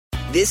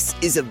This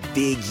is a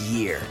big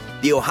year.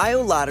 The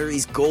Ohio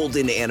Lottery's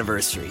golden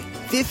anniversary.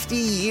 50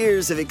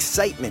 years of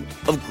excitement,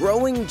 of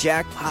growing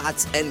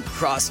jackpots and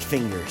crossed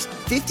fingers.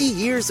 50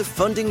 years of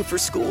funding for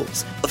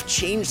schools, of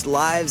changed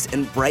lives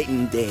and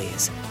brightened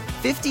days.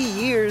 50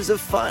 years of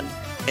fun.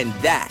 And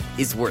that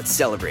is worth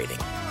celebrating.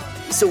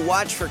 So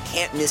watch for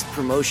can't-miss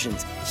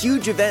promotions,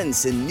 huge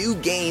events, and new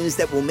games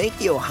that will make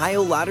the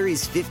Ohio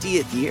Lottery's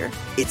 50th year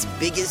its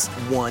biggest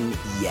one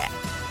yet.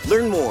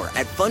 Learn more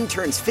at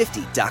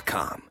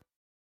funturns50.com.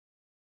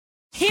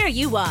 Here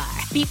you are,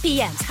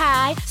 BPMs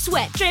high,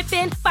 sweat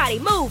dripping, body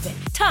moving,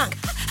 tongue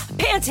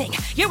panting.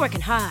 You're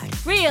working hard,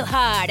 real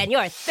hard, and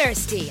you're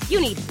thirsty.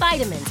 You need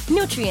vitamins,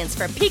 nutrients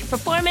for peak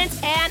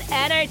performance and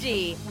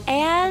energy.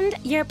 And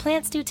your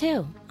plants do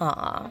too.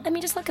 Aw, I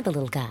mean, just look at the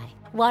little guy.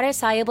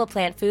 Water-soluble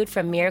plant food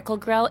from Miracle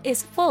Grow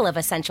is full of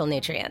essential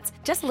nutrients.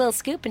 Just a little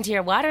scoop into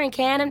your watering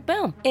can and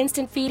boom,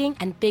 instant feeding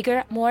and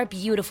bigger, more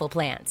beautiful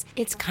plants.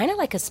 It's kind of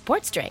like a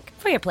sports drink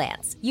for your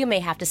plants. You may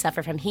have to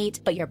suffer from heat,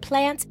 but your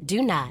plants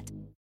do not.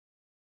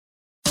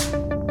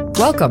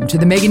 Welcome to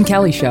The Megyn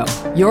Kelly Show,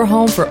 your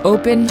home for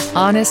open,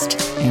 honest,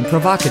 and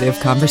provocative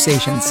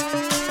conversations.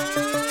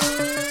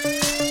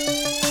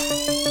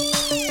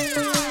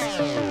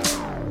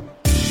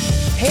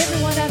 Hey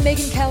everyone, I'm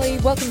Megyn Kelly.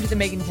 Welcome to The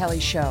Megyn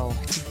Kelly Show.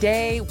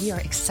 Today, we are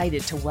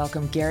excited to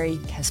welcome Garry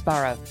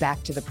Kasparov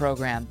back to the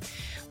program.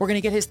 We're going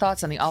to get his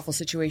thoughts on the awful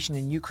situation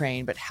in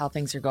Ukraine, but how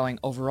things are going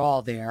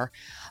overall there.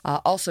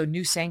 Also,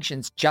 new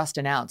sanctions just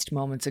announced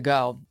moments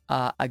ago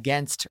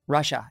against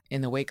Russia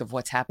in the wake of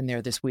what's happened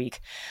there this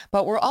week.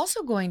 But we're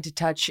also going to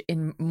touch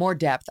in more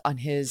depth on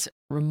his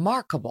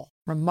remarkable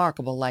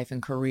life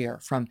and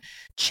career, from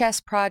chess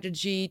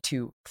prodigy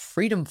to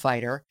freedom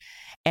fighter.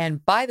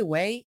 And by the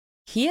way,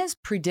 he has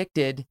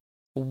predicted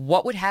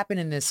what would happen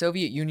in the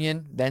Soviet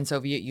Union, then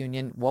Soviet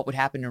Union, what would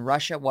happen in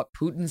Russia, what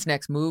Putin's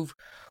next move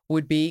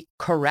would be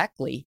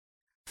correctly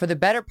for the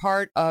better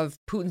part of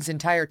Putin's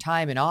entire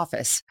time in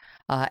office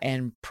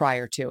and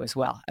prior to as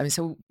well. I mean,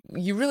 so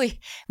you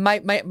really,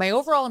 my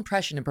overall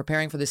impression in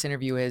preparing for this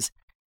interview is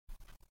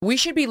we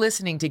should be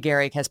listening to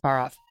Garry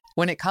Kasparov.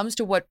 When it comes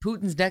to what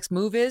Putin's next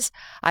move is,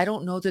 I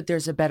don't know that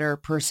there's a better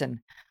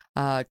person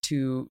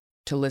to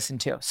listen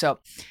to. So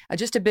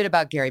just a bit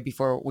about Garry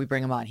before we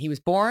bring him on. He was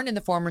born in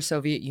the former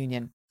Soviet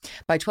Union.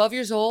 By 12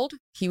 years old,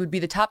 he would be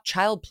the top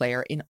child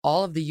player in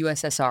all of the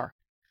USSR,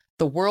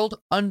 the world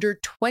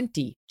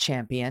under-20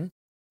 champion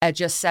at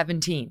just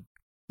 17.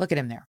 Look at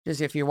him there. Just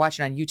if you're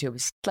watching on YouTube,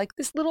 it's like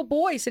this little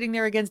boy sitting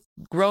there against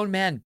grown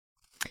men.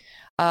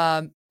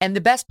 And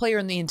the best player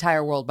in the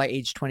entire world by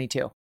age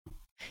 22.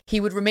 He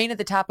would remain at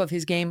the top of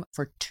his game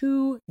for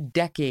 2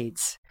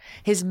 decades.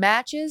 His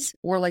matches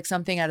were like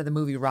something out of the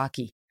movie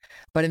Rocky.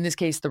 But in this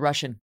case, the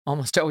Russian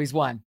almost always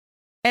won.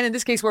 And in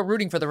this case, we're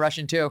rooting for the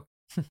Russian too.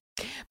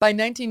 By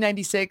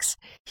 1996,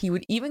 he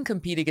would even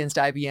compete against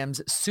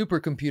IBM's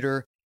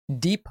supercomputer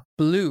Deep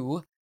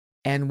Blue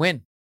and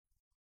win.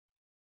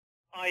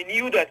 I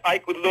knew that I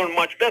could learn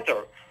much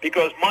better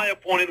because my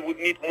opponent would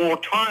need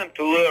more time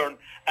to learn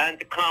and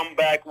to come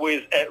back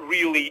with a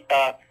really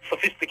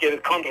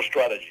sophisticated counter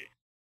strategy.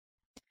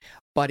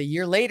 But a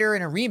year later,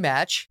 in a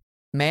rematch,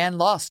 man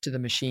lost to the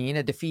machine,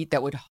 a defeat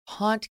that would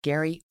haunt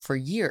Garry for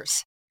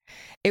years.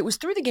 It was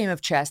through the game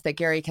of chess that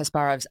Garry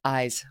Kasparov's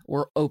eyes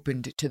were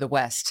opened to the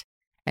West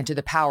and to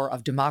the power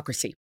of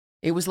democracy.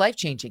 It was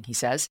life-changing, he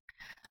says.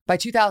 By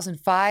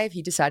 2005,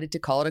 he decided to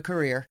call it a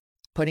career,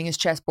 putting his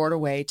chessboard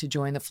away to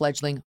join the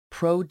fledgling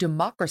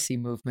pro-democracy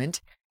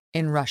movement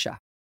in Russia.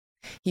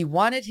 He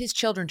wanted his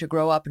children to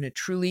grow up in a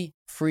truly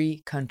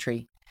free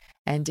country.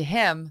 And to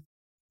him,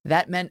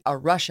 that meant a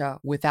Russia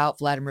without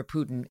Vladimir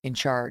Putin in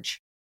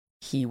charge.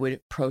 He would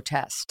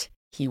protest.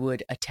 He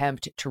would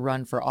attempt to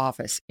run for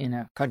office in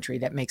a country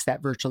that makes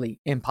that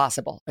virtually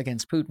impossible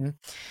against Putin,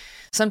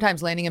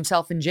 sometimes landing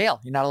himself in jail.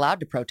 You're not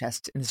allowed to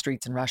protest in the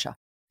streets in Russia.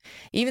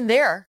 Even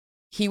there,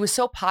 he was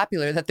so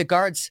popular that the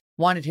guards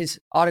wanted his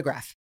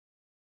autograph.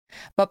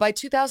 But by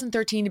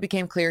 2013, it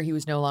became clear he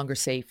was no longer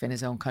safe in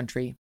his own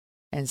country.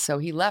 And so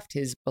he left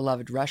his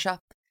beloved Russia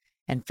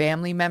and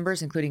family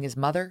members, including his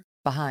mother,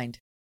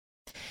 behind.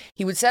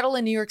 He would settle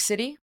in New York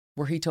City,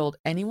 where he told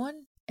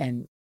anyone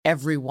and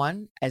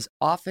everyone as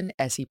often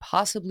as he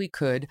possibly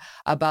could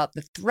about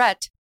the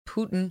threat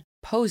Putin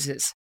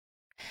poses.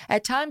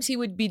 At times he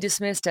would be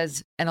dismissed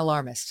as an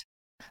alarmist,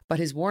 but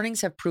his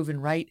warnings have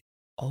proven right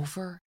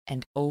over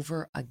and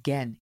over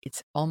again.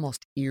 It's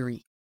almost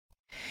eerie.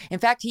 In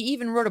fact, he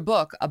even wrote a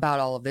book about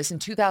all of this in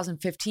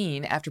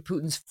 2015 after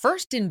Putin's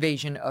first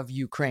invasion of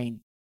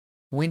Ukraine.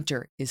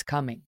 Winter is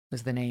Coming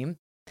was the name.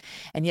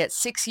 And yet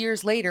 6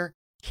 years later,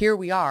 here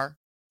we are,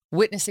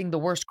 witnessing the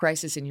worst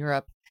crisis in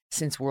Europe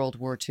since World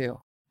War II.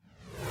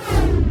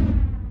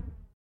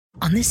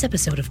 On this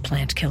episode of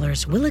Plant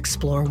Killers, we'll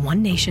explore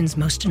one nation's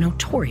most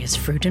notorious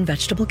fruit and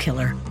vegetable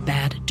killer,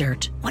 bad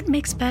dirt. What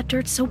makes bad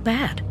dirt so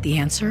bad? The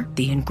answer?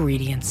 The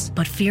ingredients.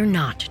 But fear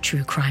not,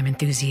 true crime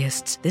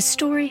enthusiasts. This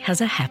story has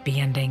a happy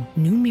ending.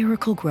 New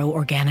Miracle-Gro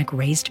organic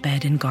raised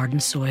bed and garden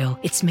soil.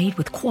 It's made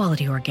with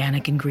quality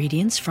organic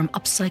ingredients from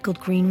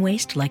upcycled green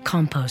waste like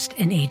compost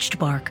and aged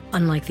bark.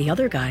 Unlike the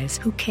other guys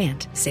who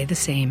can't say the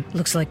same.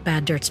 Looks like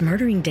bad dirt's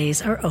murdering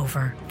days are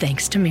over,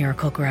 thanks to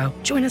Miracle-Gro.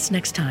 Join us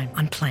next time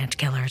on Plant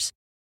Killers.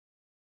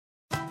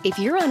 If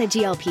you're on a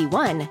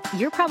GLP-1,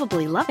 you're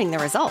probably loving the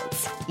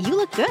results. You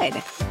look good.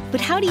 But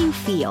how do you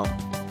feel?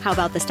 How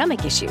about the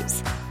stomach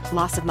issues?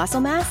 Loss of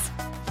muscle mass?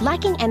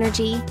 Lacking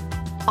energy?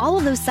 All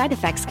of those side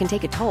effects can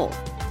take a toll.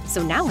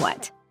 So now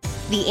what?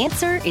 The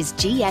answer is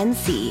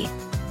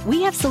GNC.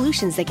 We have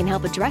solutions that can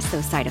help address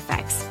those side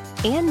effects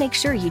and make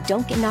sure you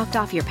don't get knocked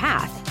off your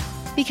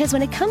path. Because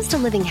when it comes to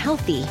living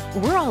healthy,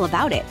 we're all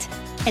about it.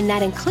 And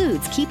that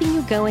includes keeping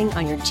you going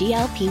on your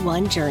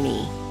GLP-1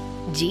 journey.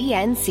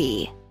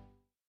 GNC.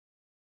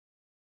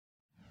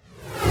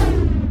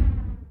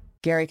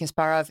 Garry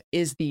Kasparov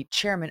is the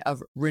chairman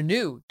of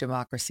Renew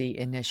Democracy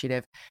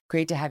Initiative.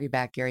 Great to have you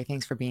back, Garry.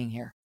 Thanks for being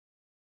here.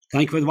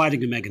 Thank you for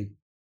inviting me, Megan.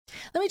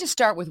 Let me just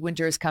start with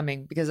Winter is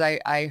Coming, because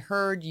I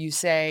heard you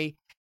say,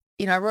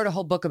 I wrote a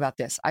whole book about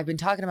this. I've been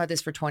talking about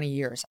this for 20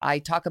 years. I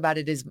talk about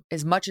it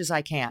as much as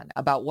I can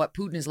about what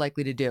Putin is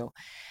likely to do.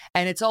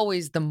 And it's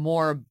always the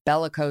more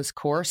bellicose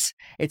course.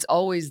 It's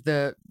always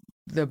the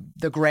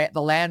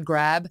land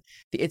grab.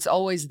 It's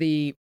always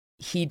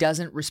he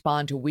doesn't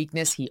respond to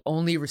weakness. He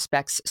only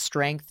respects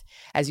strength.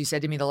 As you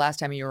said to me the last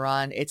time you were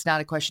on, it's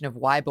not a question of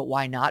why, but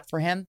why not for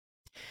him.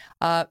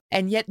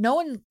 And yet no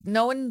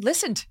one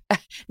listened.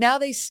 Now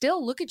they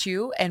still look at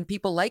you and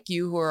people like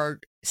you who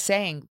are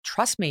saying,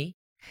 trust me,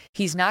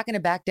 he's not going to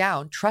back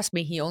down. Trust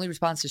me, he only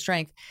responds to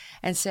strength,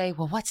 and say,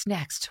 well, what's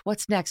next?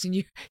 What's next? And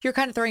you're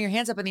kind of throwing your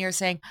hands up in the air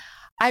saying,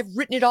 I've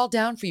written it all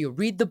down for you.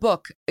 Read the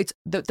book. It's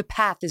the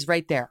path is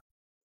right there.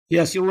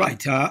 Yes, you're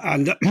right.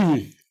 And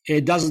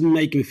it doesn't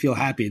make me feel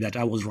happy that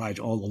I was right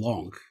all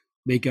along,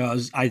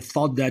 because I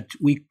thought that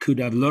we could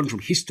have learned from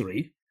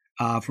history,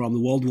 from the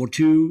World War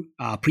II,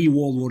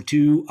 pre-World War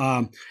II,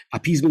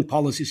 appeasement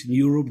policies in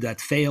Europe that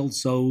failed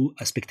so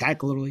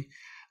spectacularly.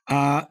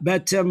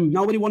 But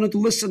nobody wanted to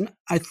listen.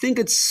 I think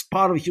it's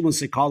part of human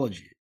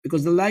psychology,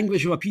 because the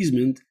language of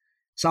appeasement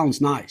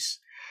sounds nice.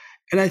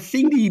 And I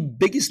think the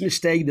biggest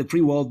mistake the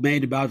free world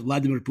made about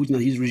Vladimir Putin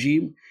and his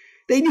regime,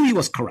 they knew he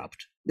was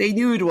corrupt. They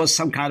knew it was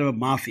some kind of a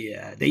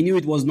mafia. They knew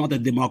it was not a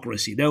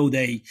democracy, though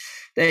they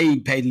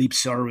paid lip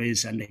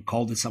service and they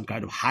called it some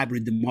kind of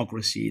hybrid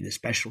democracy, the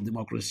special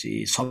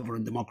democracy,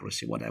 sovereign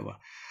democracy, whatever.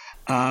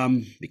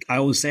 I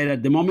always say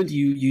that the moment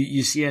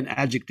you see an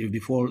adjective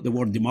before the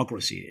word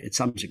democracy,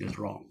 something is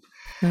wrong.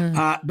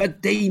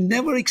 But they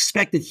never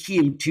expected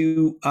him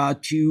to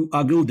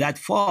go that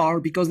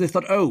far, because they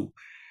thought, oh,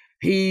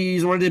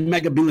 he's already a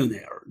mega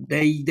billionaire.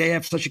 They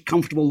have such a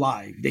comfortable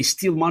life. They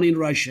steal money in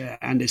Russia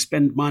and they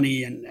spend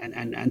money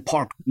and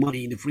park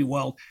money in the free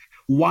world.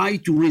 Why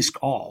to risk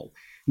all?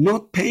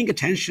 Not paying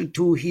attention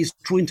to his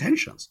true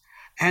intentions.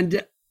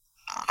 And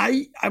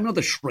I'm not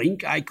a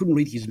shrink. I couldn't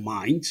read his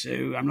mind,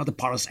 so I'm not a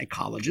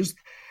parapsychologist.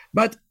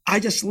 But I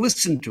just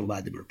listened to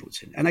Vladimir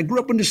Putin. And I grew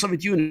up in the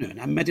Soviet Union.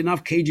 I met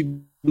enough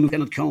KGB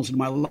lieutenant colonels in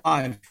my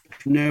life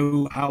to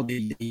know how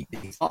they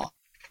thought.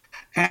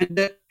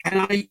 And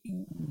I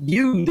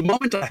knew the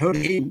moment I heard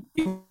him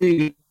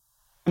being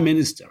a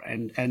minister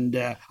and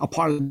a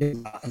part of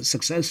the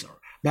successor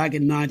back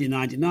in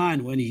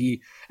 1999, when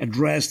he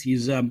addressed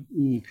his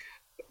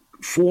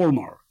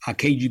former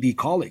KGB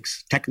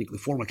colleagues, technically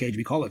former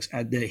KGB colleagues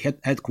at the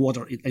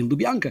headquarters in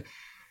Lubyanka,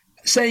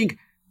 saying,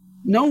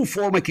 no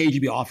former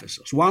KGB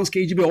officers, once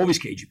KGB, always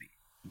KGB.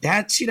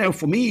 That,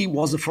 for me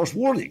was the first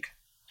warning,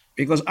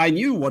 because I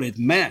knew what it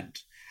meant.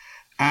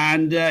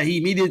 And he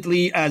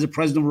immediately, as a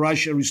president of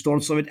Russia,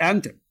 restored Soviet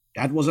anthem.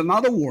 That was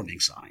another warning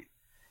sign.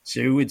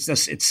 So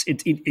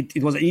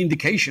it was an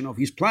indication of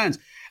his plans.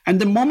 And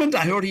the moment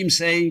I heard him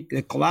say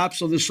the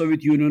collapse of the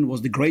Soviet Union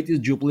was the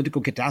greatest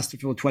geopolitical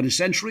catastrophe of the 20th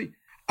century,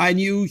 I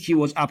knew he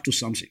was up to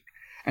something.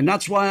 And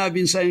that's why I've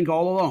been saying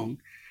all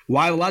along,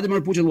 while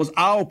Vladimir Putin was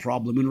our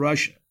problem in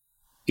Russia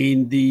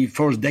in the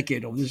first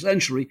decade of the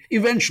century,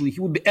 eventually he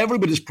would be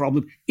everybody's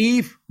problem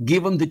if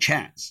given the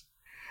chance.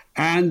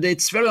 And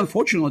it's very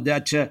unfortunate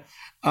that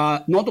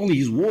not only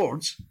his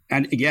words,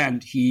 and again,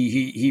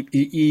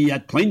 he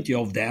had plenty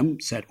of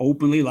them, said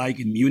openly, like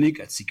in Munich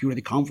at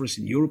Security Conference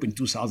in Europe in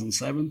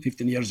 2007,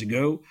 15 years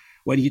ago,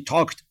 when he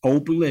talked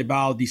openly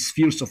about the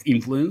spheres of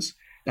influence.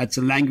 That's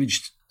a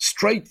language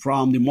straight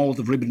from the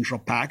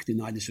Molotov-Ribbentrop Pact in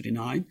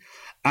 1939,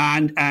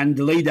 and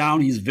lay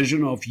down his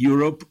vision of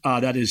Europe,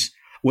 that is,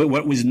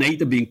 with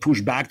NATO being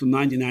pushed back to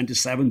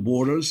 1997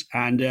 borders,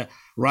 and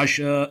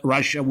Russia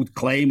would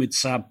claim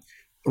its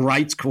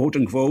rights, quote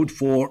unquote,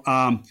 for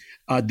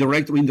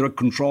direct or indirect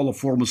control of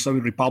former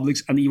Soviet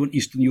republics and even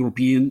Eastern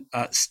European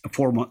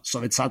former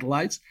Soviet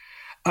satellites.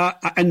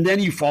 And then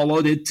he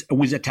followed it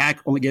with attack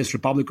against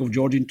Republic of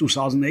Georgia in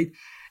 2008.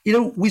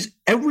 With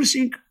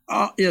everything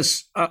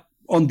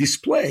on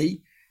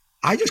display.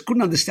 I just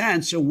couldn't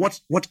understand. So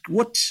what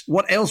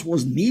else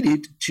was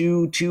needed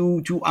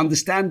to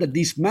understand that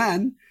this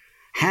man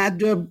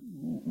had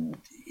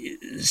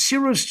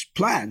serious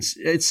plans?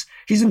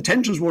 His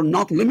intentions were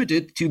not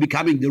limited to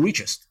becoming the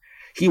richest.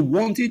 He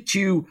wanted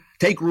to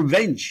take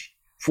revenge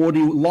for the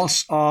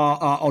loss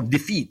or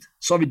defeat,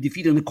 Soviet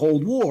defeat in the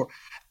Cold War,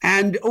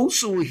 and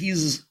also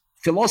his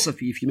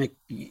philosophy, if you may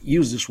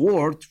use this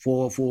word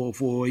for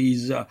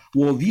his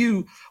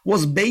worldview,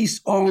 was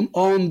based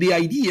on the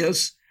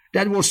ideas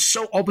that were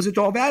so opposite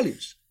to our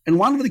values. And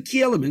one of the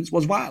key elements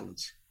was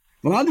violence.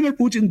 Vladimir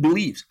Putin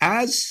believes,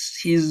 as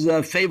his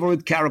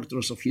favorite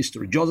characters of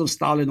history, Joseph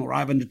Stalin or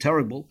Ivan the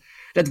Terrible,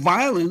 that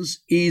violence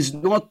is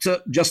not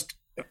just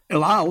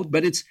allowed,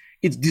 but it's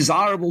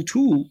desirable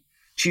tool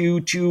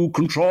to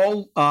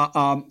control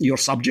your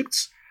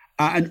subjects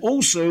and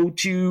also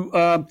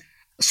to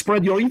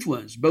spread your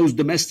influence, both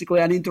domestically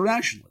and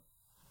internationally.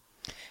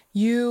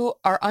 You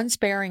are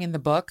unsparing in the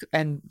book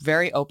and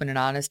very open and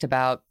honest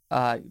about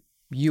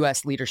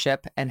U.S.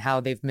 leadership and how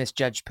they've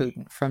misjudged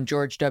Putin, from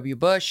George W.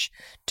 Bush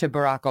to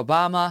Barack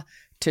Obama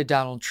to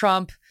Donald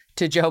Trump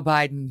to Joe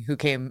Biden, who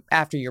came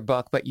after your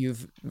book, but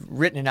you've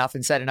written enough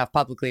and said enough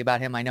publicly about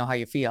him. I know how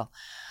you feel.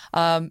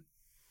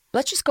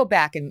 Let's just go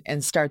back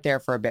and start there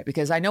for a bit,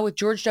 because I know with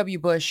George W.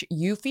 Bush,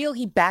 you feel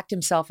he backed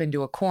himself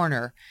into a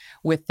corner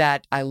with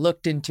that "I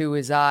looked into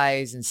his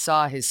eyes and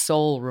saw his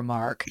soul"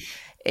 remark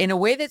in a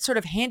way that sort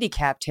of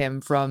handicapped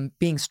him from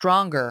being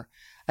stronger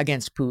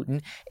against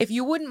Putin. If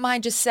you wouldn't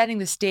mind just setting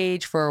the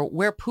stage for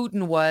where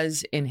Putin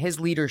was in his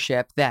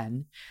leadership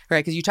then,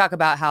 right? Because you talk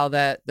about how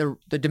the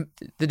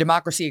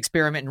democracy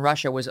experiment in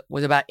Russia was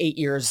about 8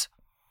 years.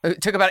 It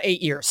took about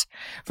 8 years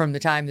from the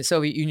time the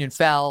Soviet Union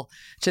fell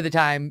to the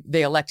time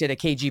they elected a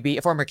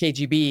former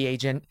KGB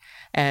agent,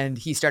 and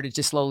he started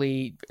to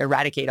slowly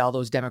eradicate all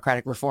those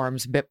democratic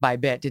reforms bit by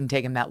bit. Didn't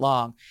take him that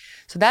long.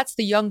 So that's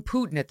the young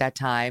Putin at that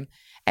time.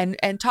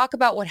 And talk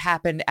about what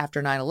happened after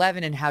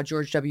 9/11 and how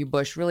George W.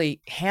 Bush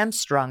really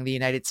hamstrung the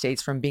United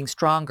States from being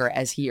stronger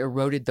as he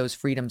eroded those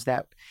freedoms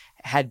that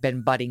had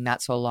been budding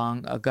not so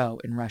long ago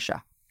in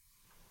Russia.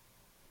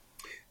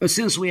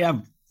 Since we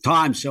have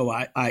time, so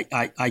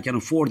I can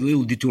afford a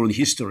little detour in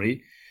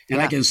history,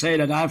 and I can say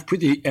that I have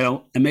pretty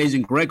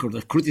amazing record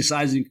of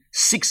criticizing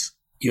 6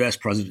 U.S.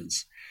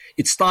 presidents.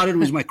 It started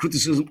with my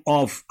criticism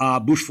of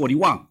Bush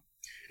 41,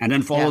 and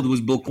then followed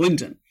with Bill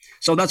Clinton.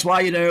 So that's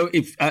why,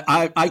 if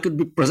I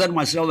could present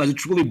myself as a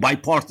truly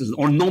bipartisan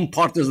or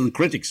non-partisan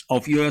critics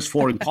of U.S.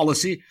 foreign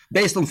policy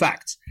based on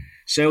facts.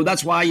 So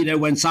that's why,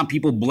 when some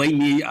people blame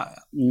me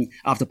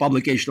after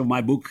publication of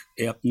my book,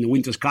 The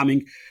Winter's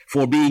Coming,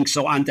 for being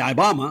so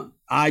anti-Obama,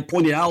 I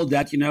pointed out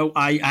that,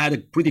 I had a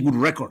pretty good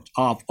record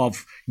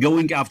of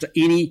going after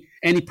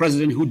any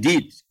president who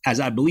did, as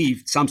I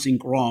believe, something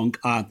wrong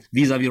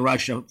vis-a-vis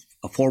Russia,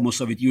 a former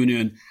Soviet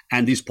Union,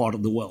 and this part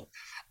of the world.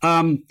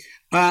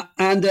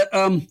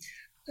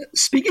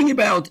 Speaking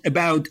about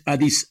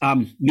this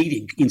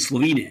meeting in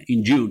Slovenia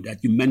in June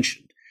that you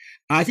mentioned,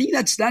 I think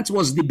that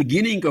was the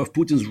beginning of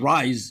Putin's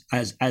rise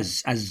as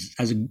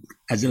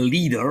a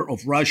leader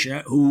of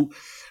Russia, who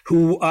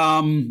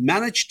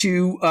managed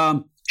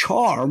to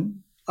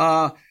charm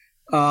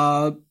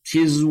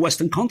his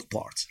Western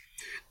counterparts,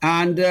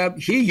 and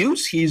he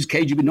used his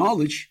KGB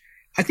knowledge.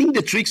 I think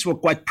the tricks were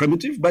quite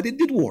primitive, but it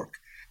did work.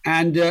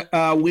 And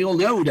we all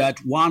know that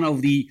one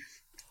of the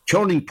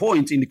turning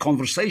points in the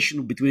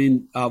conversation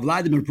between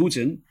Vladimir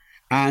Putin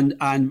and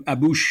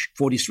Bush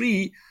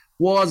 43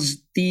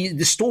 was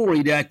the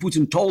story that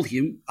Putin told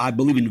him, I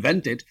believe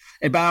invented,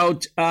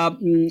 about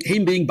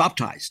him being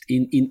baptized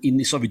in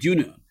the Soviet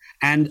Union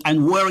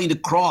and wearing the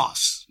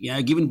cross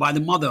given by the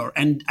mother,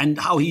 and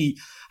how he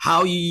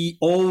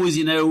always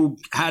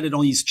had it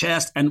on his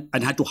chest and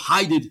had to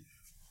hide it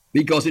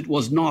because it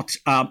was not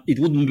it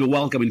wouldn't be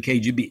welcome in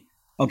KGB.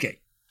 Okay,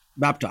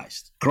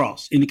 baptized,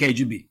 cross in the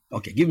KGB.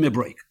 Okay, give me a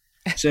break.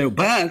 So,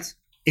 but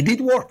it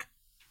did work.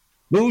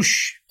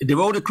 Bush, a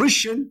devoted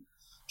Christian,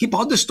 he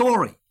bought the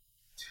story,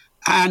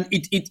 and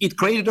it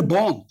created a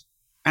bond.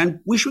 And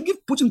we should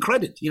give Putin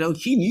credit.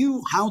 He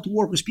knew how to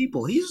work with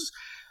people. He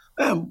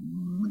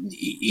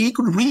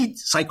could read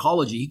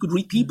psychology. He could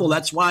read people.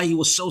 That's why he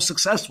was so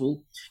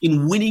successful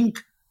in winning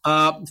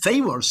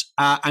favors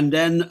and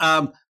then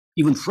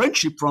even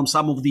friendship from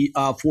some of the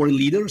foreign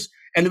leaders,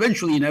 and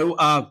eventually,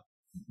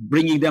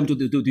 bringing them to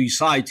the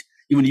side,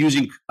 even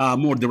using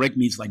more direct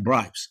means like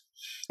bribes.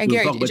 And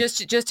Garry,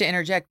 just to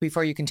interject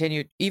before you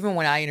continue, even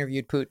when I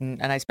interviewed Putin,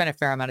 and I spent a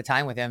fair amount of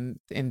time with him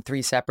in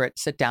 3 separate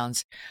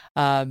sit-downs,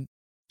 one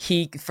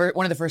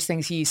of the first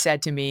things he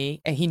said to me,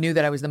 and he knew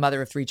that I was the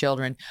mother of 3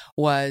 children,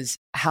 was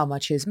how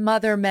much his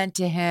mother meant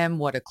to him,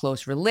 what a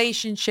close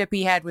relationship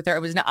he had with her.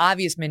 It was an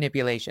obvious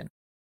manipulation.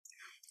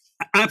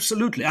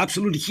 Absolutely,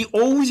 absolutely. He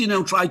always,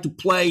 tried to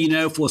play,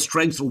 for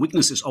strengths or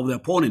weaknesses of the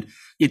opponent.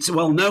 It's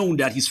well known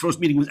that his first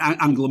meeting with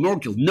Angela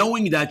Merkel,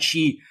 knowing that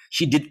she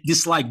did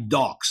dislike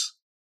dogs,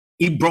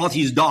 he brought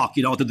his dog,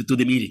 to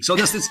the meeting. So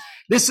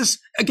This is,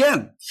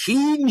 again,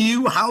 he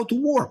knew how to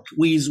work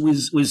with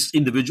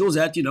individuals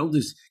at,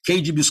 this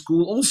KGB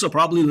school, also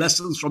probably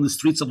lessons from the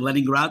streets of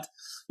Leningrad,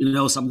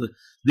 some of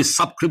the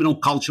sub-criminal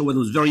culture where it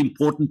was very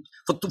important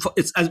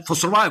for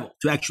survival,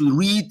 to actually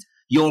read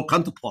your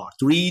counterpart,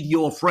 to read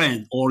your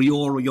friend or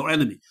your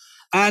enemy.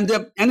 And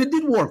it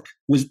did work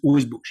with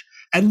Bush.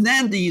 And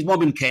then the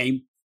moment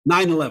came,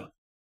 9/11.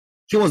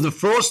 He was the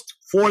first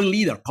foreign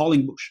leader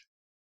calling Bush.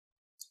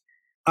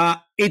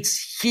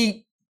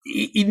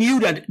 He knew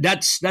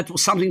that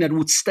was something that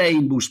would stay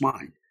in Bush's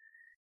mind.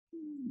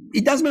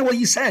 It doesn't matter what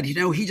he said.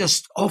 He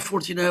just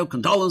offered,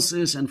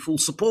 condolences and full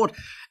support.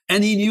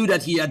 And he knew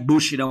that he had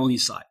Bush, on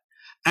his side.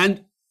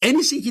 And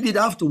anything he did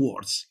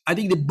afterwards, I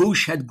think that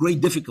Bush had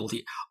great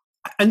difficulty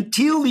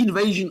until the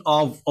invasion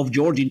of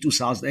Georgia in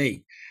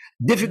 2008.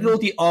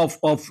 Difficulty of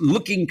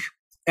looking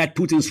at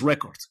Putin's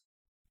record.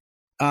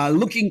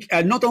 Looking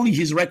at not only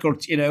his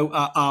record, in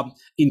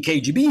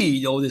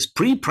KGB, this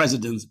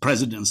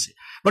presidency,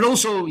 but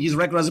also his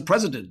record as a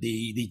president,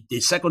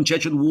 the Second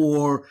Chechen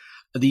War,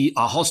 the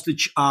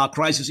hostage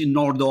crisis in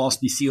Nordost,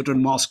 the theater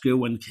in Moscow,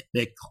 when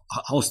the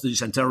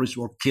hostages and terrorists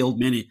were killed,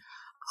 many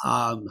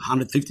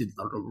 150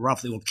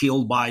 roughly were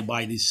killed by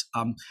this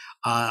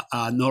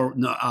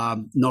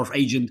North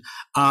agent.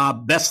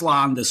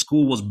 Beslan, the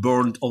school was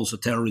burned, also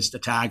terrorist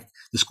attack.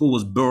 The school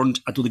was burned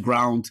to the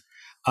ground.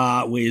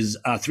 With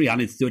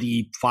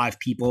 335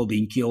 people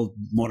being killed,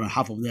 more than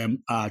half of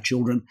them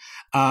children,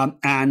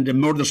 and the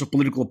murders of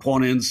political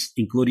opponents,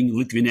 including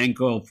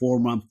Litvinenko, a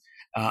former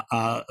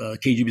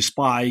KGB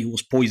spy who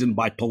was poisoned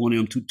by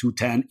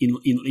polonium-210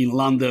 in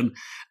London.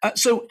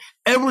 So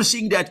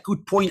everything that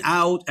could point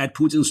out at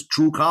Putin's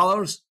true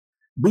colors,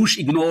 Bush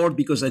ignored,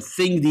 because I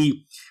think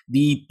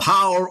the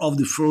power of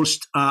the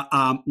first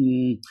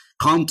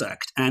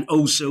contact, and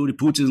also the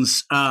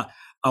Putin's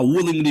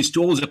willingness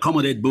to always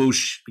accommodate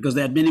Bush, because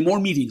they had many more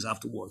meetings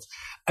afterwards.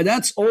 And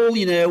that's all,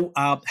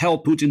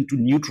 helped Putin to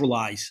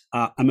neutralize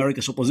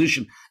America's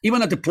opposition,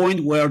 even at the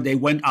point where they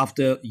went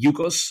after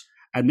Yukos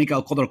and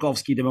Mikhail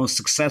Khodorkovsky, the most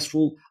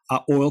successful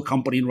oil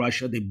company in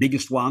Russia, the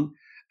biggest one.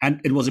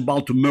 And it was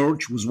about to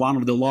merge with one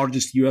of the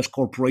largest U.S.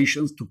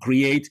 corporations to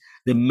create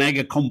the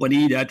mega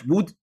company that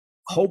would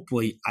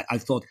hopefully, I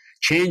thought,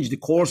 change the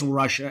course of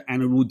Russia,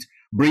 and it would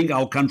bring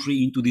our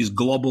country into this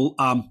global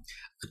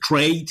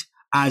trade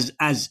as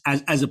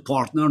a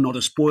partner, not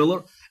a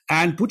spoiler.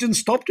 And Putin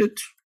stopped it.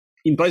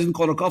 In President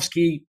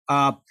Khodorkovsky,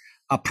 a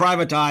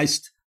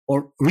privatized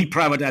or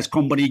reprivatized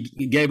company,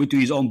 gave it to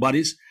his own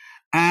buddies.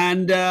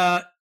 And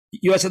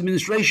U.S.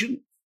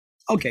 administration,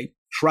 okay,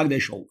 shrug their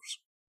shoulders.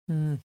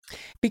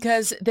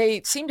 Because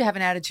they seem to have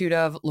an attitude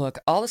of, look,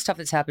 all the stuff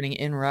that's happening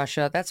in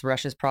Russia, that's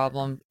Russia's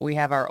problem. We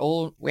have our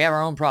own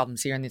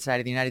problems here in the side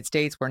of the United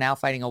States. We're now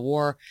fighting a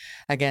war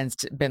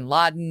against bin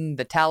Laden,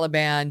 the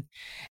Taliban,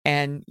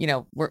 and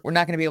we're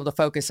not going to be able to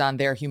focus on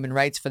their human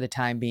rights for the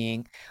time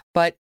being.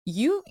 But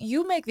you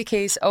make the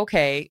case,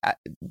 okay,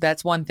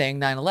 that's one thing,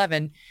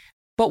 9/11,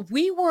 but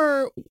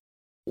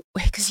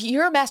because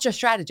you're a master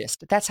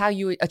strategist. That's how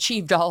you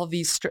achieved all of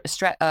these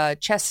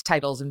chess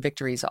titles and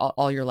victories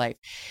all your life.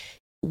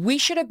 We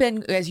should have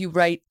been, as you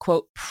write,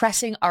 quote,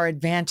 pressing our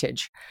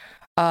advantage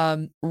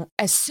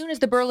as soon as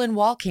the Berlin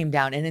Wall came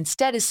down. And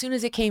instead, as soon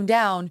as it came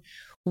down,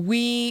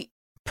 we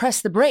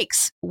pressed the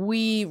brakes.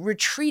 We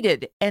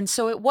retreated. And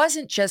so it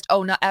wasn't just,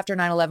 after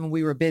 9/11,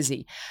 we were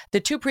busy.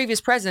 The two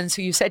previous presidents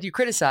who you said you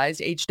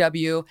criticized,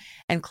 H.W.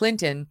 and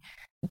Clinton,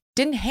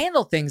 didn't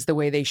handle things the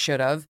way they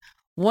should have.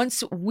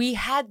 Once we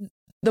had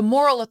the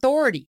moral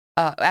authority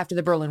after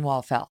the Berlin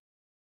Wall fell.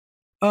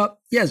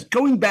 Yes,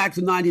 going back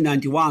to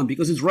 1991,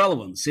 because it's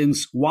relevant,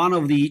 since one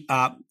of the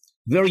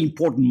very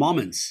important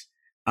moments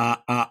in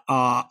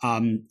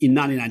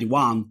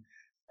 1991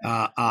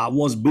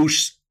 was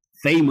Bush's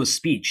famous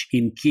speech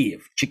in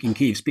Kiev, Chicken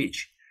Kiev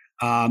speech,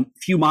 a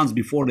few months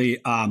before the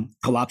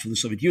collapse of the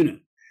Soviet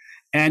Union.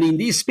 And in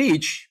this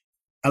speech,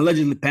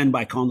 allegedly penned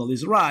by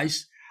Condoleezza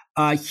Rice,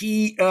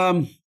 he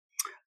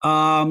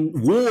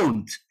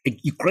warned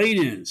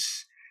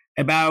Ukrainians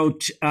about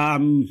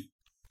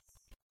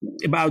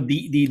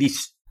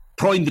this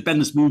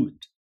pro-independence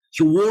movement.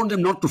 He warned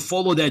them not to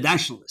follow their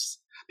nationalists,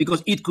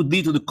 because it could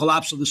lead to the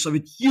collapse of the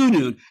Soviet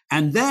Union.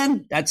 And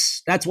then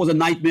that was a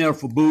nightmare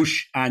for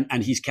Bush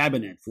and his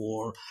cabinet,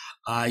 for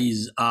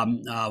his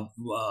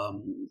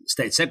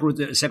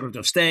Secretary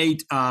of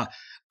State,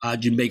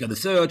 Jim Baker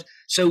III.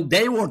 So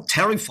they were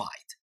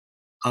terrified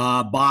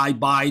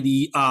by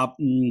the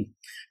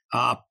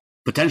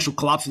potential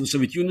collapse of the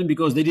Soviet Union,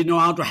 because they didn't know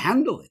how to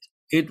handle it.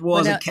 It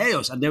was a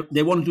chaos, and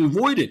they wanted to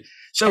avoid it.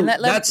 So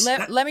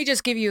let me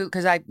just give you,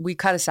 because we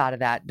cut us out of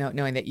that,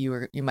 knowing that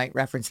you might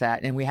reference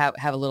that, and we have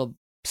a little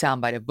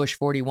soundbite of Bush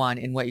 41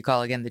 in what you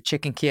call, again, the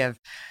Chicken Kiev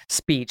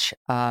speech,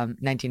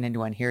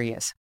 1991. Here he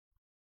is.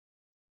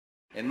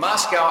 In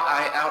Moscow,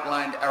 I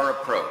outlined our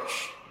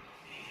approach.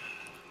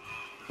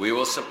 We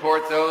will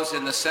support those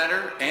in the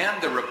center and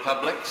the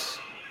republics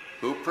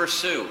who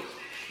pursue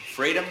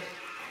freedom,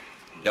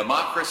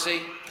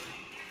 democracy,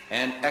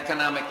 and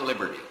economic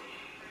liberty.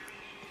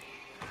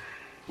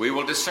 We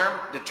will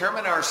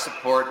determine our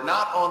support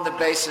not on the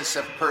basis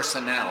of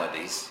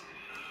personalities,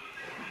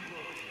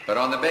 but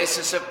on the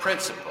basis of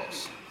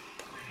principles.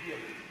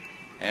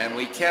 And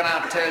we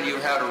cannot tell you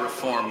how to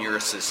reform your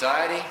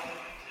society.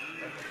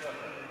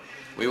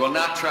 We will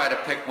not try to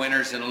pick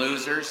winners and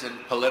losers in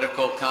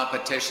political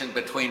competition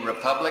between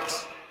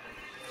republics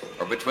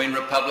or between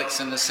republics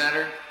in the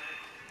center.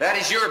 That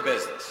is your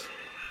business.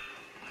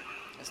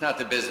 It's not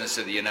the business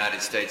of the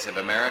United States of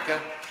America.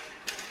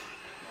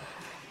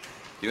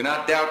 Do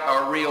not doubt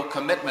our real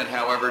commitment,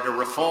 however, to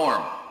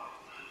reform.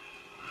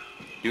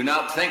 Do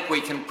not think we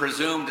can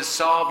presume to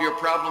solve your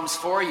problems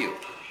for you.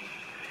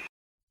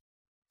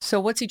 So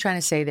what's he trying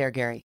to say there,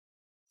 Garry?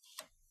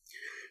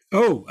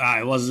 Oh,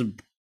 it was a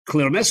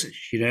clear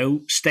message,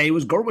 stay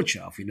with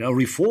Gorbachev,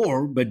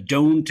 reform, but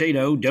don't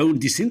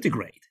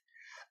disintegrate.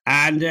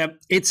 And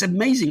it's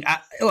amazing.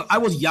 I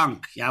was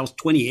young. I was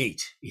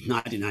 28 in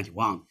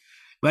 1991,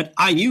 but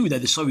I knew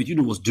that the Soviet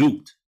Union was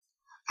doomed.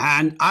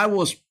 And I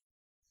was,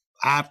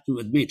 I have to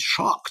admit,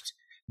 shocked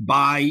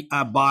by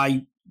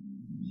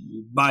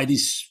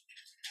this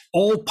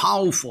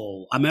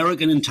all-powerful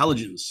American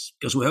intelligence,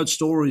 because we heard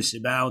stories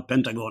about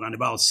Pentagon and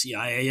about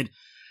CIA,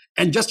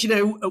 and just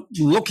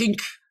looking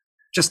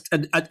just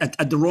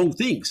at the wrong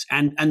things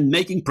and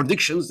making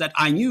predictions that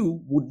I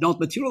knew would not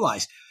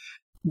materialize.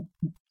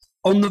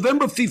 On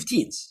November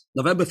 15th,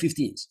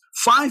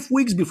 5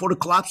 weeks before the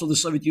collapse of the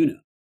Soviet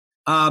Union,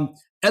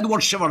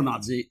 Edward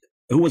Shevardnadze,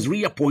 who was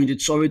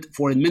reappointed Soviet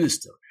foreign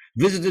minister,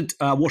 visited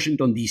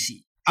Washington,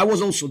 D.C. I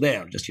was also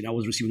there, I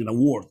was receiving an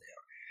award there.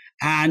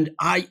 And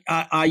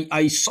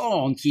I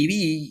saw on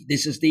TV,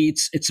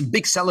 it's a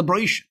big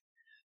celebration.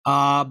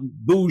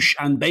 Bush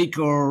and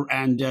Baker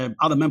and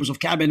other members of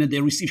cabinet,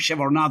 they received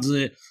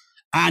Shevardnadze,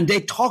 and they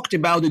talked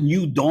about a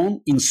new dawn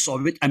in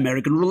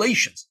Soviet-American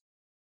relations.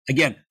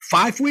 Again,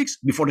 5 weeks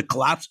before the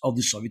collapse of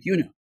the Soviet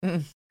Union.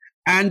 Mm.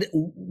 And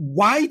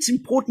why it's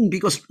important,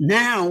 because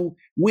now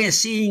we're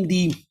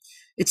seeing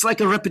it's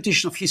like a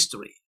repetition of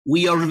history.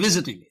 We are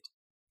revisiting it.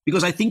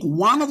 Because I think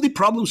one of the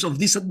problems of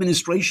this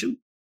administration,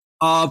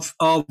 of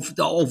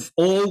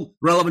all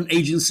relevant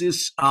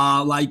agencies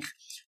like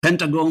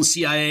Pentagon,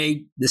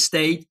 CIA, the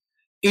state,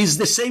 is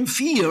the same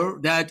fear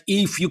that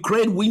if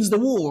Ukraine wins the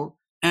war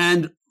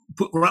and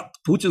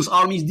Putin's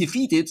army is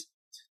defeated,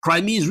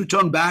 Crimea is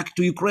returned back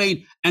to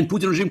Ukraine, and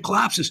Putin regime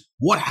collapses,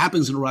 what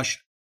happens in Russia?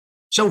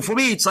 So for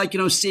me, it's like,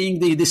 seeing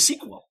the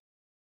sequel.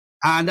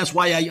 And that's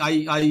why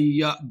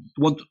I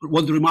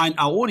want to remind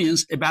our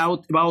audience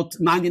about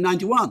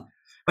 1991.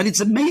 But it's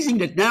amazing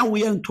that now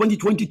we are in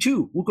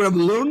 2022. We could have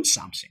learned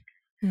something.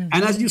 Mm-hmm.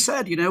 And as you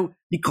said,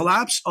 the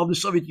collapse of the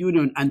Soviet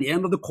Union and the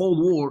end of the Cold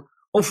War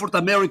offered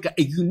America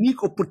a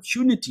unique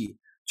opportunity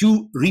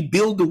to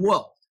rebuild the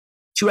world,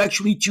 to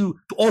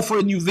offer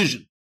a new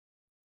vision.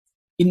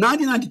 In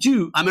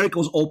 1992, America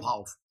was all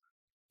powerful.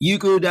 You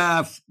could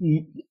have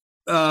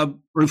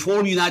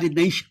reformed United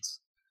Nations.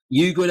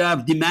 You could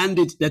have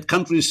demanded that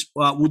countries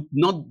would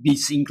not be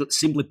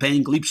simply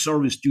paying lip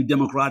service to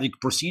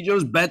democratic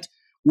procedures, but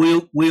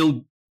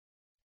will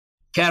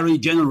carry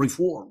general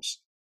reforms.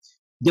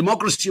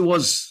 Democracy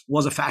was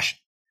a fashion.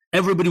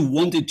 Everybody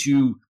wanted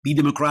to be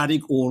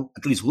democratic, or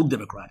at least look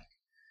democratic.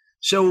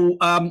 So,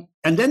 and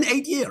then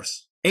 8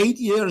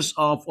 years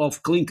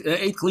of Clinton,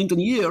 8 Clinton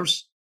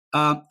years,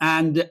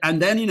 and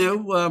then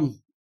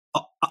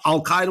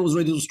Al Qaeda was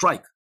ready to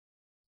strike.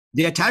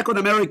 The attack on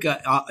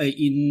America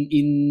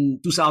in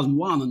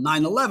 2001 and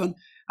 9/11,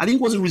 I think,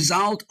 was a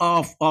result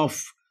of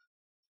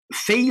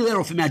failure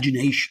of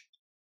imagination.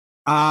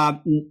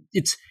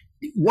 It's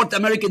what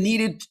America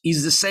needed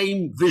is the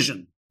same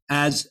vision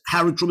as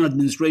Harry Truman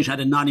administration had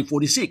in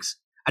 1946.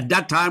 At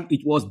that time,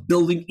 it was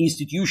building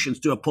institutions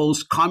to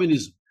oppose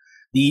communism,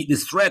 the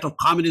threat of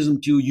communism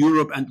to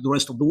Europe and to the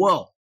rest of the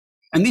world.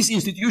 And these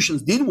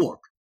institutions did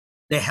work.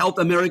 They helped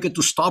America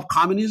to stop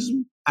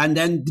communism and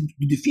then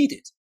defeat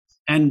it.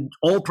 And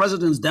all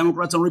presidents,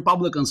 Democrats and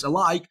Republicans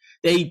alike,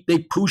 they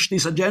pushed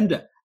this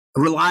agenda,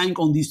 relying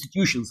on the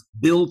institutions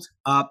built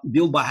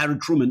by Harry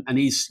Truman and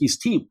his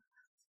team.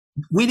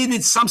 We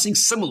needed something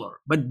similar,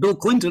 but Bill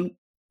Clinton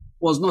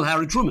was not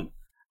Harry Truman.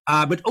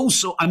 But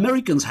also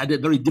Americans had a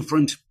very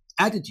different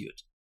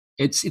attitude.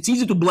 It's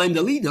easy to blame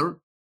the leader,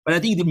 but I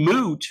think the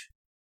mood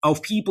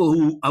of people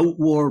who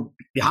were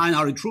behind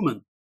Harry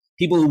Truman,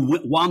 people who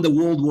won the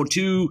World War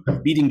II,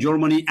 beating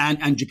Germany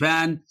and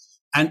Japan,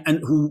 and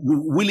who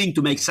were willing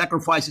to make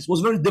sacrifices,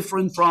 was very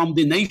different from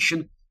the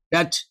nation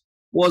that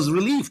was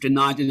relieved in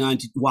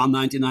 1991,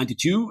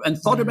 1992, and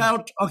thought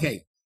about,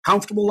 okay,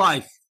 comfortable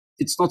life.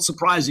 It's not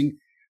surprising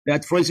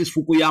that Francis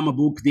Fukuyama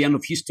book, The End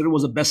of History,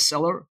 was a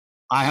bestseller.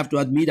 I have to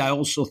admit, I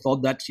also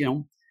thought that,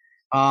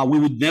 we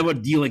would never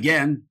deal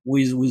again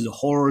with the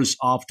horrors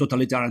of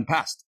totalitarian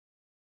past.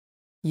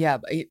 Yeah,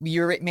 but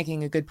you're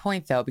making a good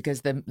point, though,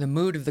 because the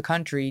mood of the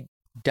country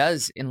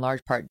does in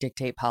large part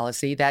dictate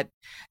policy. That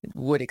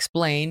would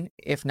explain,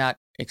 if not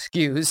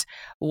excuse,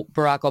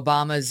 Barack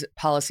Obama's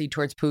policy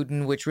towards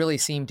Putin, which really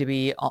seemed to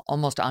be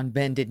almost on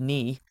bended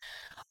knee.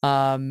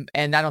 And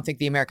I don't think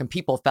the American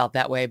people felt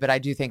that way, but I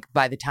do think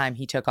by the time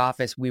he took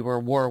office, we were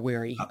war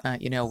weary.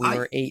 We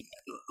were 8,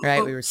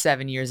 right? We were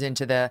 7 years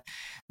into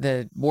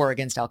the war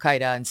against Al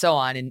Qaeda and so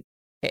on.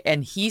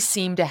 And he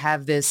seemed to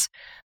have this,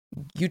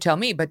 you tell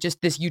me, but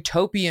just this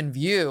utopian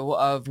view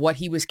of what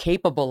he was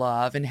capable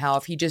of and how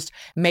if he just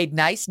made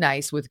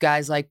nice with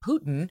guys like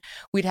Putin,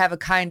 we'd have a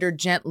kinder,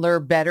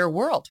 gentler, better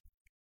world.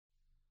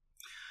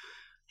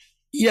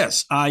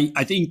 Yes,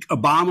 I think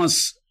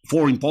Obama's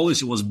foreign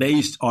policy was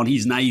based on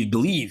his naive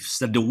beliefs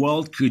that the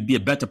world could be a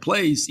better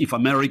place if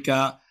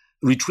America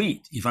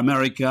retreat,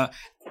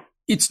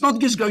 it's not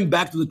just going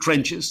back to the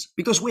trenches,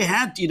 because we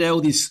had,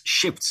 these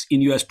shifts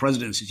in U.S.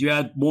 presidencies. You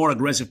had more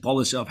aggressive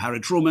policy of Harry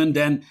Truman,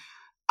 then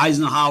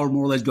Eisenhower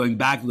more or less going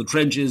back to the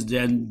trenches,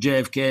 then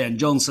JFK and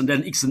Johnson,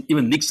 then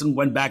Nixon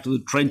went back to the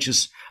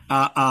trenches,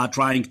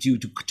 trying to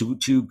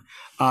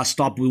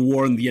stop the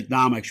war in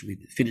Vietnam, actually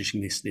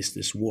finishing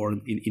this war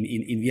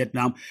in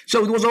Vietnam.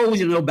 So it was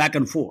always, back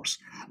and forth.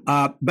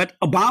 But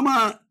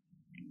Obama's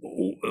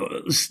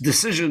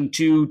decision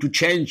to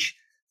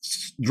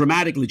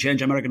dramatically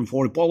change American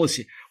foreign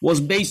policy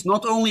was based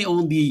not only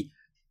on the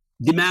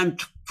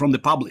demand from the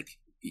public.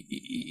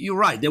 You're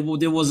right. There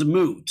was a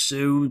mood.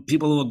 So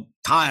people were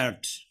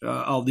tired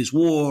of these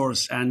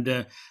wars,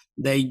 and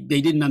they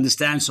didn't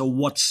understand. So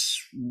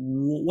what's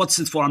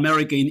it for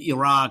America in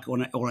Iraq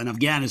or in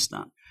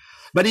Afghanistan?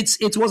 But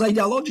it was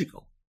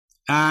ideological,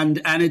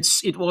 and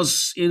it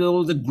was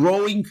the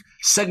growing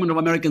segment of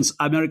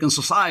American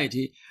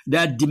society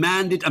that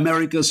demanded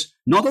America's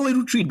not only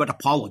retreat but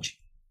apology.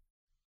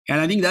 And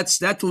I think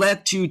that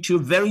led to a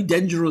very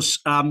dangerous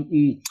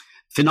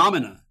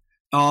phenomena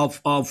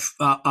of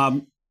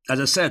as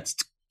I said,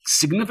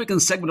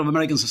 significant segment of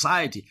American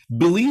society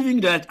believing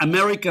that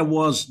America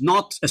was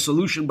not a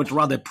solution, but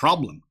rather a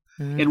problem.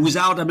 And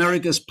without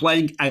America's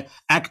playing an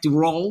active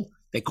role,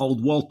 they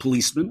called world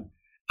policemen,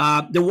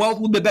 the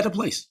world would be a better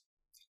place.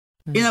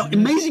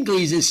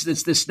 Amazingly,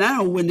 this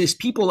now when these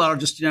people are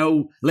just,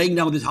 laying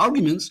down these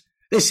arguments,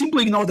 they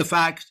simply ignore the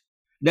fact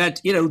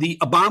that, the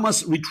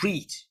Obama's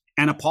retreat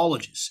and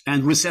apologies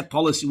and reset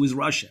policy with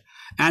Russia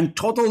and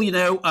total,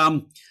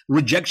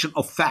 rejection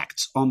of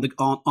facts on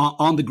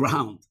the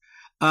ground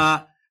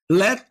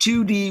led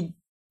to the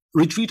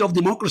retreat of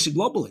democracy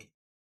globally.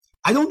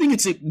 I don't think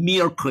it's a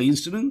mere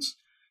coincidence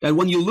that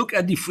when you look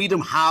at the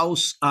Freedom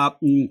House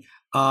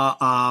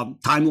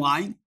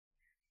timeline,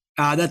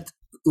 that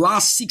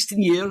last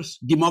 16 years,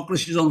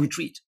 democracy is on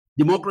retreat.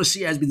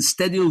 Democracy has been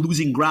steadily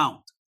losing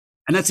ground.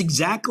 And that's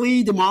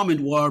exactly the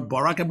moment where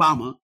Barack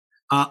Obama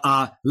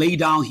laid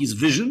down his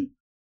vision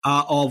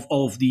of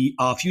the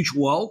future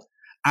world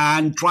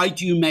and tried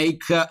to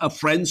make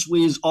friends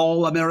with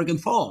all American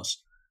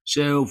foes.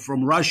 So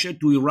from Russia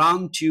to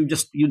Iran to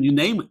just you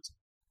name it.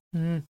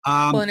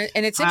 Well,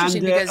 and it's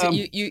interesting because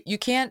you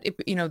can't,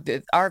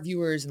 our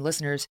viewers and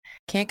listeners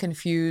can't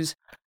confuse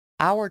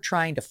our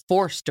trying to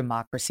force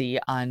democracy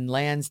on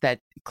lands that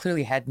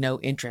clearly had no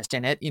interest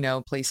in it,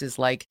 places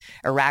like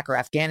Iraq or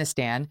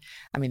Afghanistan.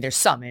 I mean, there's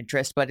some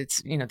interest, but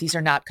it's, these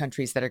are not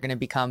countries that are going to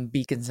become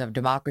beacons of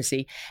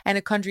democracy. And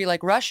a country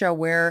like Russia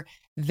where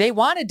they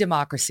wanted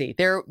democracy.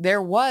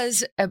 There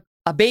was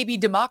a baby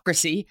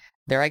democracy.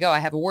 There I go. I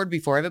have a word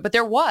before it, but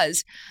there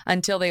was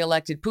until they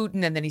elected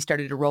Putin and then he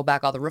started to roll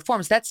back all the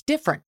reforms. That's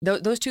different.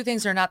 Those two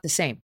things are not the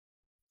same.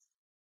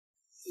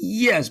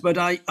 Yes, but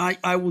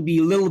I would be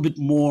a little bit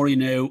more,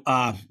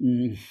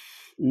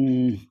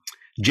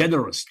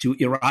 generous to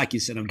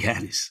Iraqis and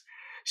Afghanis.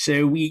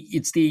 So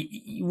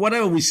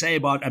whatever we say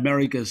about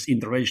America's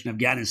intervention in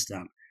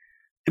Afghanistan,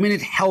 I mean,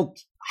 it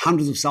helped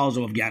hundreds of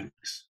thousands of Afghanis,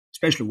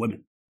 especially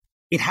women.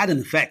 It had an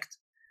effect.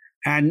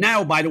 And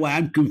now, by the way,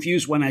 I'm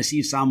confused when I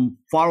see some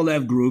far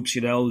left groups,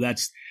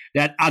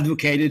 that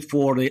advocated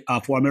for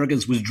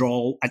Americans'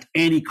 withdrawal at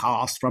any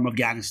cost from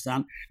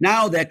Afghanistan.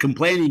 Now they're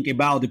complaining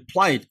about the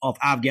plight of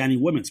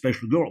Afghani women,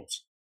 especially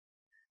girls.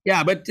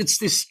 Yeah, but it's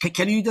this.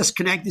 Can you just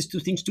connect these two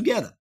things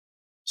together?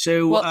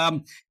 So,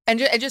 and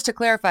just to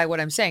clarify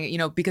what I'm saying,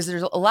 because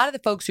there's a lot of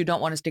the folks who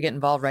don't want us to get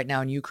involved right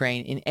now in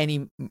Ukraine in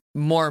any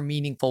more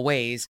meaningful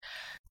ways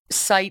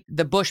cite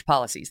the Bush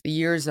policies, the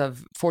years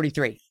of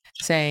 43.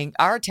 Saying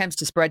our attempts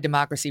to spread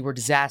democracy were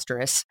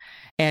disastrous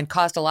and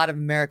cost a lot of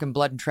American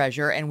blood and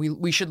treasure, and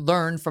we should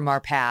learn from our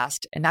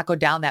past and not go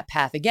down that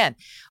path again.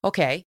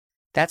 Okay,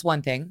 that's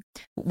one thing.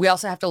 We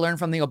also have to learn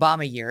from the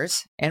Obama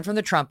years and from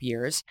the Trump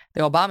years.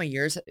 The Obama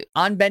years,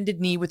 on bended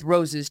knee with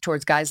roses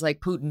towards guys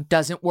like Putin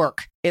doesn't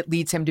work. It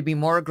leads him to be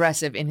more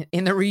aggressive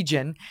in the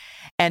region,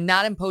 and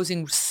not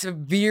imposing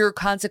severe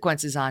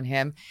consequences on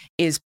him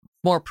is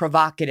more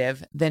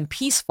provocative than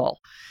peaceful.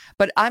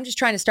 But I'm just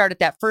trying to start at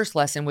that first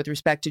lesson with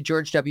respect to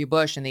George W.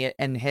 Bush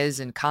and his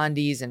and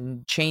Condi's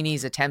and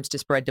Cheney's attempts to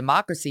spread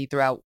democracy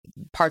throughout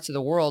parts of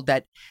the world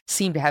that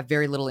seem to have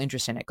very little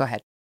interest in it. Go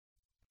ahead.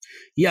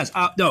 Yes,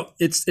 no,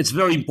 it's a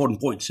very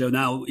important point. So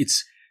now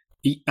it's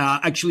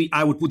actually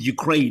I would put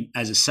Ukraine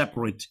as a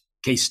separate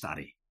case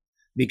study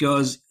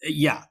because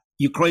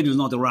Ukraine is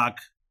not Iraq,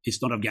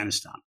 it's not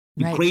Afghanistan.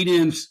 Right.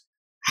 Ukrainians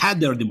had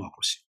their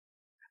democracy.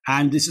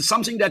 And this is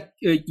something that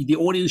the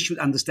audience should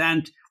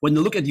understand when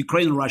they look at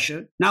Ukraine and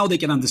Russia. Now they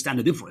can understand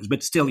the difference,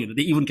 but still,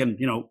 they even can,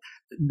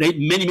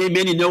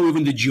 many know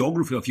even the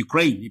geography of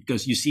Ukraine,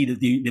 because you see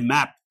the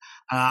map,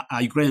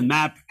 Ukrainian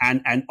map,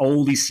 and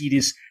all these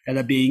cities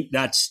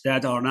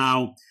that are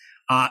now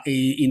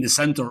in the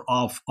center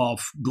of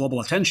global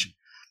attention.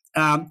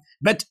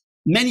 But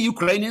many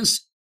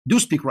Ukrainians do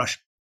speak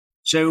Russian.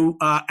 So,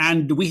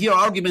 and we hear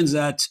arguments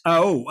that,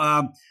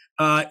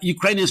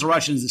 Ukrainians and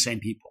Russians are the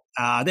same people.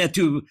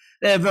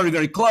 They're very,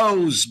 very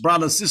close,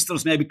 brothers,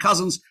 sisters, maybe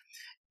cousins.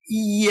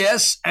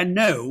 Yes and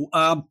no.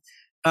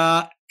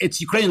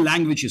 It's Ukrainian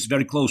language is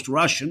very close to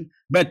Russian,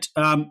 but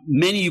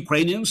many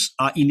Ukrainians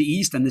in the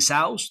East and the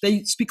South,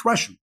 they speak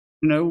Russian,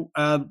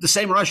 the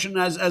same Russian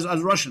as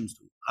Russians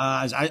do,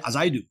 as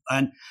I do.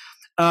 And,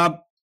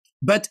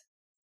 but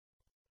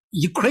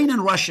Ukraine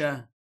and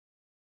Russia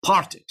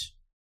parted,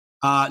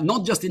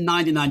 not just in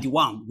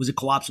 1991 with the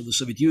collapse of the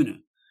Soviet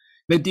Union,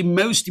 but the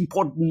most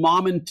important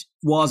moment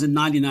was in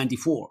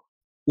 1994,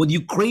 when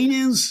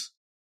Ukrainians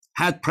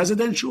had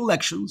presidential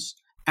elections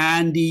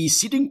and the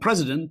sitting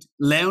president,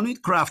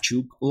 Leonid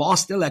Kravchuk,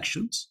 lost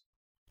elections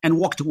and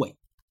walked away.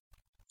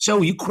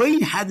 So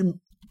Ukraine had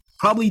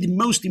probably the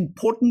most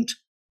important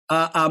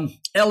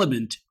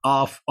element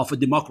of a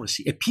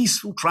democracy, a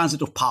peaceful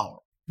transit of power.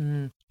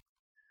 Mm.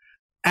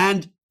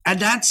 And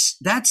that's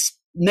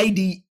made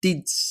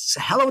the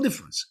hell of a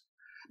difference,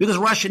 because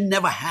Russia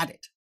never had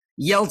it.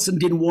 Yeltsin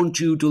didn't want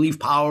to leave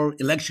power.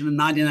 Election in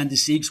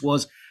 1996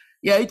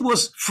 it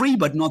was free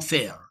but not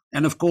fair.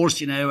 And of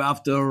course,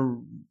 after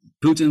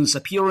Putin's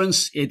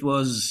appearance, it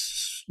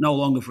was no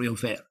longer free or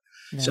fair.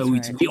 That's so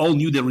right. We all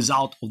knew the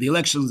result of the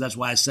elections. That's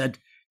why I said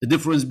the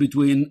difference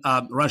between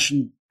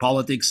Russian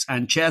politics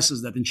and chess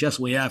is that in chess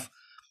we have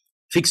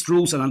fixed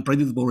rules and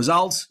unpredictable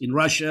results. In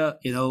Russia,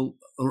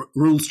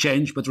 rules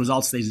change, but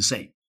results stay the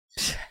same.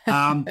 It's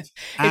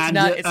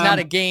not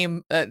a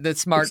game that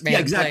smart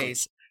man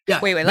plays. Yeah,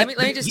 wait. Let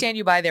me just stand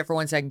you by there for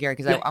 1 second, Garry,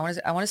 because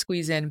I want to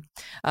squeeze in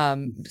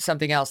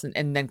something else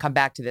and then come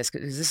back to this,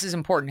 because this is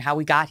important, how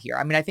we got here.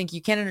 I mean, I think you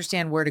can't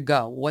understand where to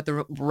go, what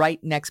the right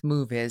next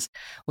move is,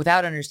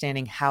 without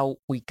understanding how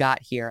we got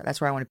here. That's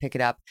where I want to pick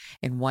it up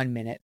in 1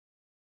 minute.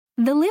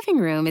 The living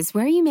room is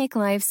where you make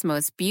life's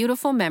most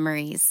beautiful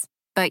memories.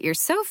 But your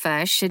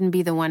sofa shouldn't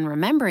be the one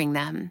remembering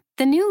them.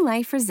 The new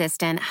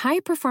life-resistant,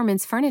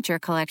 high-performance furniture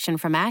collection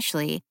from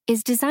Ashley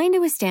is designed to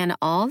withstand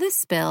all the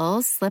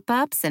spills,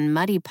 slip-ups, and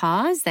muddy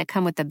paws that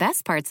come with the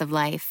best parts of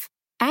life.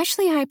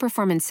 Ashley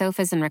high-performance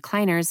sofas and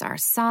recliners are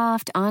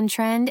soft,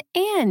 on-trend,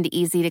 and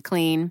easy to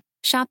clean.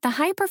 Shop the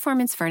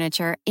high-performance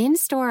furniture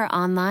in-store or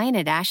online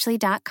at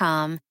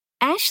ashley.com.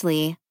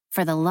 Ashley,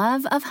 for the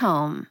love of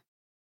home.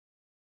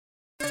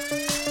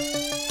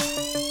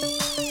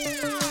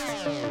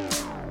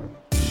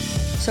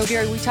 So,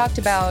 Garry, we talked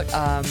about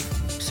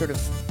sort of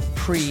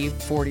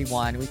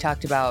pre-41. We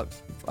talked about,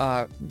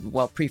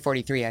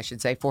 pre-43, I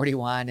should say,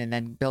 41, and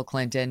then Bill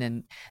Clinton,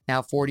 and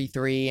now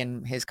 43,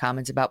 and his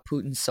comments about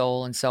Putin's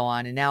soul and so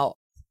on. And now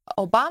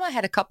Obama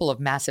had a couple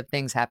of massive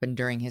things happen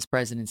during his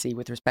presidency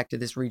with respect to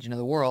this region of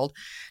the world.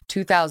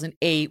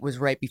 2008 was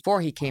right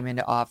before he came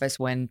into office,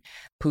 when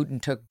Putin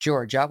took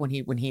Georgia, when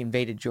he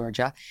invaded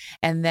Georgia.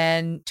 And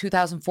then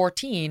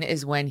 2014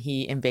 is when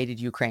he invaded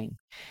Ukraine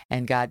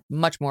and got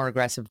much more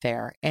aggressive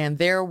there. And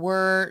there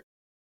were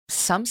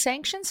some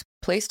sanctions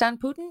placed on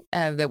Putin,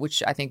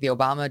 which I think the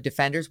Obama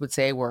defenders would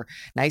say were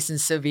nice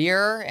and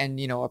severe and,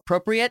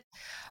 appropriate.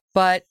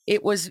 But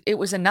it was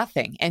a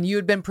nothing. And you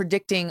had been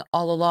predicting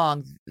all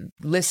along,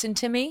 listen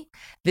to me,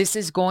 this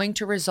is going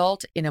to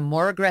result in a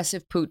more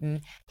aggressive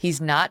Putin. He's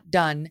not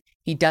done.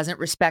 He doesn't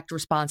respect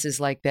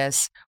responses like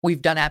this.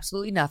 We've done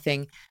absolutely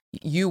nothing.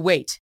 You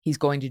wait. He's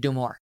going to do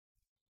more.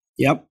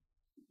 Yep.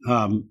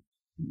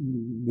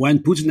 When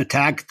Putin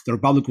attacked the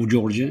Republic of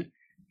Georgia,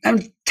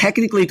 and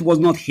technically it was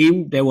not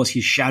him, there was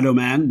his shadow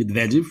man,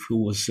 Medvedev,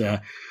 who was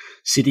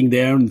sitting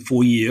there in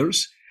 4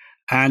 years.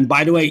 And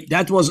by the way,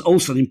 that was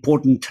also an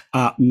important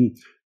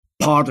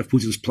part of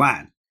Putin's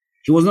plan.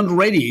 He was not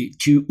ready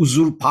to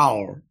usurp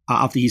power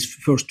after his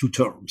first 2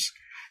 terms.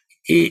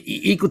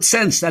 He could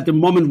sense that the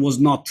moment was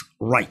not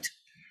right.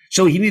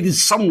 So he needed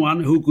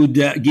someone who could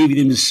give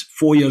him this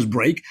 4 years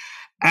break.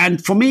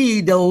 And for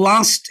me, the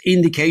last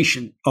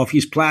indication of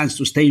his plans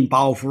to stay in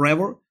power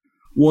forever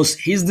was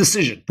his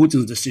decision,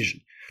 Putin's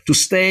decision, to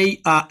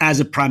stay as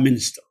a prime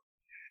minister.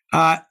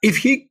 If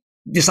he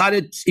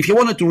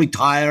wanted to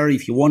retire,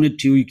 if he wanted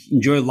to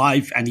enjoy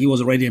life, and he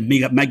was already a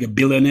mega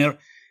billionaire,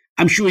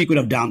 I'm sure he could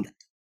have done that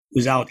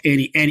without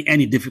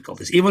any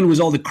difficulties. Even with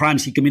all the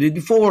crimes he committed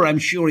before, I'm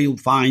sure he'll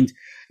find,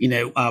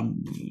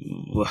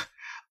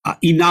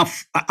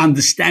 enough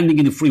understanding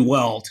in the free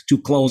world to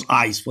close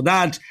eyes for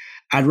that.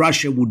 And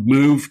Russia would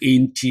move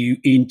into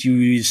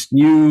his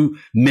new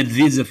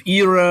Medvedev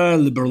era,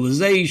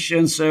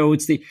 liberalization. So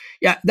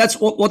that's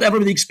what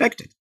everybody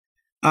expected.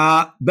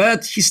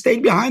 But he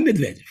stayed behind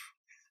Medvedev.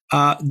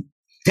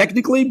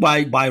 Technically,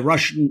 by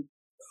Russian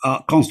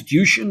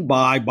constitution,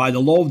 by the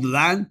law of the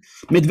land,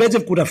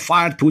 Medvedev could have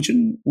fired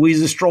Putin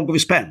with a stroke of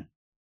his pen.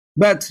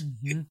 But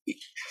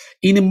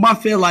in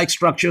mafia-like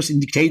structures, in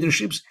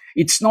dictatorships,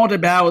 it's not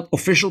about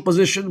official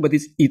position, but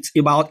it's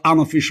about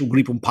unofficial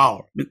grip on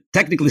power.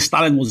 Technically,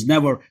 Stalin was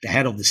never the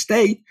head of the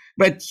state,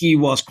 but he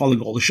was calling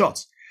all the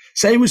shots.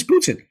 Same with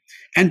Putin.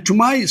 And to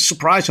my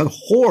surprise and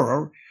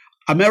horror,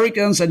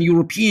 Americans and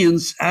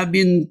Europeans have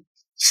been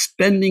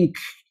spending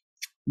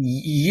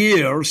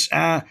years,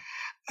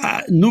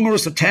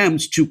 numerous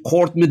attempts to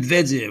court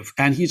Medvedev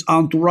and his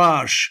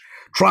entourage,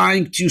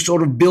 trying to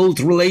sort of build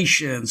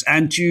relations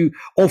and to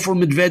offer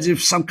Medvedev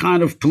some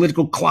kind of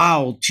political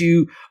clout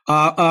to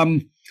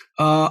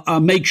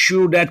make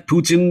sure that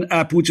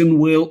Putin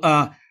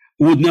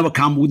would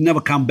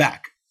never come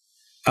back.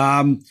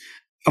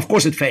 Of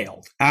course, it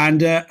failed, and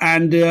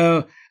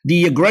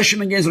the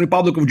aggression against the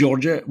Republic of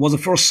Georgia was the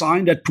first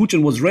sign that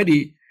Putin was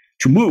ready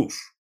to move.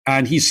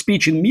 And his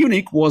speech in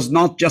Munich was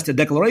not just a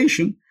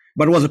declaration,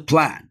 but it was a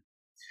plan.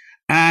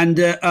 And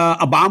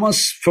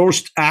Obama's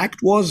first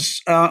act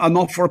was an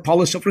offer a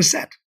policy of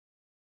reset.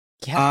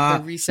 Yeah,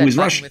 the reset button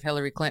Russia. with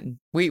Hillary Clinton.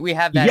 We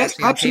have that. Yes,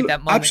 absolutely. That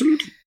moment.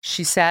 Absolutely.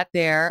 She sat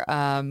there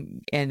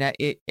and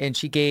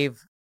she gave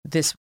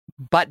this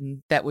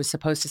button that was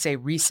supposed to say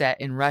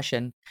reset in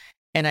Russian.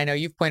 And I know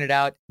you've pointed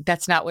out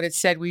that's not what it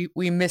said. We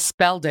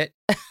misspelled it.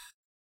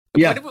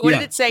 Yeah. What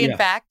did it say in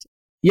fact?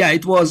 Yeah,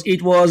 it was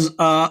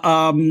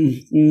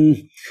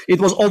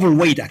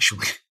overweight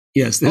actually.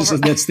 Yes,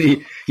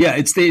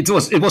 it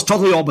was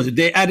totally opposite.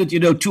 They added,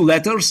 2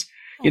 letters.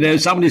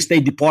 Somebody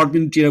State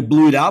Department,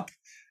 blew it up.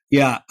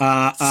 Yeah.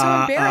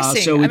 So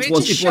embarrassing. So it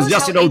was just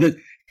that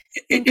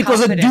it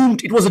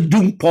was a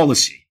doomed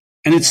policy,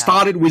 and it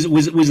started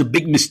with a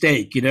big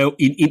mistake,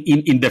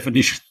 in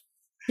definition.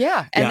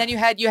 Yeah, and then you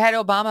had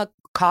Obama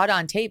caught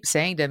on tape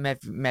saying to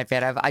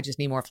Medvedev, "I just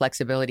need more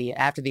flexibility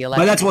after the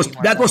election."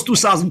 But that was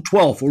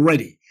 2012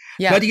 already.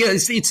 Yeah. But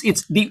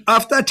it's the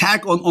after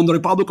attack on the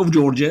Republic of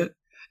Georgia,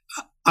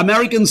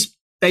 Americans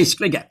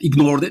basically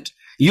ignored it.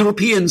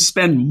 Europeans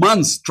spent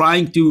months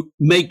trying to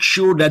make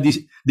sure that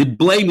the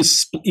blame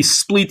is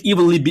split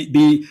evenly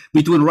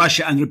between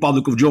Russia and the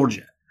Republic of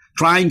Georgia,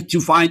 trying to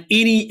find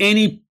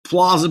any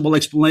plausible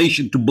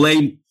explanation to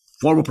blame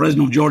former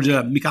president of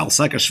Georgia, Mikhail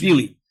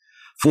Saakashvili,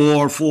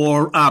 for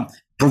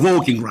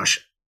provoking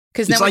Russia.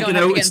 Because then we don't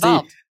have to get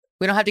involved.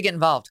 We don't have to get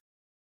involved.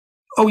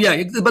 Oh,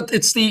 yeah. But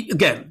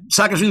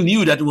Saakashvili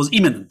knew that it was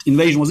imminent.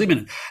 Invasion was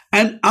imminent.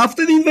 And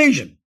after the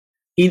invasion,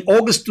 in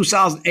August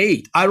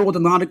 2008, I wrote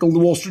an article in the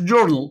Wall Street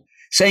Journal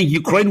saying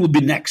Ukraine would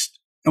be next.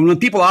 And when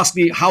people asked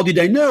me, how did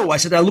I know? I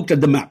said, I looked at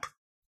the map.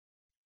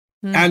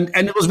 And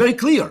it was very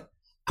clear.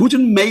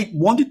 Putin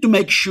wanted to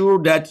make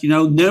sure that,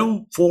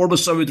 no former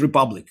Soviet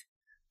republic,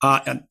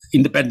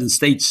 independent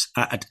states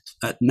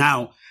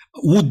now,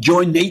 would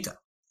join NATO.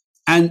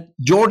 And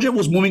Georgia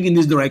was moving in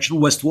this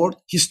direction westward.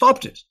 He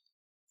stopped it.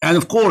 And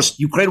of course,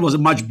 Ukraine was a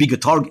much bigger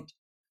target.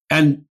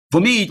 And for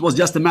me, it was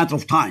just a matter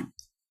of time.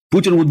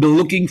 Putin would be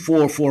looking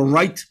for a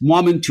right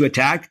moment to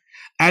attack.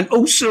 And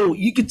also,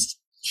 you could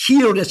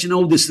hear this,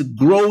 this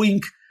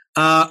growing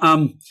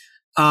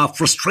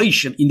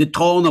frustration in the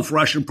tone of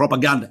Russian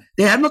propaganda.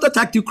 They have not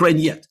attacked Ukraine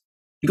yet,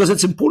 because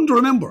it's important to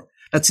remember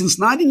that since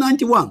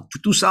 1991 to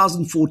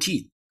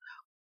 2014,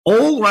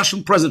 all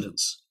Russian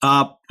presidents,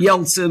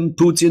 Yeltsin,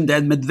 Putin,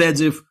 then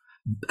Medvedev,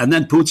 and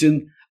then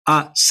Putin,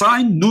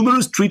 signed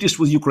numerous treaties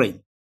with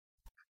Ukraine.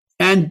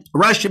 And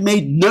Russia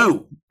made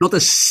not a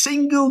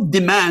single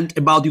demand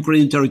about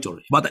Ukrainian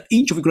territory, about an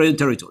inch of Ukrainian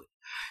territory.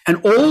 And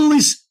all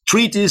these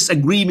treaties,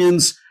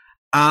 agreements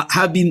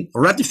have been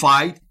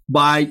ratified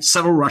by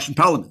several Russian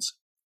parliaments.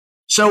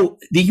 So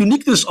the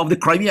uniqueness of the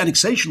Crimea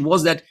annexation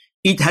was that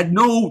it had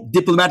no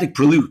diplomatic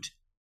prelude.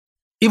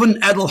 Even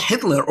Adolf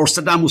Hitler or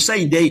Saddam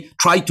Hussein, they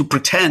tried to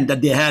pretend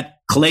that they had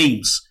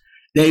claims.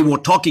 They were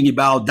talking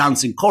about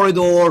Dancing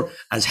Corridor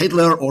as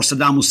Hitler, or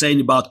Saddam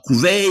Hussein about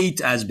Kuwait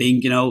as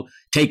being,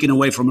 taken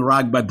away from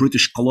Iraq by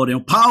British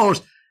colonial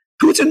powers.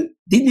 Putin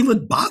didn't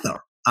even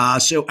bother. I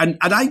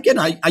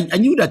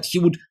knew that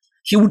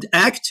he would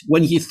act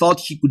when he thought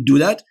he could do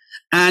that.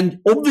 And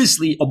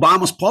obviously,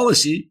 Obama's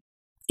policy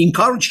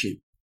encouraged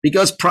him,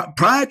 because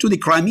prior to the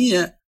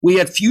Crimea, we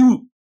had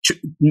few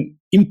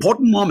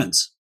important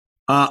moments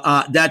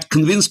that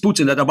convinced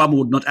Putin that Obama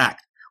would not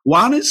act.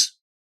 One is,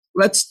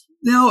 let's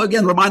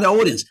again remind our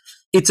audience,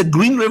 it's a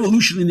green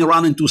revolution in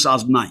Iran in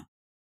 2009.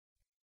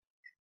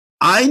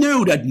 I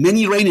know that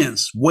many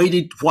Iranians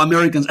waited for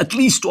Americans at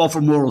least to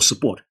offer moral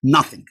support.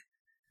 Nothing.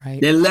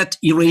 Right. They let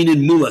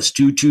Iranian mullahs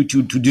to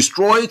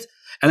destroy it.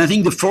 And I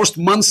think the first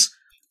months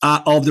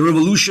of the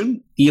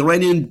revolution, the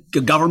Iranian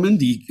government,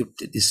 the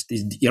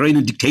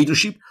Iranian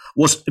dictatorship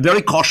was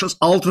very cautious,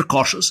 ultra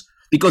cautious,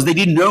 because they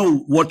didn't know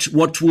what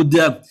would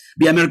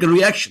be American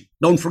reaction.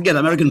 Don't forget,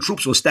 American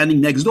troops were standing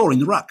next door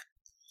in Iraq.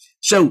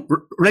 So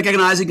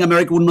recognizing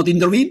America would not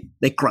intervene,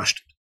 they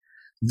crushed it.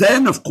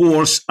 Then, of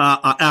course,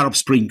 Arab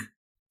Spring.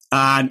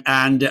 And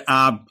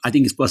I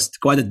think it was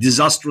quite a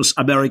disastrous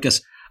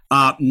America's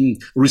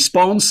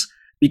response,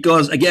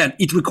 because, again,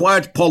 it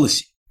required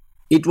policy.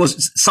 It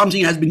was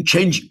something has been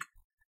changing.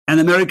 And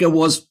America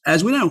was,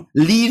 as we know,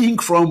 leading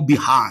from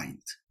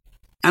behind.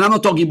 And I'm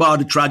not talking about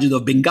the tragedy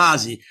of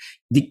Benghazi.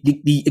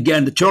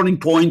 Again, the turning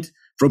point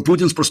from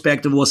Putin's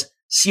perspective was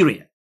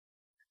Syria.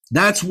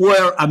 That's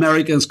where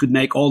Americans could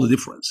make all the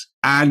difference.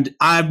 And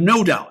I have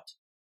no doubt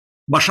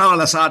Bashar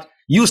al-Assad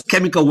used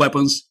chemical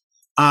weapons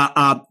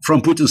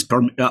from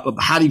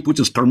having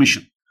Putin's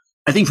permission.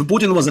 I think for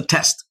Putin it was a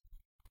test,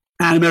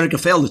 and America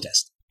failed the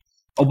test.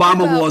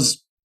 Obama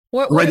was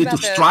ready to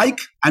strike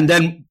and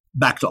then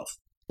backed off.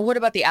 What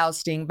about the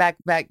ousting back,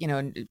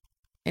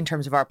 in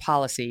terms of our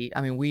policy?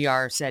 I mean, we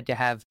are said to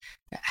have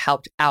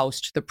helped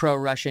oust the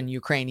pro-Russian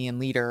Ukrainian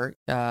leader,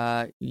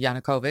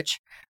 Yanukovych,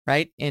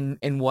 right?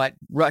 In what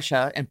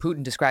Russia and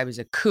Putin describe as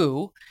a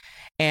coup.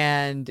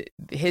 And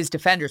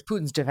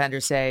Putin's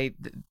defenders say,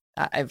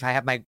 if I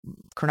have my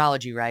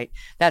chronology right,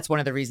 that's one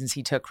of the reasons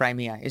he took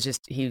Crimea. It's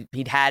just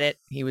he'd had it.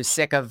 He was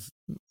sick of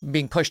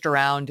being pushed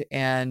around,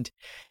 and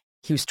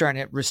he was trying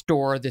to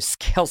restore the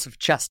scales of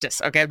justice.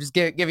 Okay, I'm just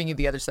giving you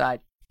the other side.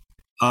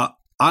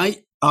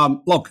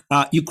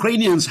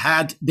 Ukrainians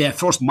had their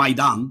first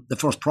Maidan, the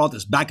first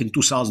protest, back in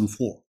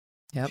 2004.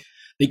 Yep.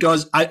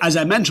 Because, as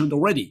I mentioned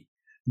already,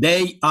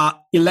 they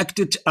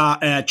elected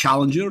a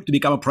challenger to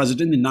become a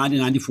president in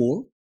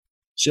 1994.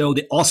 So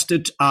they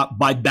ousted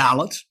by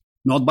ballot,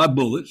 not by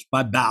bullets,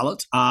 by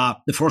ballot,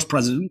 the first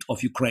president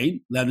of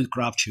Ukraine, Leonid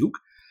Kravchuk.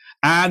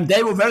 And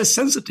they were very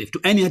sensitive to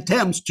any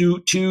attempts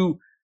to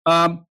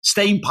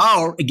stay in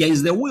power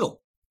against their will.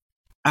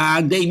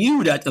 And they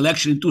knew that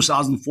election in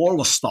 2004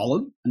 was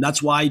stolen, and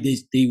that's why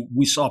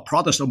we saw a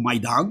protest on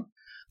Maidan.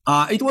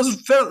 It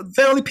was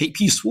fairly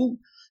peaceful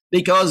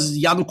because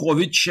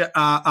Yanukovych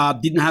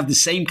didn't have the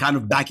same kind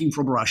of backing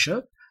from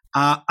Russia,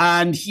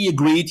 and he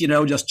agreed,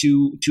 just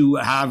to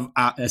have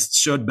a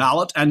third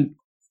ballot, and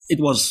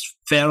it was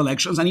fair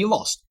elections, and he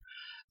lost.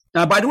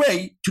 By the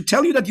way, to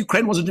tell you that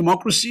Ukraine was a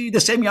democracy, the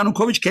same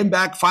Yanukovych came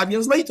back 5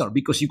 years later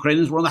because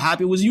Ukrainians were not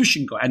happy with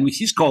Yushchenko and with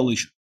his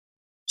coalition.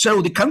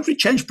 So the country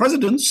changed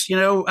presidents,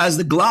 as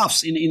the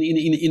gloves in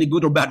a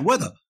good or bad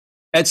weather.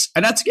 That's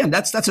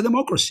a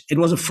democracy. It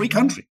was a free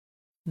country.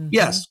 Mm-hmm.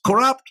 Yes,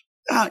 corrupt.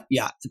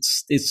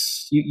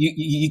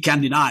 You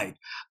can't deny it.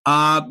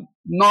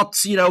 Not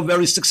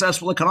very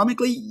successful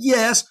economically.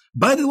 Yes,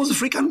 but it was a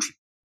free country.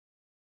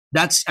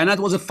 That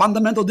was a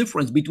fundamental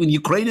difference between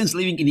Ukrainians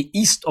living in the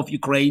east of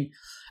Ukraine,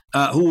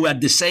 who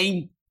had the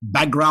same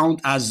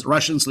background as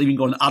Russians living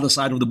on the other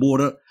side of the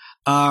border.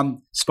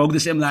 Spoke the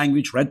same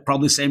language, read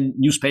probably the same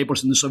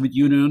newspapers in the Soviet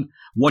Union,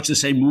 watched the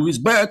same movies,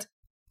 but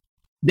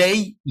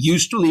they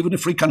used to live in a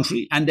free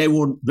country, and they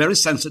were very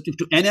sensitive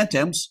to any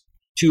attempts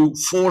to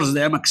force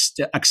them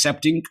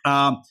accepting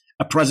a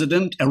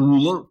president, a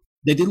ruler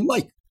they didn't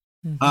like.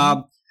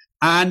 Mm-hmm.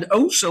 And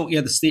also,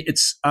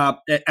 it's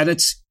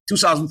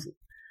 2004.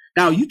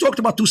 Now, you talked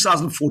about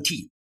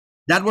 2014.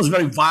 That was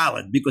very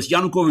violent because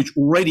Yanukovych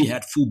already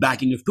had full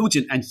backing of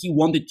Putin, and he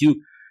wanted to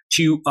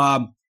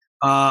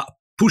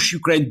push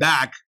Ukraine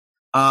back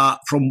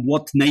from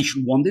what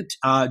nation wanted,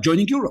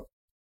 joining Europe.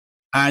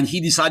 And he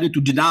decided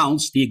to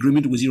denounce the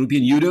agreement with the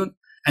European Union,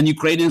 and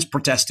Ukrainians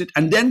protested.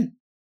 And then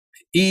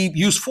he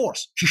used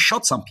force. He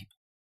shot some people.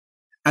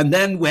 And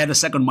then we had a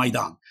second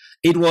Maidan.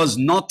 It was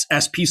not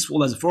as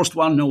peaceful as the first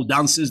one. No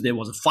dances. There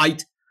was a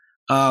fight.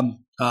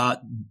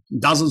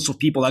 Dozens of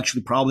people,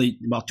 actually probably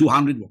about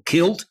 200, were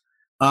killed.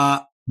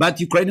 But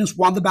Ukrainians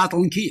won the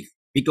battle in Kyiv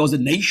because the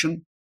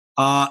nation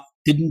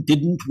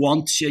didn't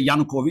want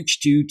Yanukovych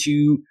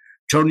to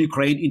turn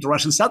Ukraine into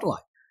Russian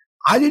satellite.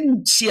 I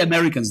didn't see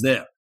Americans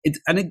there.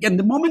 And again,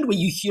 the moment when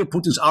you hear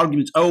Putin's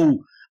arguments,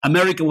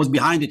 America was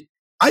behind it,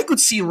 I could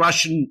see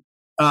Russian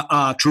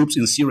troops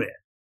in Syria.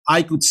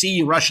 I could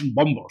see Russian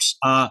bombers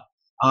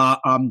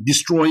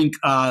destroying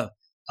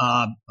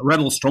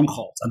rebel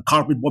strongholds and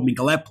carpet bombing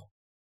Aleppo.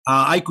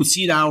 I could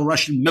see now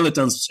Russian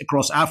militants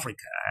across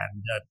Africa,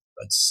 and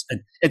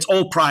it's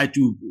all prior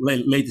to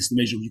latest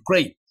invasion of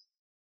Ukraine.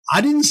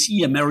 I didn't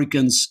see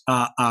Americans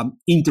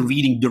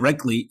intervening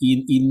directly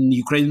in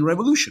Ukrainian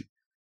revolution.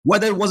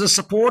 Whether it was a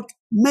support,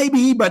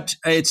 maybe, but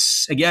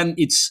it's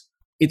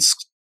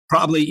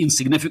probably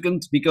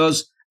insignificant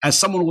because as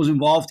someone who was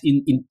involved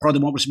in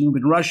pro-democracy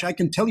movement in Russia, I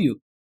can tell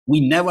you we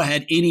never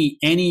had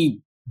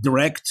any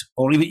direct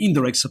or even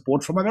indirect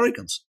support from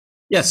Americans.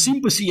 Yes,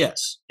 sympathy,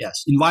 yes.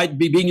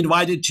 Being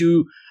invited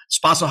to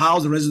Spaso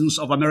House, the residence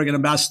of American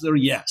ambassador,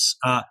 yes.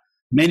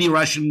 Many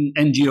Russian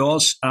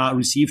NGOs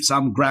received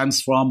some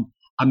grants from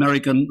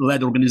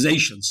American-led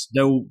organizations,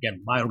 though,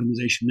 again, my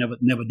organization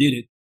never did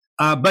it.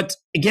 But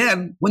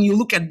again, when you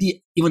look at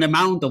the even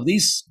amount of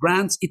these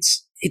grants,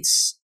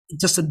 it's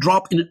just a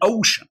drop in the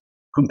ocean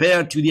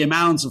compared to the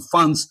amounts of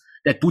funds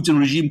that Putin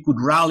regime could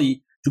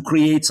rally to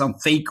create some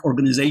fake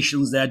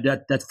organizations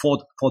that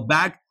fought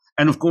back.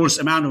 And of course,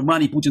 amount of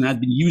money Putin had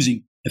been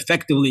using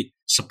effectively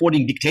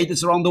supporting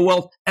dictators around the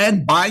world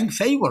and buying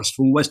favors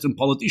from Western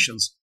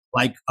politicians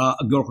like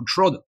Gerhard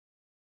Schroeder.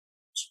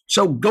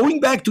 So going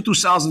back to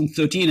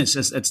 2013,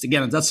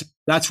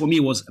 that's for me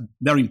was a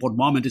very important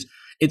moment.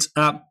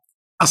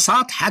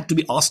 Assad had to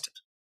be ousted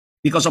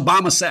because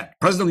President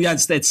of the United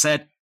States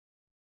said,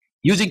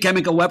 using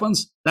chemical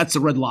weapons, that's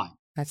the red line.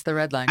 That's the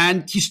red line.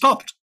 And he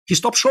stopped. he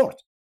stopped short.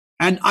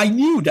 And I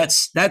knew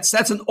that's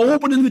an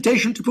open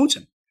invitation to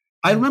Putin.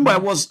 I remember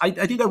I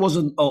think I was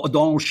on a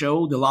Donald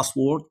show, The Last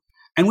Word,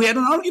 and we had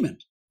an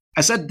argument.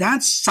 I said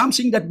that's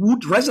something that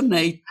would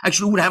resonate,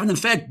 actually would have an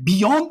effect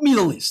beyond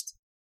Middle East.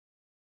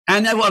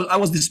 And I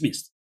was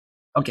dismissed.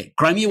 Okay,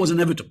 Crimea was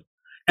inevitable.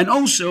 And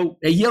also,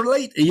 a year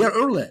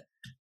earlier,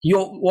 you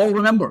all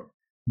remember,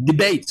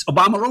 debates,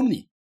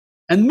 Obama-Romney.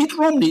 And Mitt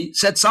Romney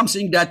said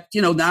something that,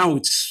 now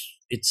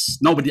it's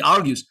nobody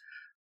argues.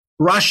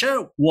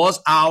 Russia was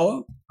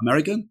our,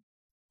 American,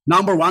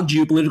 number one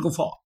geopolitical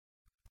foe.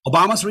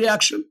 Obama's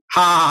reaction,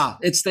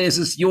 it's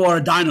this, you are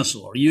a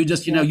dinosaur. You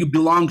just, you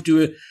belong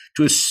to a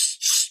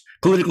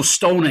political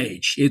stone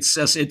age.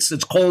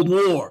 It's Cold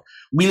War.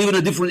 We live in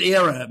a different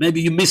era.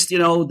 Maybe you missed,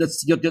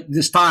 that's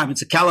this time.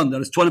 It's a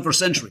calendar. It's 21st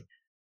century.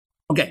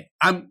 Okay,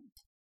 I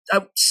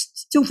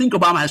still think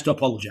Obama has to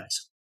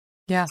apologize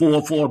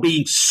for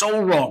being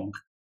so wrong.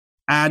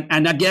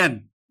 And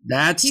again,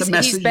 that's a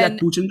message that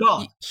Putin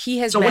got. He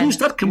has when you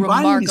start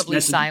combining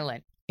remarkably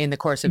silent in the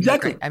course of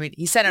Ukraine. I mean,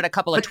 he sent out a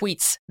couple of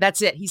tweets.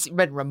 That's it. He's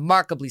been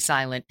remarkably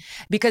silent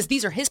because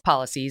these are his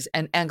policies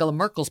and Angela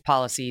Merkel's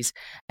policies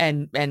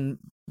and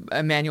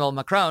Emmanuel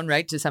Macron,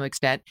 right, to some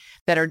extent,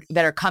 that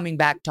are coming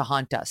back to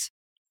haunt us.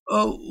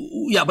 Oh,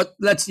 yeah, but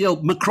let's,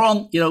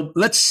 Macron,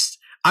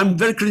 I'm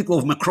very critical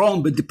of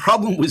Macron, but the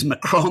problem with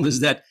Macron is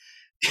that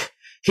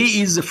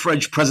he is a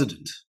French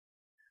president.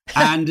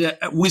 And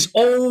with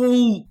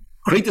all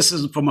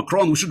criticism for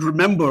Macron, we should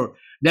remember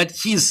that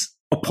his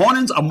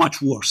opponents are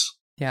much worse.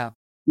 Yeah.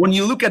 When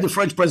you look at the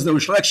French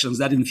presidential elections,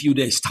 that in a few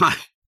days' time.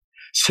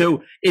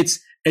 So it's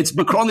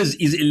Macron is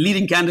a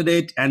leading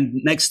candidate, and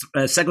next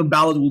second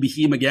ballot will be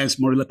him against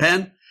Marine Le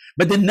Pen.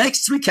 But the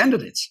next three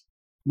candidates,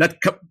 that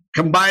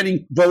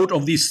combining vote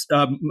of this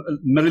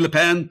Marine Le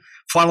Pen,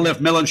 far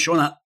left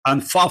Mélenchon,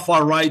 and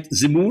far right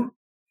Zemmour,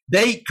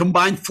 they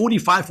combine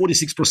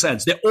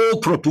 45-46%. They're all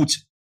pro-Putin.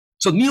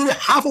 So nearly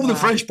half of the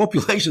French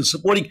population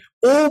supporting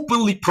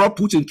openly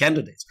pro-Putin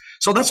candidates.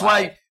 So that's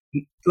why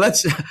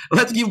let's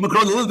give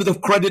Macron a little bit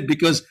of credit,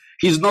 because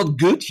he's not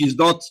good, he's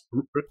not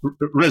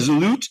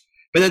resolute,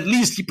 but at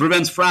least he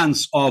prevents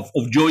France of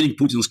joining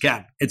Putin's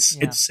camp.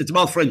 It's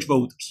about French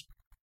voters.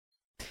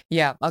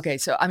 Yeah. Okay.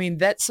 So, I mean,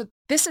 this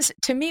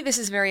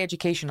is very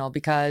educational,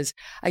 because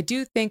I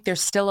do think there's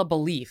still a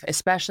belief,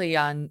 especially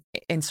in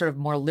sort of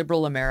more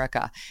liberal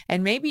America.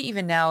 And maybe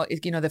even now,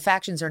 the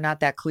factions are not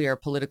that clear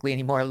politically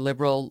anymore,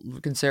 liberal,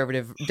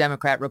 conservative,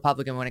 Democrat,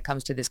 Republican, when it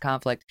comes to this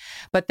conflict.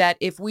 But that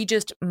if we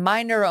just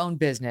mind our own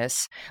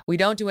business, we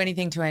don't do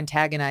anything to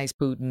antagonize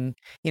Putin,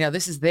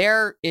 this is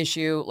their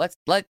issue. Let's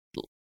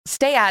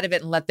stay out of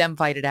it and let them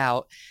fight it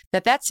out.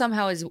 That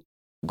somehow is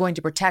going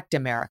to protect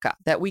America,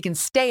 that we can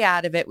stay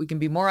out of it. We can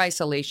be more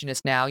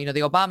isolationist now.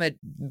 The Obama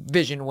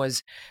vision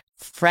was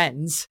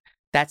friends.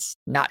 That's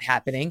not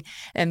happening.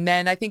 And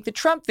then I think the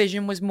Trump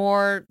vision was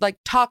more like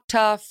talk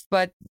tough,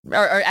 or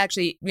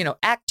actually,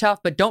 act tough,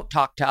 but don't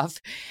talk tough.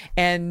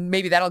 And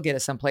maybe that'll get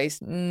us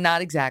someplace.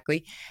 Not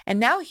exactly. And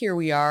now here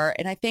we are.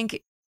 And I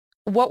think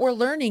what we're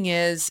learning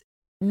is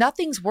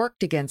nothing's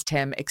worked against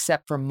him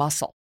except for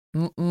muscle.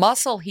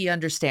 Muscle he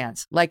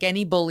understands, like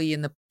any bully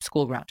in the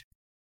school ground.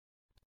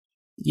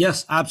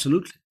 Yes,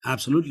 absolutely.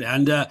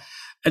 And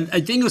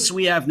I think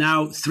we have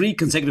now three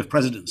consecutive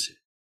presidencies,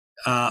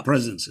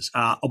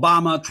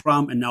 Obama,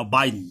 Trump, and now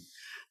Biden,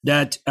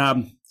 that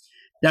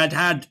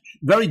had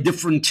very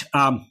different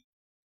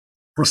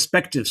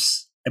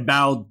perspectives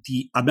about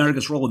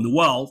America's role in the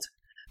world,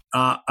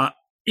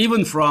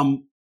 even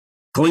from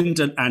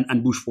Clinton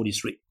and Bush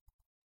 43.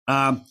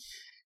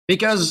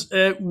 Because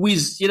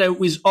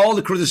with all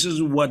the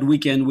criticism what we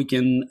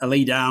can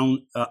lay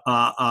down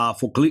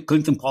for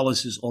Clinton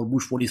policies or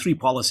Bush 43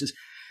 policies,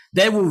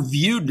 they were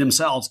viewed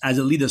themselves as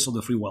the leaders of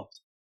the free world.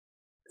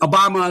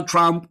 Obama,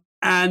 Trump,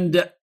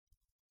 and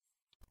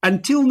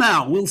until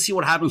now, we'll see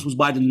what happens with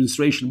Biden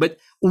administration. But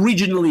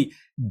originally,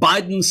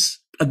 Biden's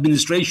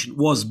administration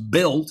was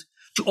built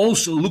to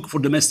also look for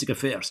domestic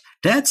affairs.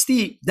 That's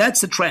the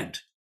trend,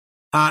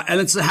 and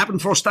it's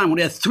happened first time when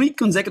we had three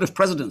consecutive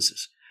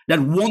presidencies that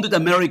wanted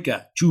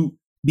America to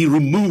be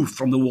removed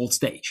from the world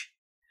stage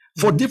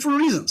for different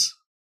reasons.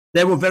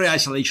 They were very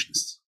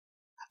isolationist.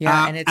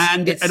 Yeah,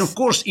 and of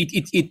course,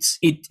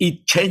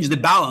 it changed the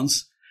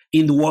balance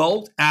in the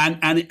world and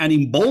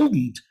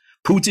emboldened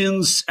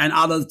Putin's and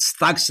other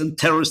thugs and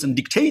terrorists and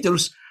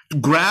dictators to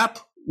grab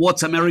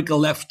what's America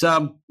left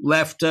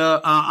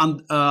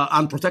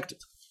unprotected.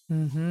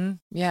 Mm-hmm.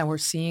 Yeah, we're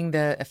seeing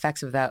the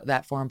effects of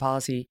that foreign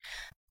policy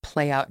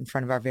play out in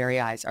front of our very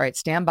eyes. All right,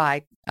 stand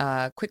by.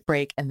 Quick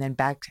break, and then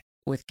back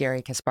with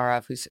Garry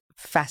Kasparov, whose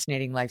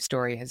fascinating life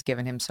story has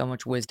given him so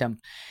much wisdom,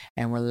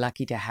 and we're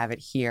lucky to have it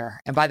here.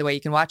 And by the way, you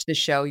can watch this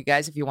show, you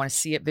guys, if you want to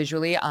see it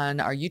visually, on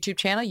our YouTube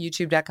channel,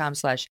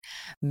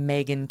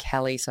 youtube.com/Megyn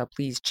Kelly. So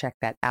please check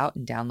that out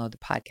and download the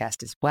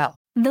podcast as well.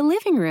 The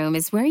living room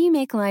is where you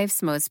make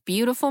life's most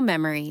beautiful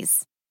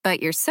memories.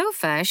 But your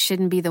sofa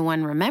shouldn't be the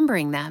one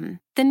remembering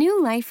them. The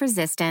new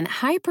life-resistant,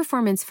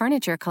 high-performance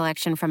furniture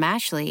collection from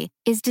Ashley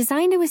is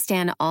designed to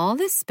withstand all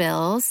the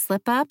spills,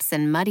 slip-ups,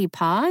 and muddy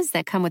paws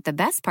that come with the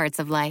best parts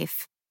of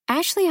life.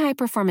 Ashley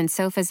high-performance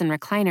sofas and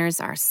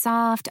recliners are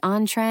soft,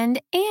 on-trend,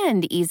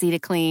 and easy to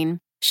clean.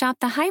 Shop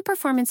the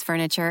high-performance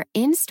furniture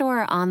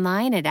in-store or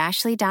online at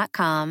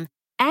ashley.com.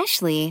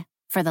 Ashley,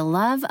 for the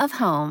love of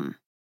home.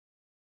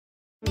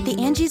 The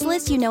Angie's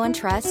List you know and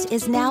trust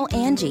is now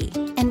Angie,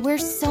 and we're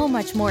so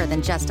much more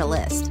than just a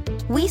list.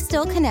 We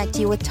still connect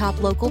you with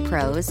top local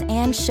pros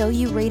and show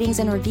you ratings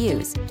and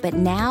reviews, but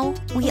now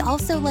we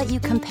also let you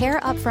compare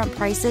upfront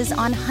prices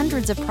on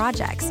hundreds of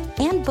projects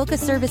and book a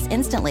service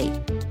instantly.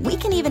 We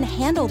can even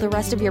handle the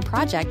rest of your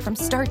project from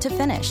start to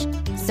finish.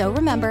 So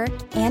remember,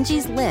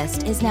 Angie's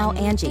List is now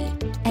Angie,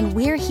 and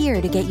we're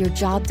here to get your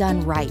job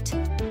done right.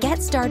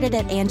 Get started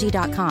at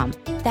Angie.com.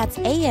 That's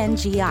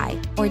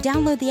ANGI, or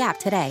download the app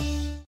today.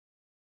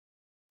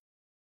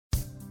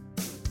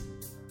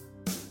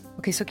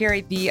 Okay, so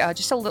Garry,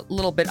 just a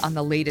little bit on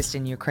the latest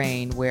in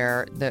Ukraine,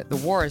 where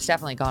the war has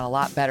definitely gone a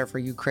lot better for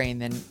Ukraine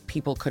than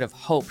people could have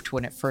hoped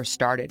when it first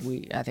started.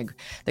 I think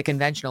the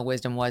conventional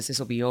wisdom was this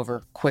will be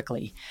over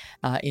quickly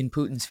in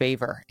Putin's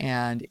favor,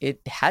 and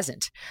it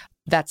hasn't.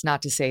 That's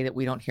not to say that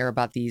we don't hear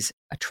about these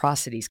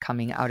atrocities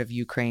coming out of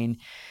Ukraine.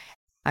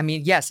 I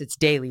mean, yes, it's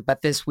daily,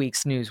 but this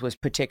week's news was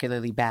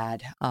particularly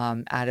bad.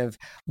 Out of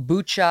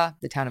Bucha,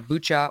 the town of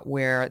Bucha,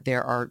 where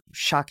there are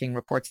shocking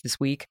reports this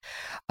week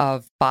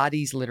of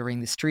bodies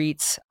littering the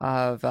streets,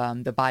 of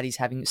the bodies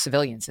having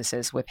civilians, this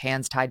is, with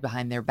hands tied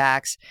behind their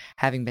backs,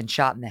 having been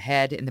shot in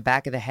the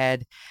back of the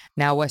head.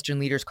 Now Western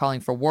leaders calling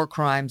for war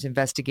crimes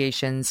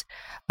investigations.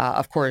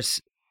 Of course,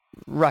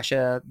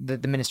 Russia, the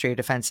Ministry of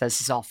Defense says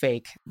this is all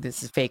fake.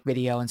 This is fake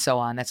video and so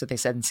on. That's what they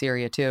said in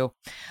Syria, too,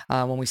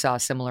 when we saw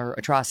similar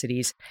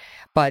atrocities.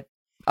 But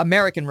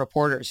American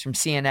reporters from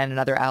CNN and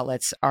other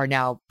outlets are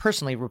now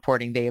personally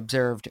reporting they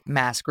observed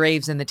mass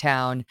graves in the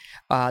town.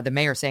 The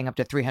mayor saying up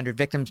to 300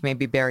 victims may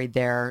be buried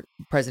there.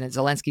 President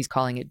Zelensky's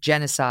calling it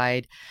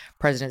genocide.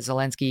 President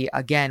Zelensky,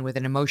 again, with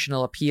an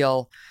emotional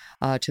appeal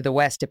to the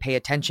West to pay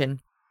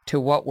attention to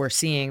what we're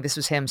seeing. This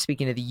was him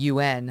speaking to the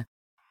UN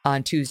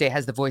on Tuesday,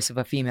 has the voice of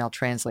a female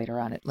translator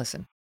on it.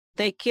 Listen.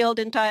 They killed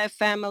entire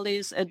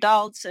families,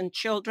 adults and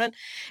children,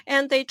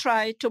 and they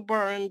tried to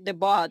burn the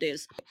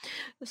bodies.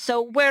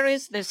 So where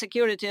is the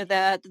security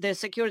that the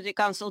Security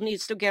Council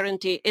needs to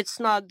guarantee? It's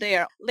not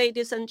there.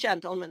 Ladies and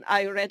gentlemen,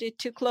 are you ready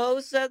to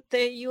close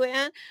the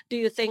UN? Do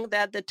you think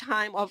that the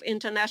time of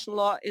international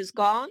law is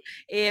gone?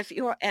 If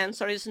your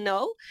answer is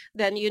no,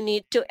 then you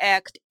need to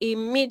act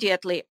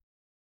immediately.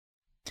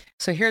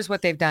 So here's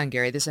what they've done,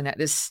 Garry.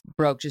 This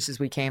broke just as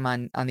we came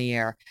on the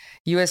air.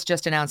 U.S.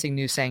 just announcing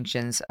new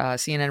sanctions.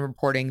 CNN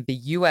reporting the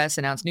U.S.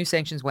 announced new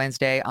sanctions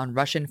Wednesday on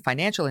Russian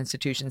financial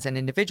institutions and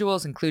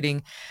individuals,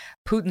 including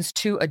Putin's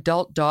 2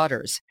 adult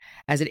daughters,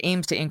 as it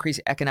aims to increase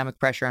economic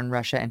pressure on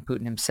Russia and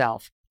Putin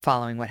himself,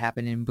 following what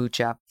happened in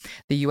Bucha.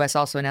 The U.S.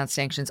 also announced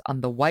sanctions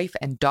on the wife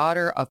and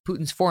daughter of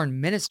Putin's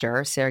foreign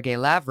minister, Sergei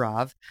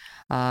Lavrov.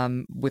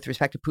 With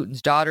respect to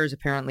Putin's daughters,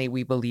 apparently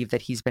we believe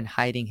that he's been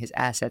hiding his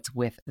assets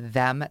with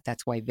them.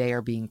 That's why they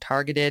are being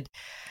targeted.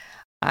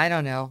 I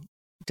don't know.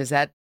 Does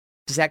that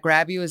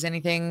grab you as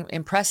anything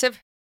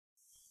impressive?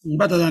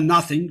 Better than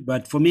nothing,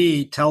 but for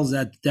me, it tells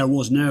that there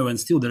was no, and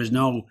still there is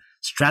no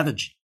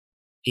strategy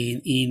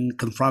in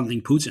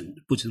confronting Putin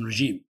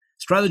regime.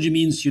 Strategy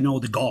means,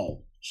 the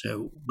goal.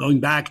 So going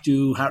back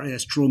to Harry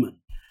S. Truman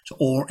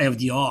or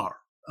FDR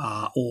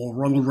or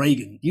Ronald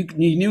Reagan, you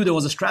knew there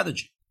was a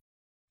strategy.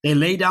 They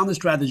laid down the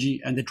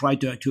strategy and they tried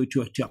to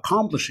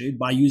accomplish it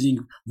by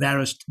using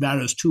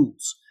various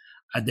tools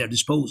at their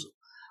disposal.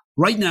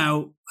 Right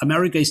now,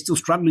 America is still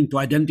struggling to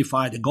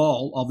identify the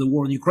goal of the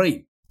war in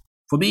Ukraine.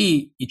 For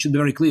me, it should be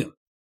very clear.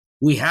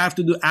 We have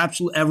to do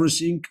absolutely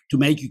everything to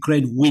make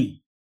Ukraine win.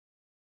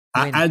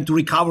 And to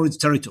recover its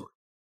territory.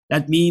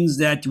 That means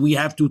that we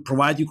have to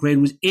provide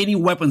Ukraine with any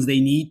weapons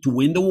they need to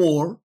win the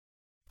war.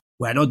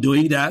 We're not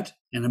doing that.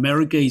 And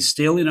America is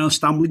still, a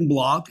stumbling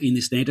block in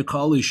this NATO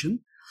coalition.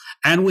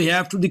 And we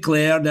have to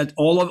declare that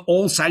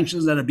all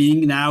sanctions that are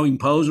being now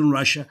imposed on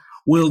Russia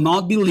will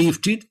not be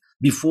lifted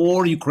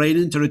before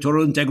Ukrainian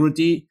territorial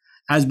integrity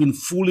has been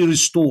fully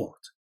restored,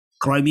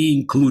 Crimea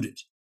included.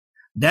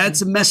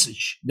 That's a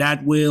message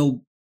that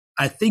will,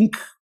 I think,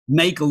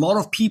 make a lot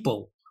of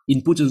people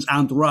in Putin's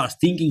entourage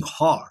thinking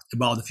hard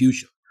about the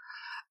future.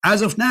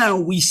 As of now,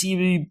 we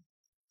see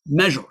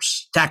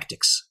measures,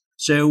 tactics.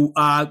 So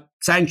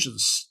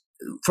sanctions,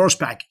 first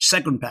package,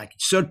 second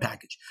package, third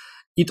package.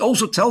 It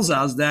also tells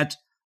us that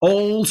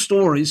all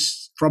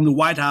stories from the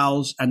White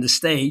House and the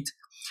state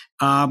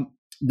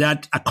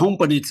that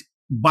accompanied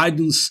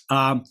Biden's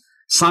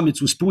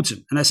summits with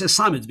Putin, and I say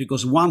summits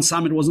because one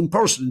summit was in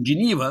person in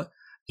Geneva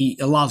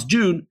last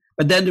June,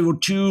 but then there were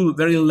 2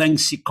 very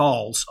lengthy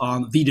calls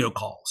on video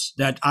calls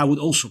that I would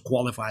also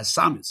qualify as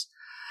summits.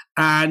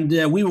 And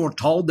we were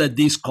told that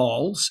these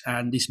calls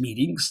and these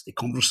meetings, the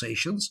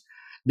conversations,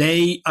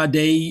 they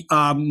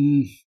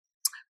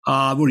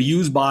were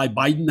used by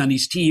Biden and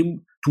his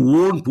team to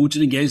warn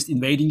Putin against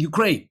invading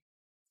Ukraine.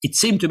 It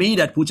seemed to me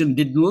that Putin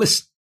didn't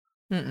listen.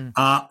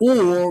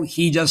 Or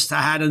he just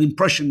had an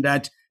impression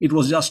that it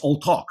was just all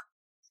talk,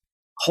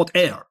 hot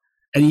air,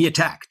 and he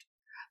attacked.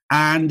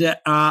 And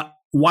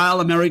while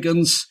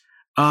Americans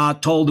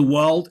told the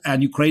world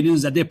and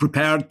Ukrainians that they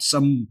prepared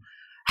some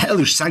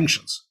hellish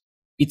sanctions,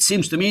 it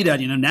seems to me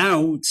that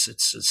now it's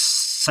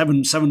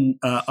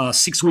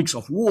 6 weeks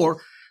of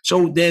war,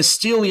 so they're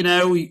still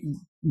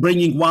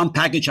bringing one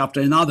package after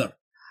another.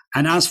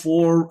 And as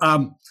for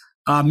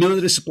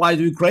military supply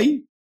to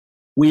Ukraine,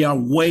 we are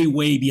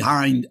way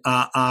behind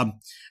of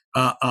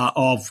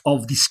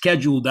the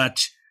schedule that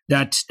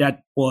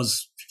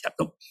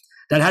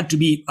had to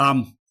be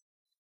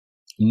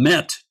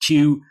met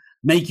to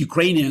make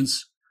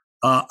Ukrainians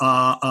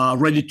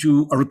ready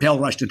to repel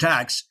Russian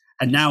attacks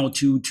and now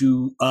to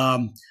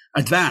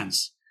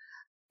advance.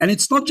 And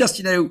it's not just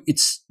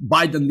it's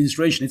Biden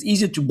administration. It's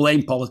easy to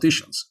blame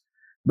politicians,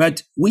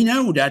 but we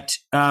know that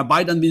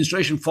Biden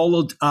administration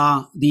followed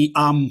the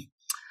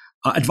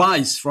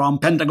advice from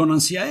Pentagon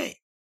and CIA.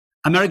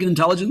 American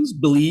intelligence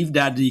believed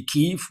that the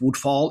Kyiv would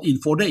fall in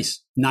 4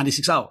 days,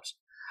 96 hours.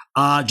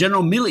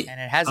 General Milley.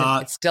 And it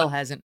hasn't. It still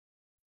hasn't.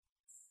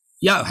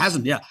 Yeah, it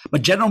hasn't. Yeah.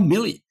 But General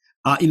Milley,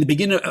 in the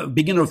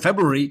beginning of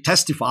February,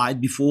 testified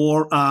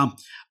before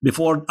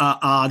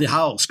the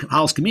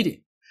House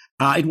committee.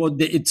 It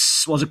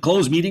was a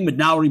closed meeting, but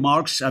now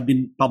remarks have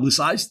been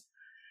publicized.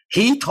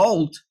 He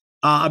told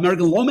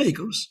American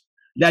lawmakers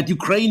that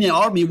Ukrainian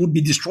army would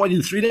be destroyed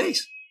in 3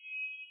 days.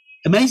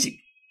 Amazing.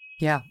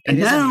 Yeah. And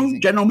now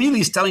amazing. General Milley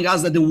is telling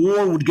us that the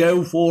war would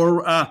go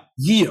for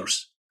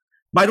years.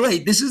 By the way,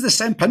 this is the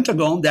same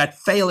Pentagon that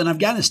failed in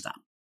Afghanistan.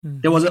 Mm-hmm.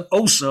 There was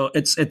also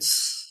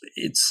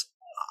it's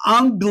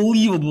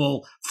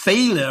unbelievable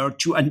failure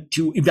to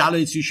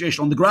evaluate the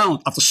situation on the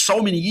ground after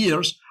so many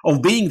years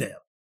of being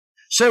there.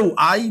 So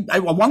I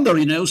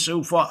wonder,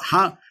 so for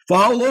how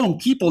long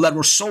people that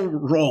were so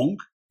wrong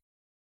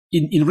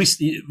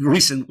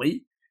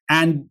recently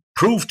and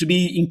proved to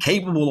be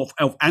incapable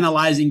of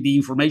analyzing the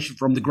information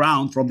from the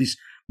ground, from these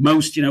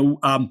most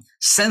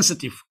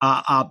sensitive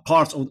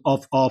parts of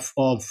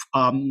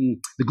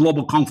the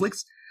global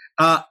conflicts,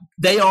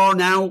 they are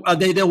now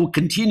they will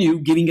continue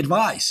giving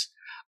advice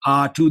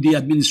to the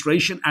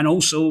administration, and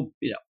also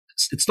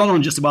it's not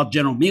only just about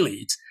General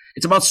Milley.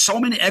 It's about so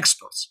many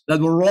experts that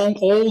were wrong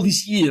all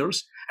these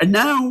years, and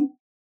now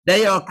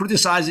they are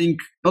criticizing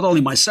not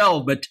only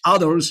myself but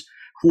others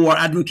who are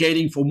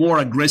advocating for more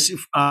aggressive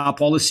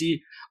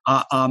policy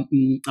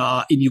in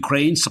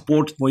Ukraine,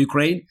 support for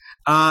Ukraine,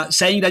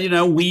 saying that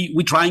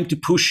we're trying to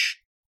push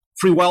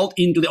free world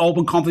into the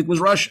open conflict with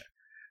Russia.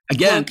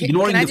 Again,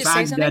 ignoring the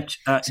fact that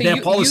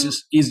their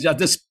policies is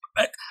just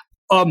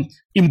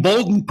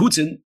embolden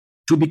Putin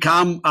to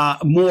become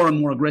more and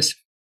more aggressive.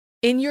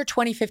 In your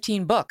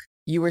 2015 book,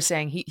 you were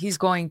saying he's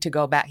going to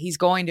go back. He's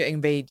going to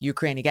invade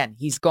Ukraine again.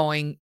 He's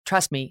going,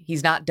 trust me,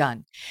 he's not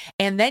done.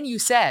 And then you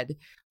said,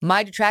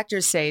 my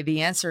detractors say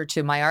the answer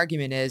to my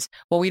argument is,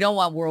 well, we don't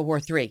want World War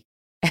III,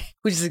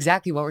 which is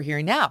exactly what we're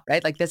hearing now,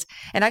 right? Like this.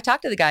 And I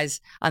talked to the guys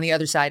on the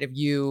other side of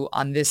you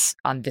on this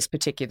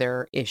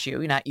particular issue,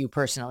 not you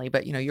personally,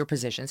 but your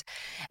positions.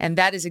 And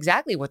that is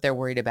exactly what they're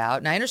worried about.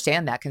 And I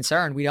understand that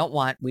concern. We don't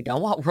want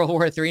World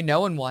War III.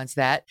 No one wants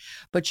that.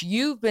 But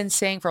you've been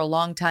saying for a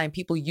long time,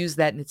 people use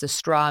that and it's a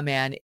straw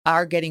man,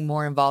 are getting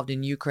more involved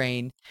in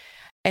Ukraine.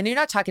 And you're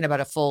not talking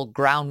about a full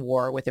ground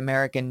war with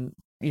American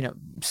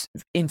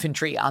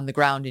infantry on the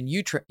ground in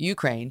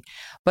Ukraine,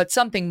 but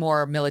something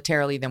more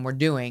militarily than we're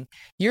doing.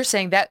 You're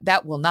saying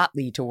that will not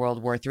lead to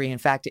World War III. In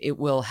fact, it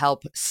will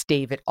help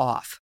stave it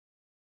off.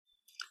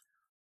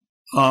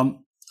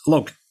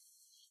 Look,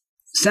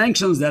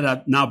 sanctions that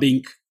are now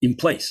being in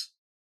place,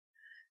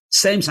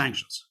 same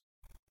sanctions,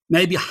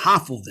 maybe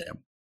half of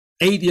them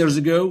 8 years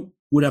ago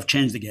would have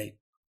changed the game.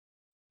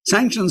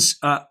 Sanctions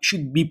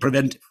should be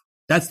preventive.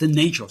 That's the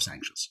nature of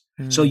sanctions.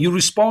 So you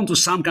respond to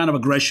some kind of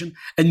aggression,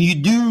 and you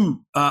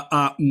do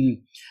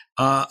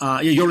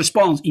your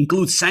response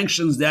includes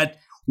sanctions that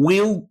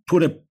will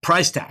put a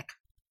price tag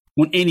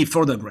on any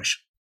further aggression.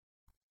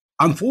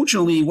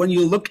 Unfortunately, when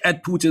you look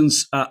at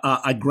Putin's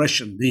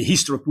aggression, the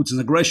history of Putin's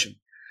aggression,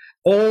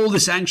 all the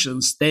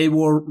sanctions, they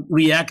were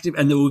reactive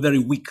and they were very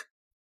weak.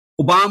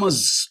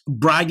 Obama's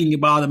bragging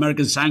about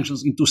American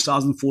sanctions in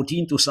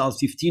 2014,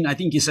 2015. I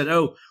think he said,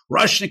 "Oh,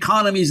 Russian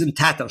economy is in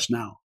tatters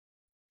now."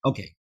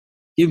 Okay.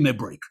 Give him a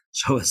break.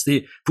 So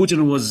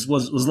Putin was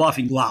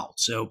laughing loud.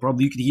 So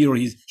probably you could hear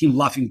him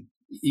laughing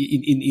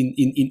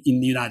in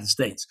the United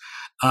States.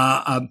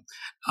 My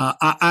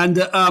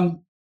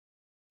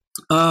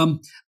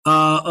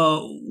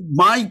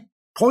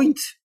point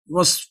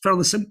was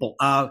fairly simple.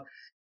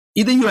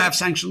 Either you have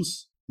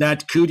sanctions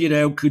that could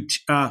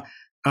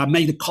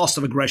make the cost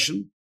of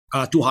aggression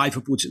too high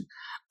for Putin,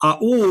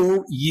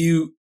 or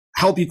you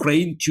help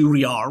Ukraine to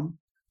rearm,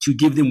 to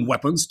give them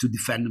weapons to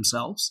defend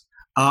themselves.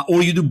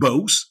 Or you do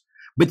both,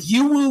 but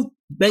you will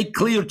make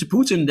clear to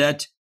Putin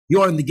that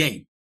you're in the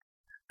game,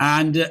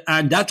 and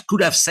that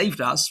could have saved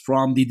us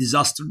from the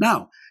disaster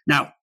now.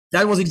 Now,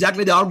 that was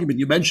exactly the argument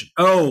you mentioned.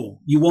 Oh,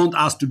 you want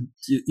us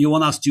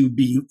to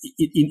be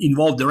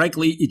involved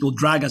directly. It will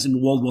drag us into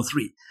World War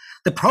III.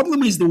 The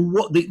problem is the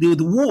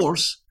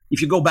wars.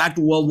 If you go back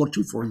to World War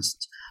II, for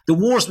instance, the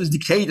wars with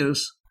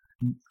dictators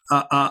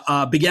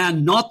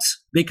began not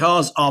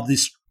because of the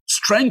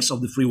strengths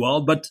of the free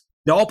world, but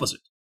the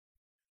opposite.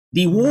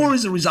 The war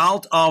is a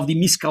result of the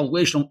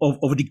miscalculation of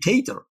a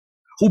dictator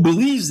who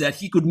believes that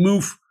he could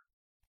move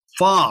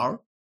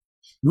far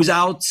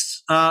without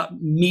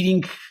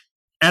meeting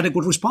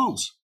adequate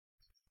response.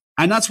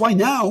 And that's why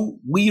now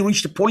we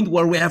reached a point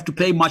where we have to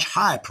pay much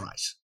higher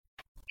price.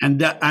 And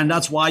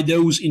that's why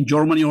those in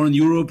Germany or in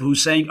Europe who are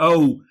saying,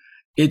 oh,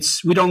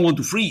 we don't want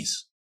to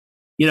freeze.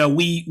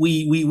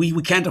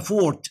 We can't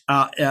afford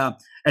a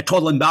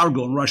total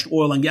embargo on Russian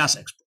oil and gas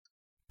export.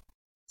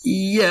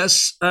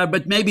 Yes,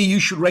 but maybe you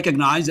should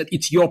recognize that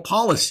it's your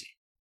policy.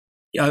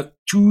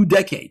 2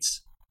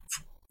 decades,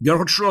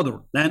 Gerhard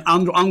Schröder, then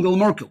Angela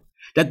Merkel,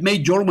 that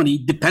made Germany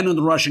dependent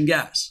on Russian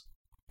gas.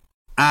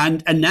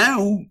 And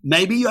now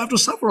maybe you have to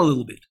suffer a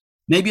little bit.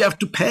 Maybe you have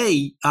to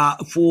pay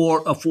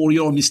for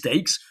your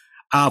mistakes,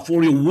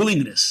 for your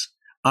willingness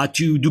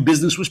to do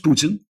business with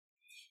Putin,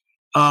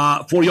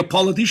 for your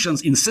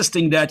politicians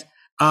insisting that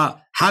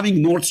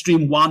having Nord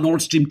Stream 1,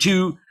 Nord Stream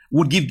 2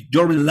 would give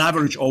Germany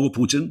leverage over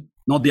Putin,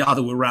 not the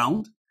other way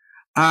around.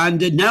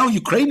 And now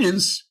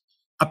Ukrainians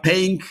are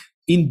paying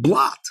in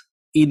blood,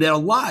 in their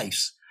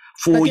lives,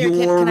 for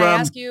your... Can I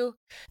ask you,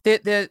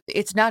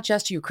 it's not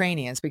just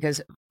Ukrainians,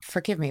 because,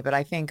 forgive me, but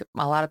I think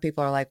a lot of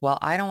people are like, well,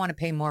 I don't want to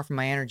pay more for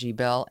my energy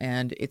bill,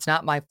 and it's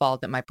not my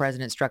fault that my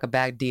president struck a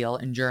bad deal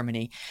in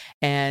Germany,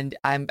 and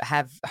I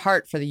have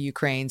heart for the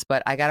Ukrainians,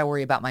 but I got to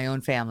worry about my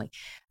own family,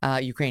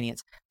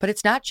 Ukrainians. But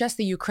it's not just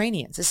the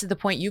Ukrainians. This is the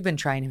point you've been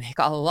trying to make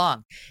all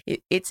along.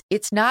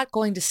 It's not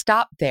going to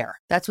stop there.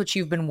 That's what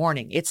you've been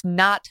warning. It's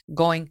not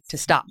going to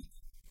stop.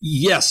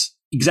 Yes.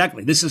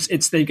 Exactly.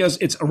 It's because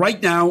it's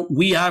right now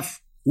we have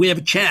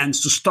a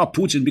chance to stop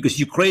Putin because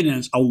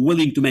Ukrainians are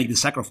willing to make the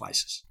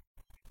sacrifices.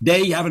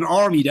 They have an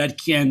army that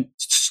can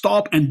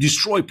stop and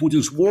destroy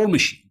Putin's war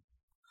machine.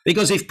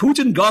 Because if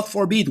Putin, God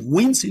forbid,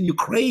 wins in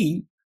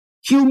Ukraine,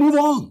 he'll move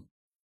on.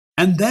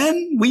 And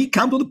then we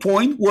come to the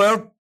point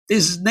where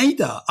this is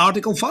NATO,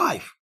 Article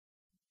 5.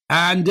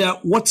 And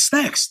what's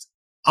next?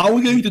 Are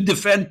we going to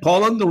defend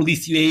Poland or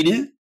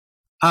Lithuania?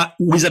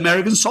 With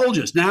American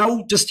soldiers.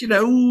 Now, just, make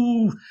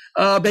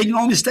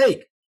no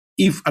mistake.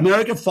 If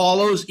America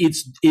follows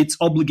its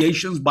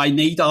obligations by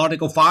NATO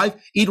Article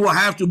 5, it will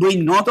have to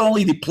bring not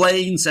only the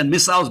planes and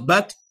missiles,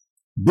 but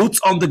boots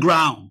on the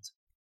ground.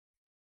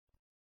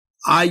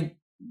 I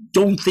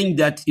don't think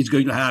that it's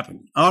going to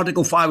happen.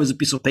 Article 5 is a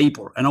piece of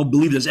paper, and I don't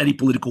believe there's any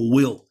political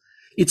will.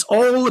 It's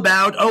all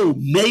about,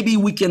 maybe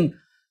we can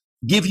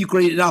give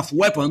Ukraine enough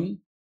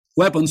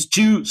weapons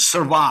to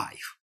survive.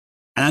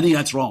 And I think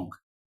that's wrong.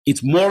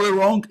 It's morally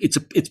wrong.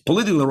 It's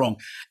politically wrong.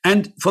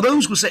 And for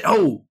those who say,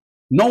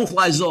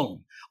 no-fly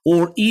zone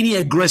or any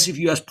aggressive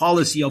U.S.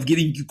 policy of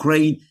giving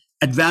Ukraine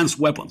advanced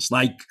weapons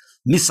like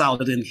missiles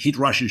that can hit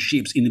Russian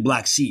ships in the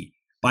Black Sea.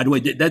 By the way,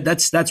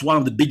 that's one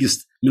of the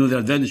biggest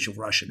military advantage of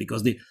Russia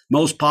because the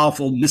most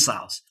powerful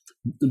missiles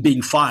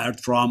being fired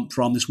from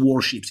these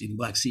warships in the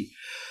Black Sea.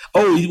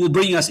 It will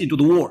bring us into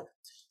the war.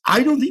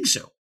 I don't think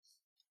so.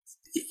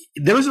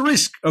 There is a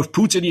risk of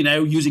Putin,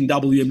 using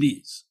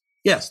WMDs.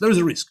 Yes, there is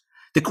a risk.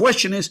 The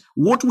question is,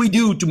 what do we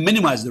do to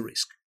minimize the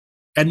risk?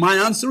 And my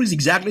answer is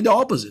exactly the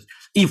opposite.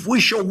 If we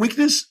show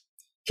weakness,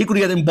 he could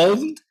get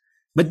emboldened,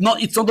 but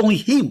it's not only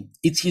him,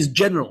 it's his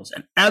generals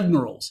and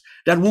admirals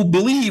that will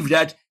believe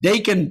that they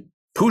can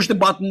push the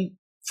button,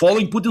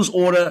 following Putin's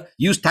order,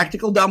 use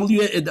tactical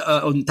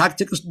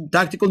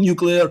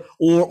nuclear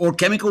or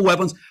chemical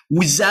weapons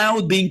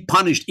without being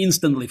punished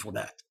instantly for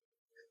that.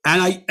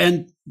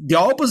 And the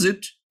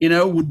opposite,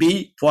 would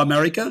be for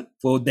America,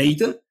 for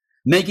data,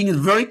 making it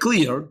very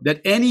clear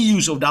that any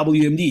use of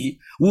WMD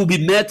will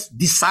be met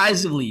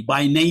decisively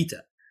by NATO.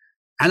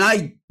 And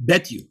I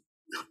bet you,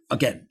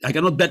 again, I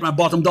cannot bet my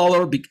bottom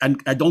dollar,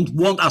 and I don't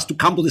want us to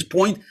come to this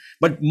point,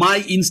 but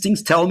my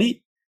instincts tell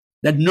me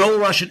that no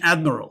Russian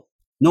admiral,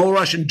 no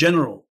Russian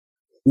general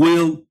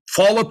will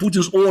follow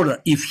Putin's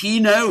order if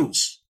he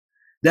knows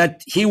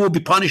that he will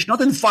be punished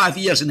not in 5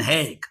 years in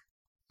Hague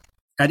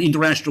at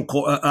International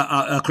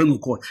Criminal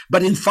Court,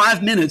 but in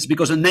 5 minutes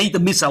because a NATO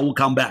missile will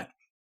come back.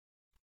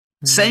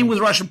 Same with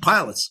Russian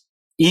pilots.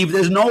 If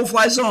there's no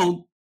fly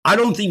zone, I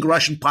don't think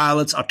Russian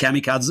pilots are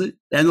kamikaze.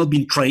 They're not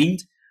being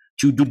trained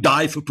to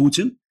die for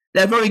Putin.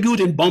 They're very good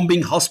in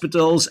bombing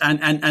hospitals and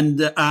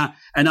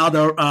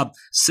other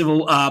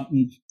civil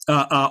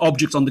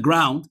objects on the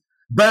ground.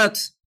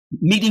 But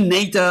meeting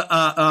NATO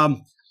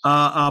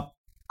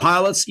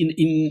pilots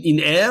in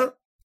air,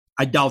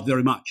 I doubt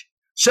very much.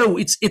 So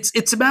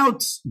it's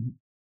about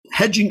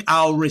hedging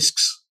our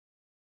risks.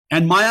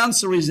 And my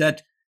answer is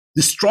that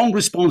the strong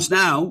response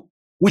now,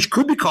 which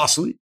could be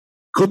costly,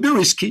 could be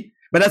risky,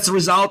 but that's a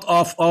result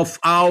of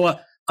our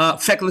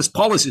feckless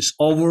policies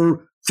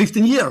over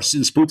 15 years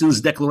since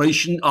Putin's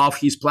declaration of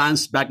his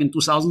plans back in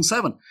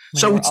 2007.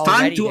 So it's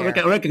time to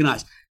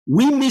recognize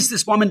we miss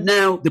this moment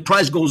now, the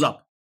price goes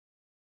up.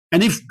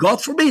 And if,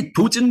 God forbid,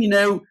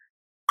 Putin,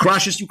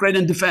 crushes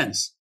Ukrainian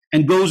defense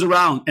and goes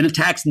around and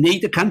attacks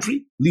NATO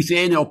country,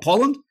 Lithuania or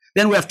Poland,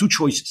 then we have two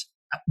choices.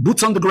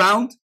 Boots on the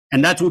ground,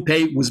 and that will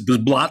pay with the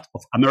blood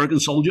of American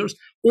soldiers,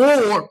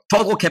 or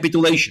total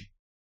capitulation.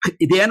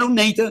 The end of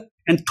NATO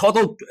and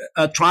total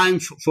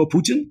triumph for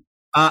Putin.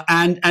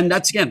 And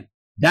that's, again,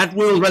 that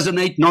will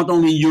resonate not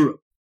only in Europe,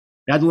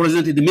 that will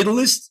resonate in the Middle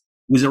East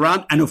with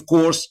Iran. And of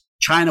course,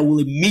 China will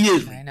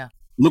immediately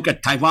look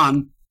at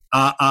Taiwan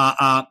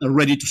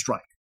ready to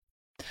strike.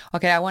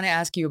 Okay, I want to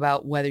ask you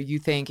about whether you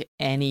think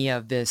any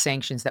of the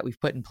sanctions that we've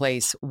put in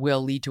place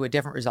will lead to a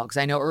different result. Because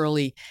I know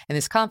early in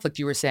this conflict,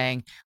 you were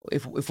saying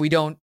if we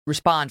don't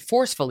respond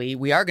forcefully,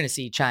 we are going to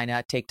see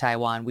China take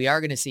Taiwan. We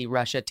are going to see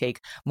Russia take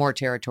more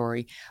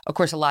territory. Of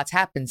course, a lot's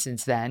happened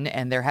since then,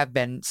 and there have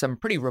been some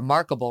pretty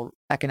remarkable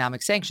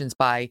economic sanctions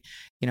by,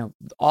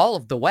 all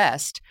of the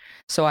West.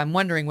 So I'm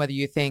wondering whether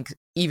you think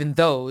even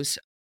those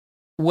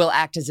will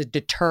act as a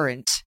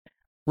deterrent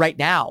right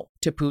now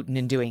to Putin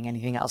in doing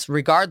anything else,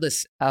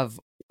 regardless of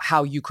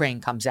how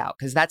Ukraine comes out,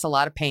 because that's a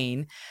lot of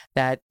pain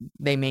that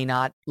they may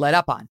not let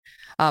up on.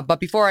 But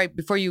before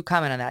you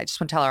comment on that, I just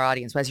want to tell our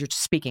audience, as you're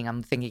speaking,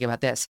 I'm thinking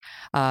about this.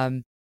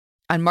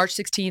 On March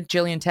 16th,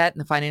 Gillian Tett in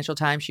the Financial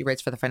Times, she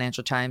writes for the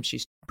Financial Times,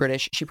 she's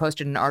British, she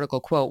posted an article,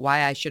 quote,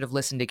 "Why I Should Have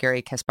Listened to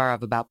Garry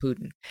Kasparov About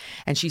Putin."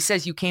 And she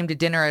says you came to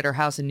dinner at her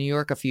house in New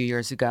York a few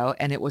years ago,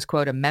 and it was,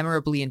 quote, "a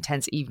memorably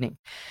intense evening."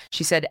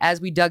 She said,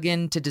 as we dug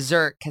into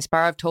dessert,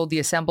 Kasparov told the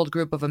assembled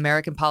group of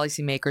American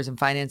policymakers and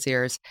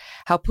financiers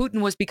how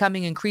Putin was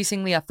becoming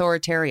increasingly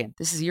authoritarian.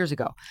 This is years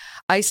ago.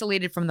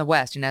 Isolated from the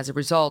West, and as a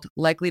result,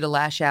 likely to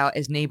lash out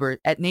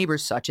at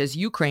neighbors such as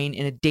Ukraine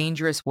in a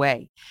dangerous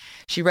way.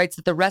 She writes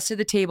that the rest of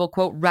the table,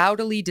 quote,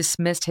 "rowdily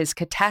dismissed his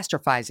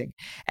catastrophizing,"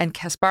 and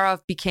Kasparov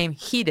became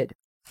heated.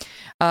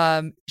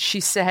 She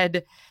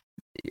said,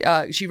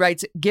 she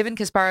writes, "Given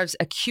Kasparov's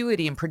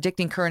acuity in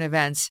predicting current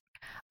events,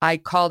 I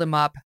called him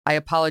up. I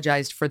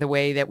apologized for the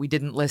way that we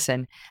didn't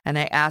listen, and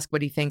I asked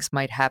what he thinks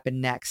might happen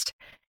next.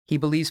 He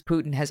believes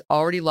Putin has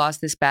already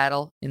lost this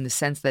battle in the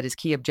sense that his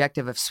key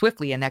objective of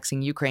swiftly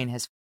annexing Ukraine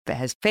has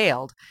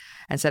failed,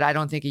 and said, I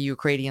don't think a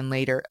Ukrainian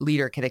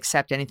leader can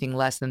accept anything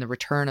less than the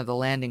return of the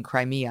land in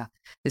Crimea.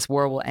 This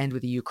war will end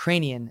with a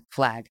Ukrainian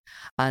flag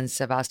on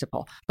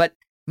Sevastopol." But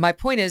my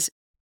point is,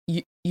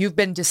 you've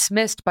been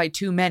dismissed by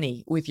too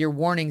many with your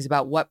warnings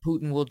about what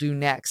Putin will do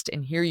next.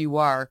 And here you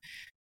are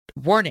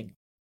warning,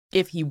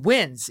 if he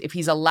wins, if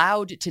he's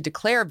allowed to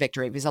declare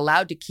victory, if he's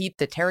allowed to keep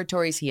the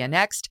territories he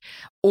annexed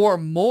or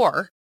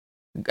more,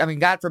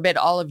 God forbid,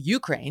 all of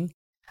Ukraine,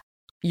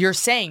 you're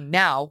saying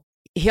now,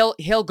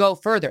 he'll go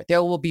further.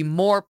 There will be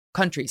more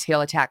countries he'll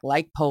attack,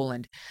 like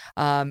Poland.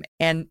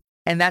 And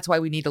that's why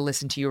we need to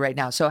listen to you right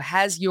now. So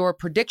has your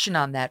prediction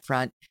on that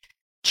front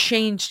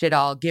changed at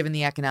all, given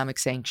the economic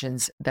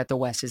sanctions that the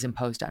West has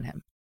imposed on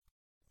him?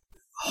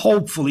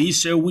 Hopefully.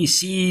 So we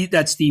see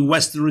that the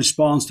Western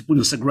response to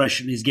Putin's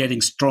aggression is getting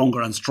stronger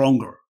and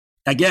stronger.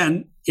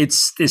 Again,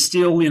 they're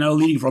still,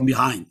 leading from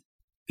behind,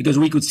 because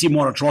we could see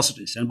more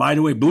atrocities. And by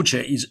the way,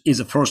 Bucha is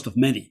a first of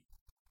many.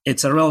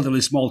 It's a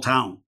relatively small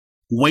town.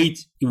 Wait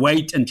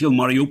until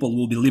Mariupol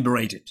will be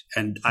liberated.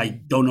 And I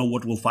don't know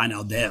what we'll find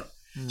out there.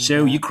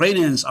 So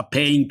Ukrainians are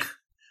paying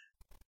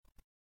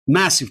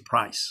massive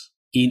price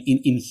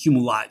in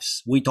human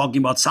lives. We're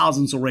talking about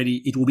thousands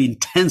already. It will be in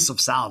tens of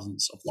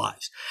thousands of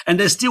lives. And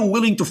they're still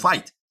willing to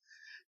fight.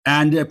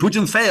 And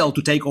Putin failed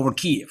to take over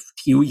Kiev.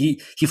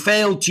 He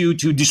failed to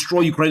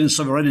destroy Ukrainian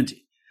sovereignty.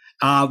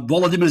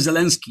 Volodymyr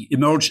Zelensky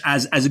emerged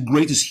as the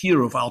greatest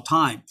hero of our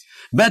time.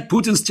 But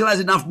Putin still has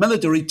enough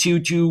military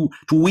to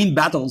win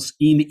battles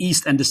in the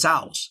east and the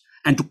south,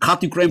 and to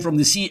cut Ukraine from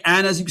the sea,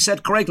 and, as you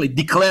said correctly,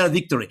 declare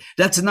victory.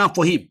 That's enough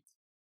for him.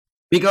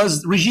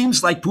 Because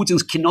regimes like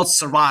Putin's cannot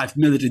survive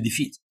military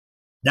defeat.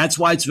 That's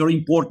why it's very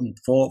important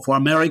for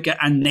America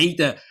and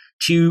NATO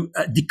to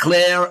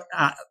declare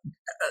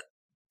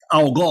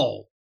our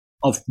goal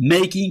of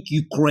making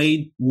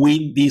Ukraine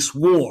win this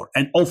war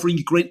and offering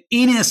Ukraine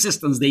any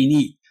assistance they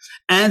need.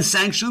 And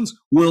sanctions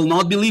will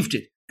not be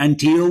lifted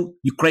until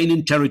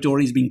Ukrainian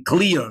territory is being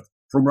cleared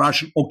from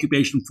Russian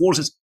occupation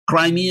forces,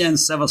 Crimea and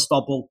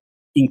Sevastopol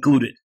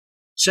included.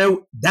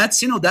 So that's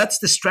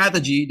the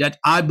strategy that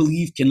I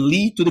believe can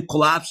lead to the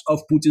collapse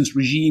of Putin's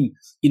regime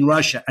in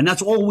Russia. And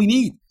that's all we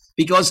need,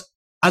 because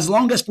as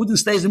long as Putin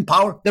stays in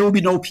power, there will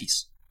be no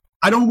peace.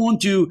 I don't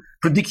want to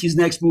predict his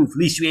next move,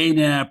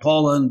 Lithuania,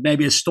 Poland,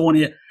 maybe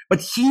Estonia, but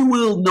he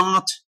will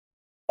not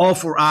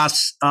offer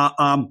us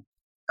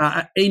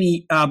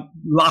any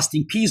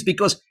lasting peace,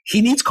 because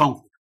he needs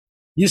conflict.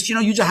 You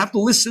just have to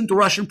listen to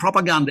Russian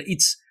propaganda.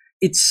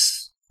 It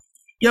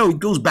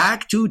goes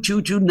back to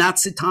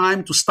Nazi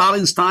time, to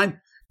Stalin's time,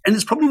 and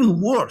it's probably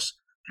even worse,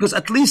 because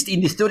at least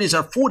in the 30s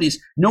or 40s,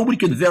 nobody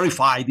could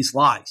verify these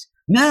lies.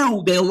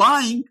 Now they're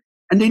lying,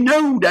 and they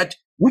know that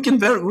we can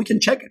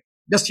check it.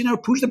 Just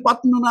push the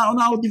button on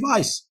our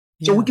device,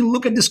 so we can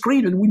look at the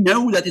screen, and we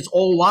know that it's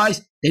all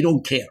lies. They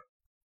don't care.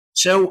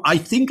 So I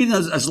think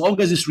as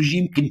long as this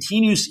regime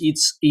continues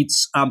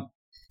its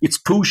its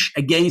push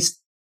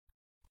against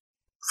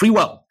free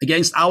will,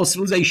 against our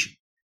civilization.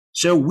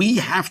 So we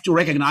have to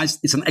recognize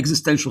it's an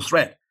existential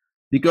threat.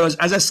 Because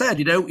as I said,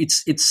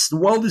 it's the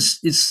world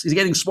is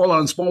getting smaller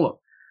and smaller.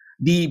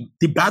 The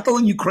battle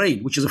in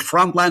Ukraine, which is a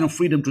front line of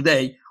freedom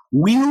today,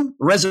 will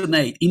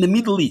resonate in the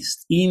Middle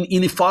East,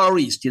 in the Far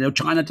East,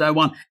 China,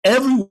 Taiwan,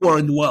 everywhere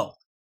in the world.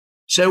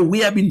 So we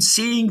have been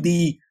seeing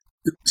the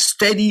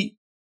steady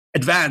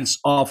advance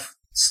of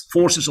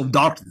forces of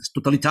darkness,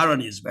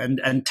 totalitarianism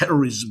and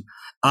terrorism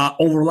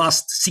over the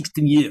last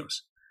 16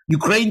 years.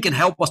 Ukraine can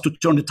help us to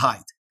turn the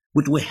tide,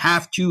 but we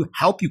have to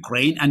help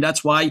Ukraine, and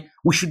that's why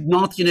we should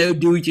not,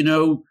 do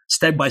it,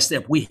 step by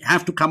step. We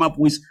have to come up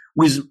with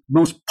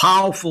most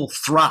powerful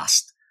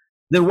thrust.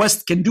 The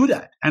West can do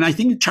that, and I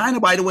think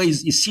China, by the way,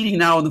 is sitting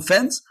now on the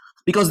fence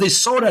because they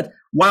saw that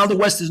while the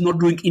West is not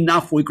doing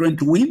enough for Ukraine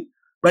to win,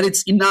 but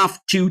it's enough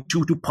to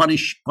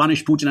punish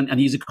Putin and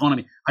his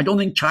economy. I don't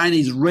think China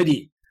is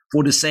ready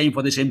for the same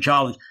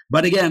challenge.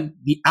 But again,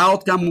 the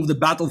outcome of the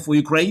battle for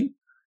Ukraine,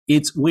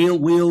 it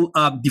will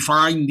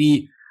define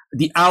the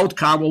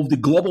outcome of the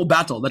global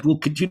battle that will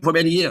continue for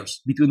many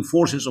years between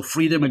forces of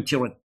freedom and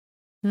tyranny.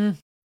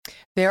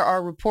 There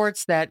are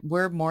reports that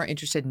we're more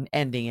interested in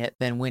ending it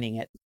than winning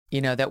it.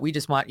 That we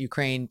just want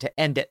Ukraine to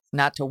end it,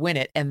 not to win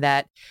it, and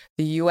that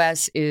the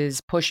U.S. is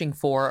pushing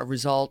for a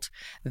result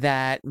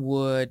that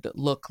would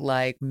look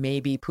like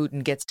maybe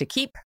Putin gets to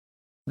keep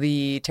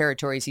the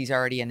territories he's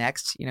already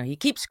annexed. He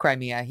keeps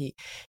Crimea,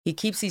 he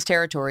keeps these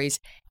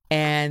territories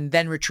and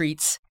then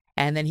retreats,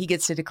 and then he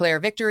gets to declare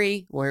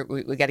victory.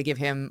 We got to give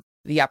him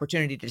the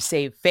opportunity to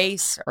save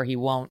face, or he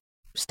won't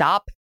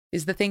stop,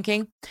 is the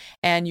thinking.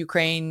 And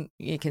Ukraine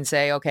can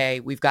say, okay,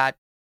 we've got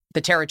the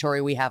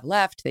territory we have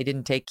left. They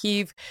didn't take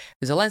Kyiv.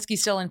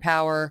 Zelensky's still in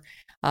power.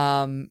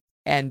 And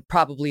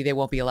probably they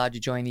won't be allowed to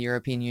join the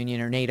European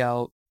Union or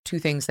NATO. Two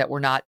things that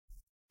were not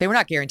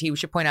guaranteed. We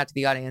should point out to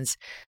the audience,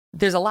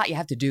 there's a lot you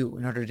have to do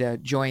in order to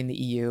join the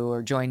EU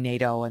or join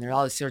NATO. And there are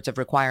all sorts of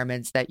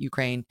requirements that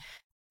Ukraine,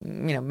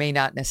 may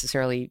not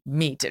necessarily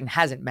meet and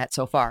hasn't met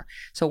so far.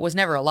 So it was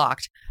never a lock.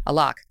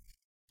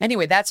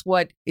 Anyway, that's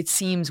what it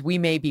seems we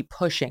may be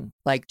pushing.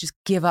 Like, just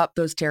give up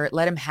those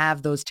let him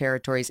have those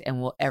territories,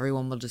 and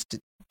everyone will just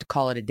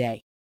call it a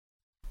day.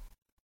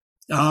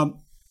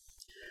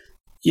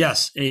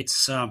 Yes,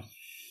 it's. I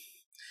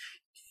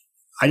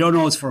don't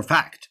know it's for a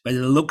fact, but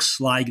it looks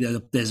like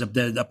there's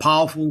a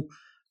powerful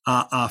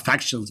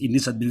factions in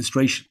this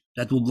administration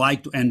that would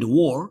like to end the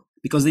war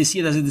because they see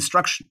it as a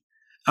distraction.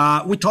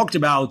 We talked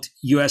about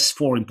U.S.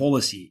 foreign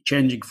policy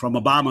changing from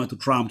Obama to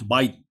Trump to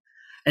Biden.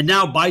 And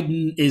now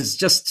Biden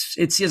is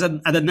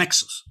at a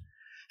nexus.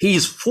 He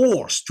is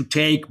forced to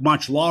take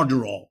much larger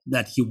role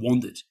that he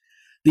wanted.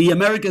 The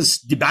America's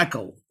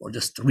debacle, or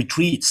just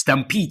retreat,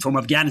 stampede from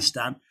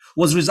Afghanistan,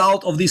 was a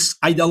result of this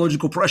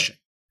ideological pressure.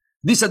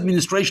 This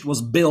administration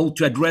was built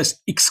to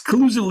address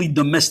exclusively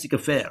domestic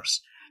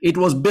affairs. It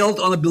was built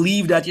on a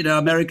belief that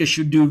America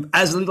should do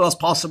as little as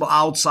possible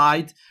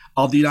outside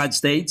of the United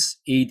States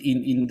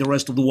in the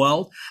rest of the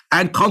world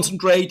and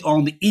concentrate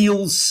on the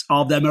ills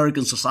of the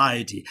American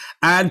society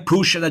and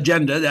push an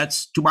agenda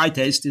that's, to my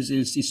taste,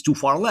 is too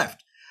far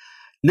left.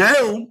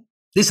 Now,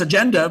 this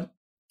agenda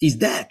is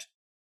dead.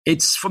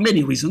 It's for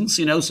many reasons,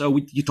 So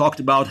you talked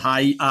about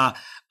high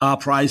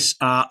price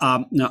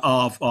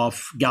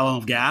of gallon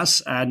of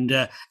gas and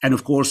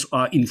of course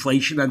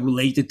inflation and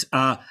related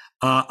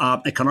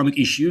economic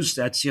issues.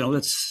 That's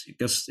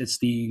because it's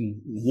the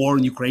war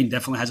in Ukraine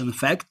definitely has an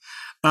effect.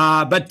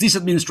 But this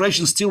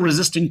administration is still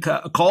resisting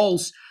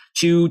calls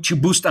to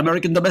boost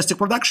American domestic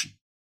production.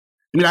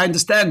 I mean, I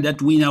understand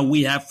that we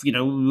have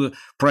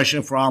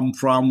pressure from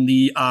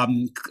the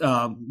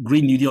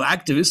Green New Deal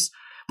activists,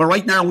 but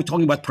right now we're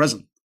talking about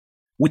present.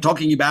 We're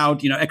talking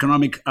about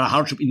economic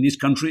hardship in this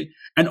country,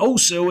 and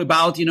also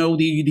about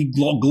the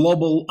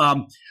global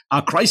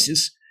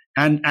crisis.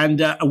 And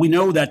we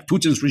know that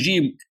Putin's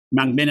regime,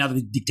 among many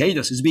other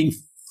dictators, is being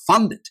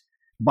funded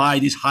by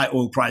these high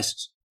oil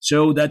prices.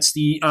 So that's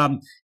the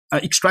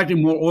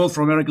extracting more oil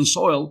from American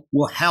soil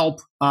will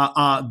help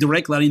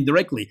directly and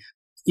indirectly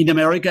in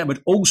America, but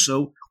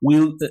also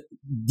will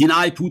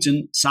deny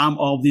Putin some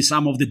of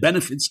the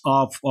benefits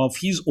of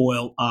his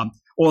oil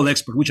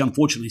export, which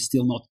unfortunately is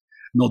still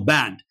not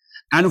banned.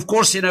 And of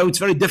course, it's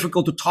very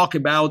difficult to talk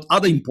about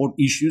other important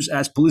issues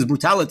as police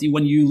brutality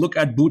when you look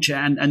at Bucha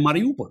and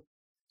Mariupol.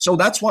 So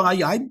that's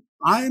why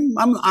I'm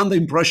under the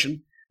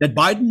impression that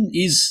Biden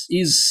is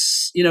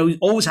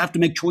always have to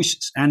make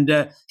choices,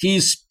 and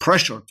he's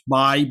pressured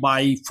by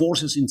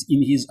forces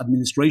in his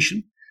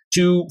administration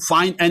to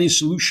find any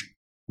solution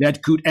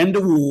that could end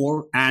the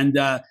war and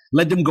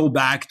let them go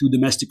back to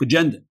domestic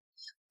agenda.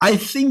 I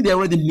think they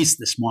already missed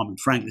this moment,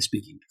 frankly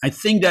speaking. I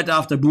think that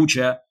after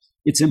Bucha,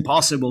 it's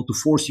impossible to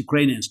force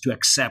Ukrainians to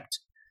accept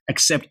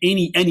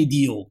any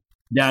deal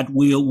that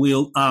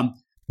will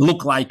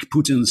look like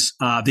Putin's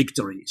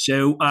victory.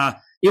 So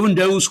even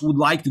those who would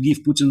like to give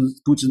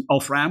Putin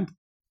off ramp,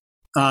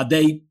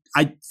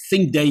 I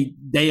think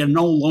they are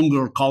no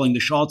longer calling the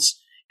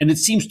shots. And it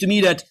seems to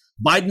me that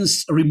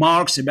Biden's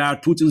remarks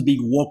about Putin's being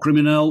a war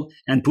criminal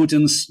and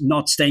Putin's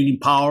not staying in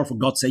power. For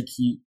God's sake,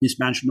 this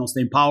man should not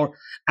stay in power.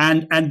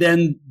 And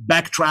then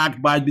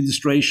backtracked by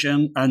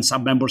administration and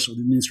some members of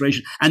the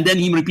administration, and then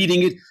him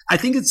repeating it. I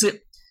think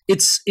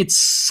it's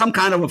some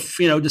kind of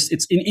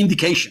it's an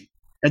indication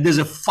that there's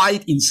a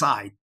fight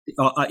inside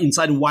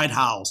the White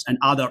House and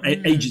other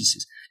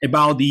agencies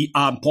about the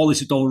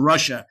policy toward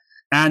Russia.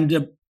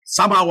 And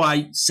somehow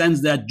I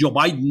sense that Joe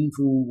Biden,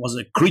 who was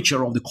a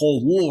creature of the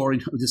Cold War,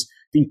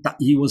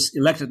 he was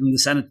elected in the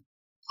Senate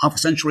half a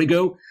century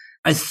ago.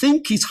 I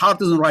think his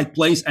heart is in the right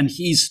place, and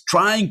he's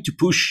trying to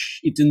push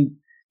it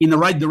in the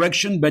right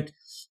direction, but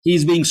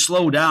he's being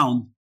slowed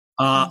down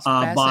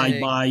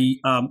by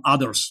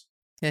others.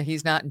 Yeah,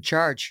 he's not in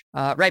charge,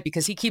 right?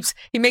 Because he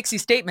makes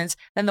these statements,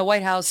 then the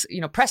White House,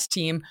 press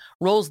team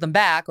rolls them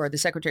back, or the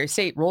Secretary of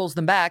State rolls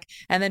them back,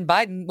 and then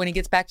Biden, when he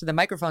gets back to the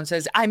microphone,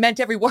 says, "I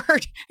meant every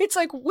word." It's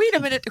like, wait a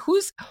minute, who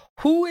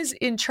is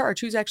in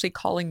charge? Who's actually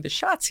calling the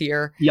shots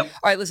here? Yep.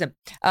 All right, listen,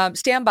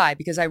 stand by,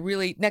 because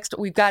next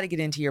we've got to get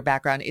into your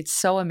background. It's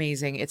so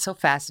amazing, it's so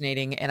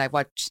fascinating, and I've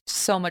watched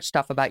so much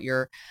stuff about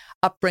your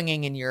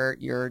upbringing and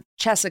your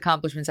chess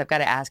accomplishments. I've got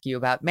to ask you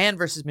about Man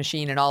versus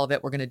Machine and all of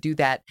it. We're going to do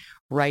that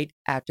right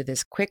after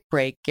this quick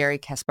break. Garry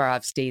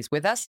Kasparov stays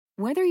with us.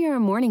 Whether you're a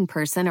morning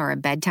person or a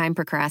bedtime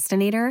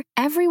procrastinator,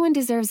 everyone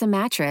deserves a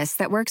mattress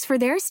that works for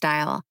their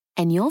style.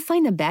 And you'll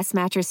find the best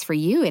mattress for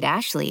you at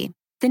Ashley.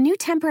 The new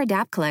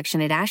Temper-Adapt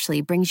collection at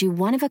Ashley brings you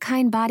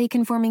one-of-a-kind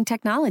body-conforming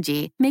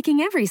technology, making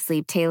every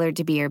sleep tailored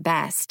to be your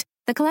best.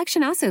 The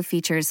collection also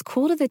features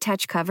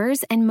cool-to-the-touch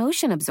covers and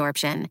motion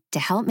absorption to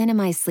help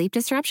minimize sleep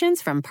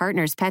disruptions from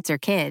partners, pets, or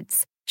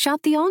kids.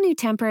 Shop the all-new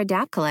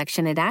Temper-Adapt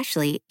collection at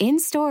Ashley,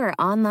 in-store or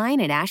online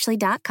at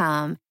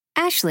ashley.com.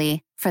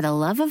 Ashley, for the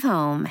love of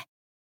home.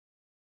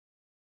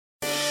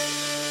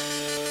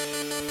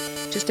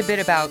 Just a bit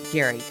about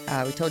Garry.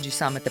 We told you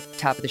some at the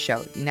top of the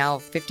show. Now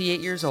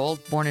 58 years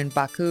old, born in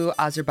Baku,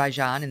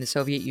 Azerbaijan in the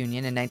Soviet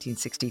Union in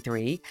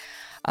 1963.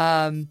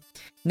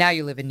 Now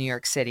you live in New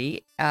York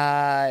City.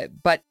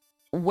 But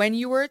when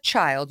you were a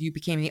child, you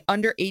became the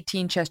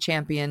under-18 chess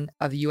champion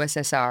of the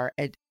USSR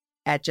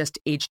at just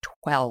age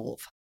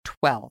 12.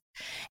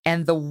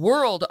 And the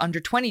world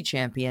under-20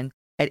 champion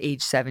at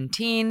age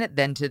 17,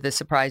 then to the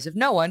surprise of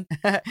no one,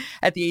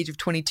 at the age of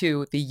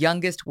 22, the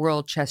youngest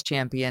world chess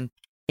champion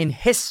in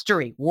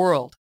history,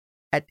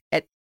 at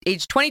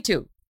age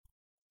 22,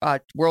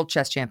 world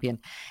chess champion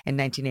in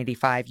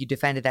 1985. You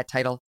defended that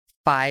title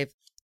 5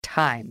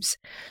 times.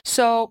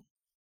 So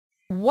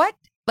what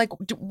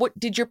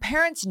did your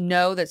parents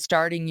know that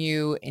starting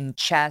you in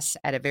chess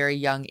at a very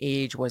young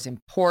age was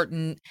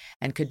important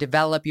and could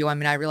develop you? I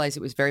mean, I realize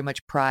it was very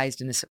much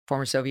prized in the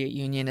former Soviet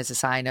Union as a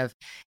sign of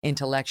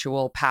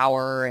intellectual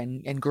power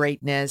and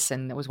greatness.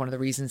 And it was one of the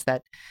reasons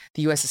that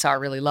the USSR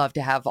really loved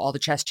to have all the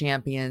chess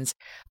champions.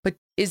 But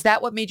is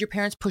that what made your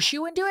parents push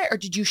you into it? Or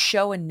did you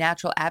show a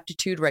natural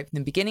aptitude right from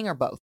the beginning, or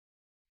both?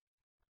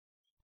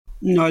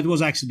 No, it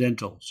was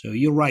accidental. So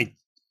you're right,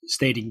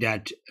 stating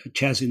that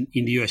chess in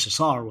the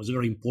USSR was a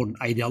very important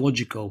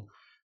ideological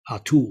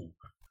tool.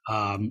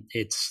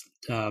 It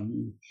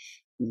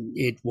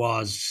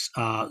was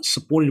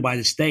supported by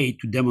the state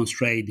to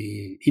demonstrate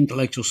the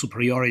intellectual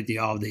superiority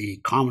of the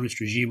communist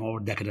regime over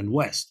decadent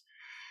West.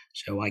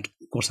 So, of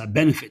course, I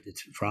benefited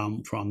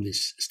from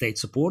this state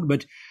support,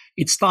 but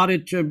it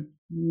started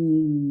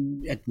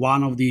at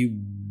one of the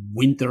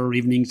winter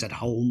evenings at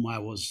home. I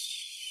was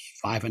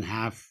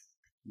 5.5,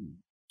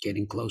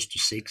 getting close to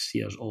 6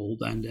 years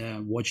old, and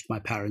watched my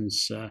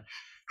parents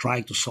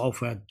trying to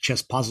solve a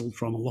chess puzzle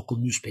from a local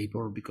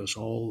newspaper, because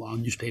all our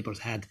newspapers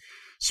had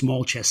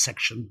small chess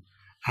section.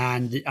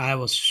 And I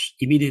was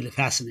immediately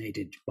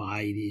fascinated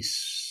by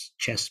this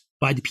chess,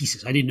 by the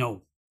pieces. I didn't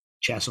know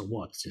chess or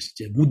what, just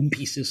wooden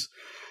pieces.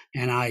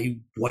 And I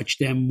watched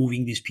them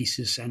moving these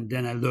pieces, and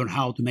then I learned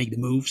how to make the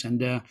moves. And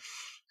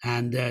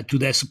to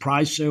their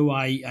surprise, so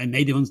I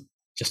made them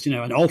just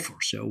an offer.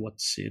 So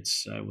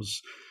I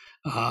was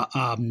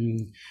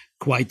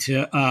quite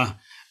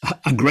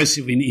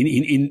aggressive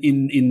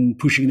in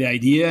pushing the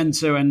idea,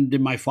 and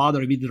my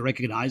father immediately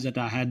recognized that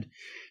I had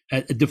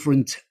a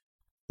different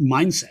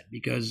mindset,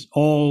 because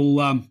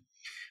all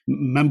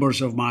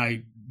members of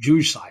my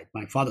Jewish side,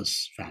 my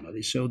father's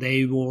family, so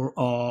they were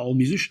all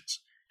musicians,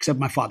 except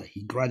my father.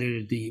 He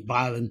graduated the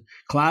violin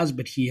class,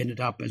 but he ended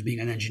up as being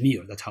an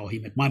engineer. That's how he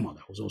met my mother,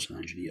 who was also an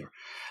engineer.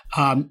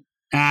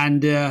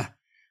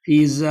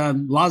 His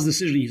last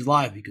decision in his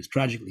life, because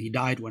tragically he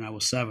died when I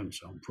was 7,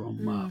 so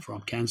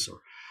from cancer,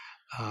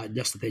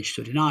 just at age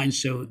 39.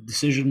 So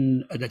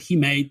decision that he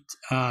made,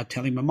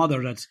 telling my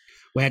mother that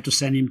we had to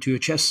send him to a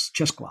chess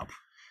club,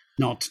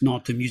 not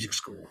a music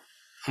school,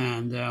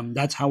 and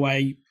that's how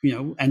I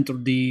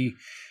entered the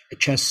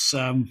chess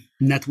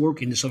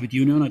network in the Soviet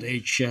Union at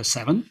age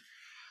 7,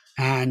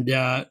 and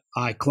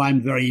I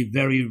climbed very,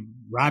 very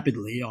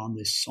rapidly on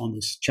this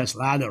chess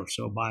ladder.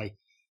 So by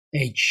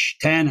age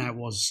 10, I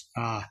was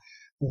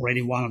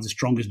already one of the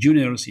strongest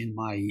juniors in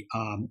my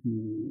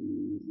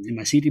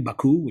city,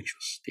 Baku, which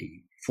was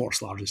the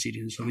 4th largest city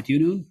in the Soviet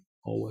Union.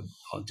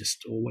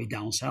 just all the way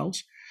down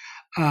south.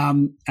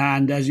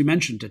 And as you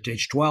mentioned, at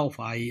age 12,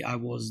 I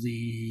was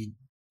the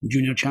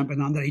junior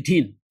champion under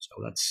 18.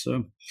 So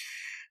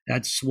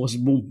that was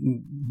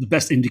the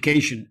best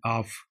indication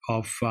of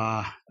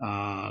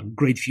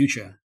great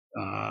future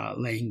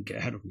laying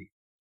ahead of me.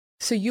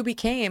 So you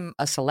became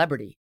a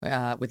celebrity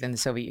within the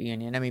Soviet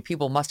Union. I mean,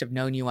 people must have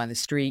known you on the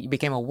street. You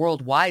became a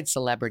worldwide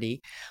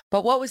celebrity.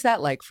 But what was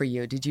that like for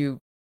you? Did you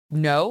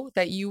know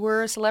that you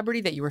were a celebrity,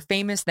 that you were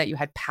famous, that you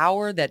had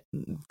power that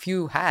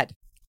few had?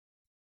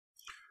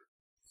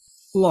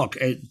 Look,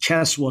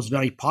 chess was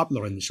very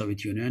popular in the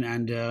Soviet Union,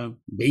 and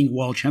being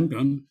world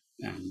champion,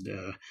 and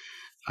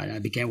I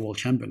became world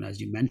champion, as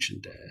you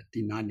mentioned,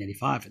 in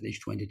 1985 at age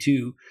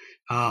 22,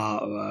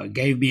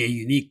 gave me a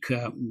unique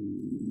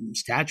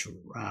stature.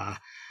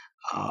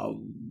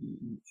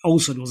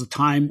 Also, it was a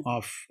time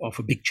of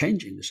a big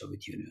change in the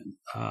Soviet Union.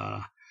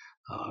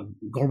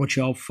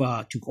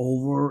 Gorbachev took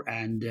over,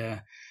 and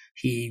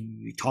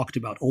he talked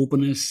about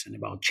openness and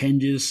about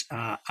changes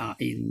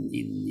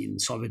in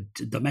Soviet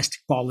domestic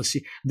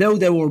policy, though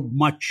there were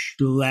much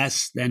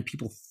less than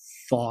people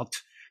thought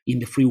in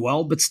the free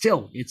world, but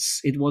still,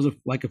 it was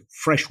like a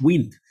fresh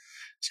wind.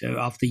 So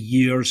after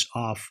years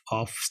of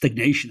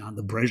stagnation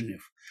under Brezhnev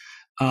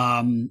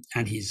and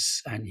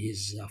his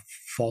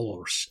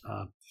followers,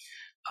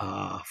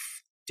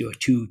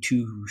 two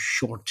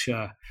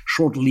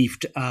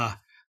short-lived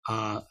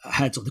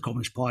heads of the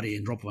Communist Party,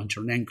 Andropov and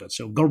Chernenko.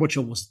 So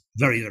Gorbachev was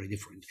very, very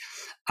different.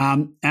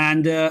 I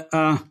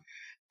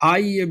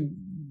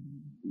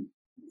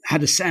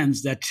had a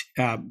sense that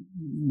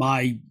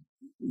my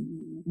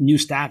new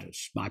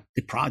status,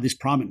 this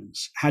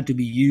prominence, had to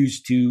be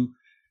used to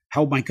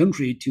help my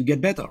country to get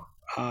better.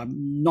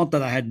 Not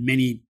that I had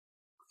many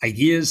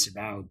ideas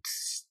about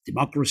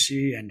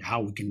democracy and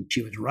how we can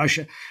achieve it in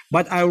Russia,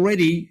 but I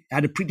already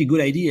had a pretty good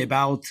idea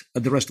about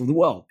the rest of the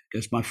world,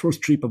 because my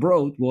first trip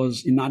abroad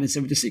was in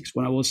 1976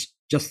 when I was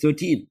just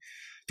 13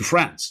 to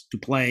France to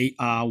play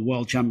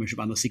World Championship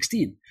under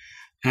 16.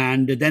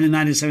 And then in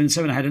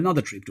 1977, I had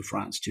another trip to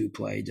France to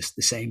play just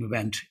the same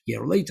event a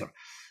year later.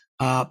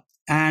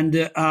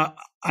 And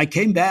I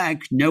came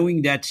back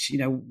knowing that,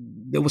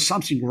 there was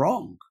something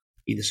wrong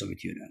in the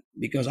Soviet Union,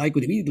 because I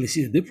could immediately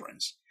see the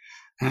difference.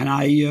 And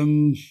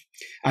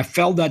I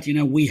felt that,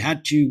 we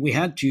had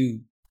to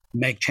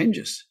make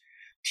changes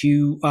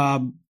to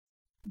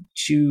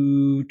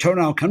turn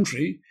our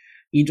country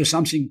into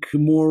something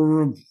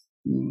more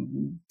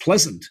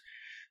pleasant,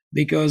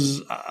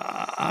 because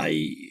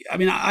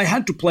I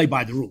had to play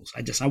by the rules.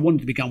 I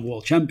wanted to become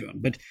world champion,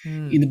 but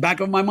in the back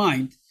of my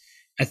mind,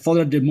 I thought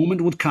that the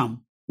moment would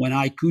come when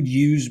I could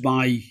use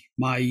my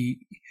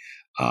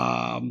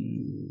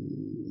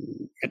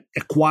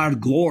acquired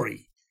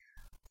glory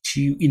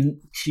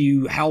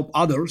to help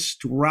others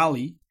to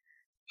rally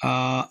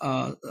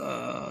for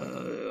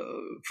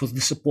the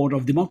support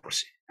of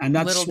democracy, and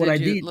that's what I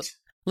did.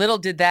 Little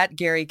did that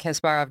Garry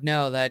Kasparov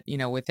know that,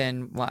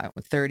 within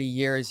 30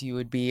 years you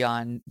would be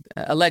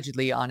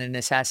allegedly on an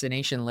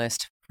assassination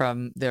list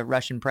from the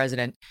Russian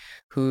president,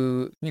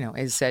 who,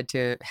 is said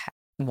to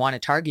want to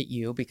target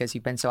you because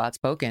you've been so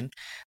outspoken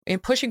in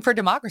pushing for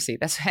democracy.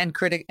 That's and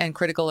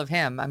critical of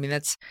him. I mean,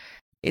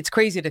 it's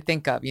crazy to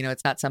think of.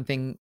 It's not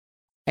something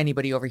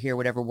anybody over here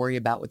would ever worry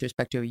about with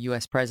respect to a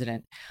U.S.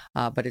 president,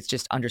 but it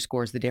just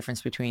underscores the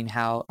difference between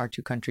how our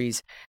two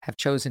countries have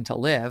chosen to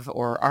live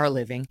or are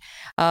living.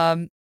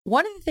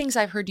 One of the things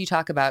I've heard you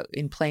talk about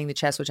in playing the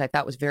chess, which I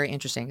thought was very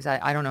interesting, because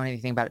I don't know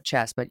anything about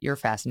chess, but you're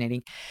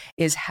fascinating,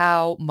 is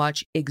how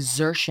much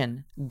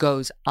exertion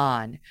goes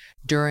on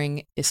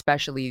during,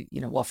 especially,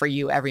 for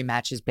you, every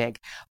match is big,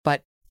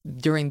 but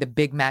during the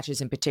big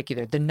matches in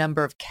particular, the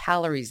number of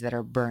calories that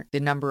are burnt, the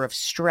number of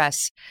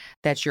stress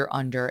that you're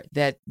under,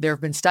 that there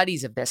have been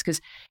studies of this.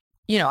 Because,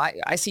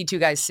 I see two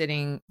guys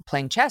sitting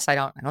playing chess. I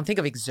don't think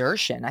of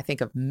exertion. I think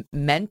of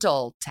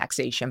mental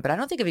taxation, but I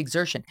don't think of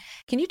exertion.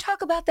 Can you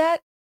talk about that?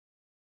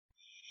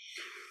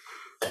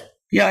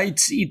 Yeah, it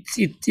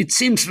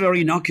seems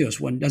very innocuous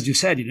when, as you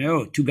said,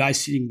 two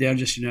guys sitting there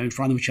just in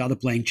front of each other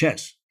playing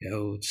chess.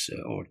 Or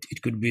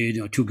it could be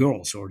two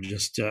girls, or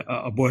just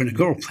a boy and a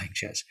girl playing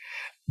chess.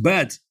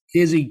 But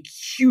there's a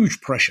huge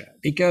pressure,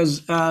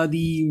 because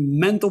the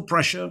mental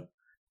pressure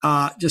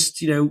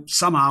just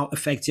somehow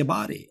affects your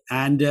body.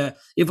 And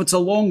if it's a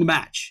long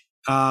match,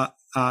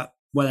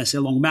 when I say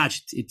long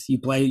match, you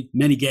play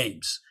many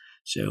games.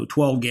 So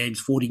 12 games,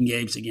 14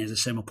 games against the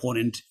same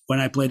opponent. When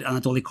I played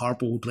Anatoly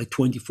Karpov, we played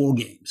 24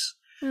 games.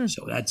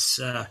 So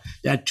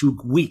that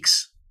took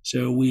weeks.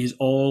 So with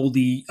all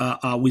the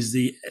with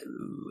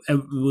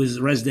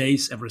rest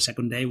days, every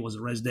second day was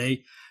a rest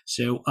day.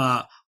 So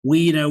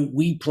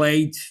we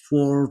played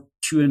for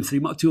 2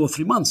 or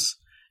 3 months.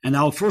 And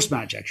our first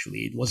match,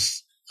 actually, it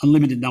was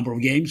unlimited number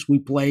of games. We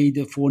played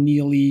for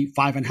nearly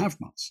 5.5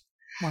 months.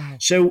 Wow.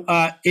 So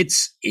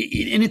it's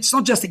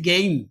not just a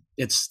game.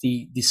 It's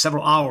the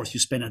several hours you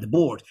spend at the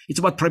board. It's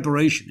about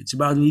preparation. It's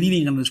about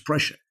living under this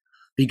pressure,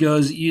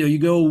 because you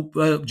go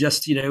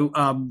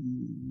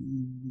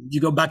you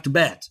go back to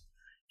bed,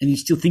 and you're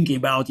still thinking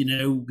about,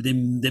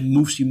 the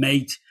moves you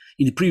made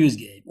in the previous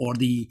game or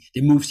the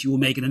moves you will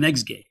make in the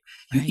next game.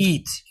 You Right.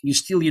 eat, you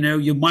still,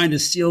 your mind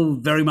is still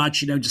very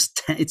much,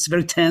 it's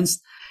very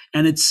tense.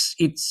 And it's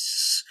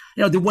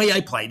the way I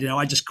played,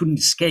 I just couldn't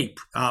escape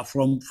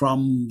from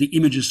the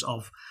images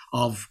of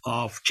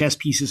chess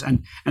pieces.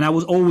 And I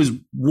was always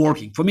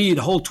working. For me,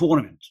 the whole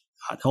tournament,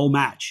 the whole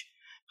match,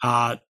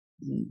 10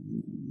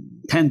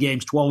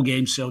 games, 12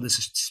 games. So this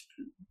is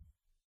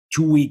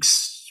 2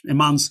 weeks, a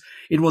month.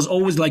 It was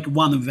always like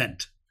one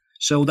event.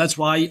 So that's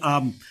why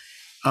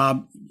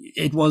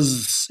it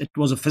was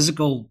a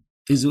physical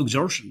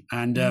exertion.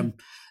 And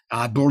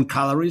I burned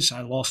calories,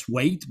 I lost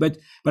weight, but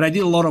I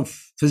did a lot of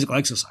physical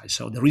exercise.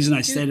 So the reason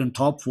I stayed on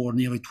top for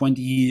nearly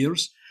 20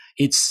 years,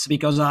 it's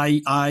because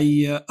I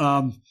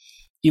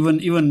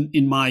even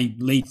in my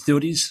late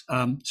 30s,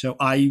 so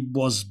I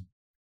was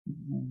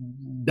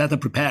better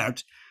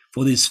prepared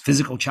for this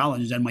physical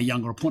challenge than my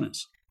younger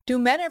opponents. Do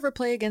men ever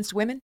play against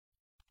women?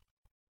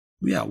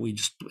 Yeah,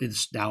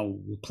 it's now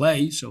we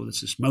play. So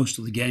this is most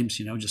of the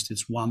games,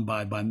 it's won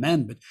by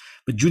men.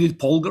 But Judith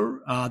Polgar,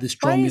 the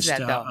strongest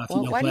female why do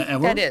you player think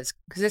ever. that is?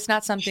 Because it's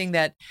not something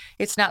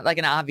it's not like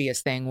an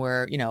obvious thing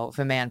where, if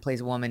a man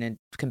plays a woman in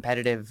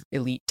competitive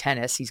elite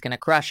tennis, he's going to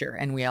crush her.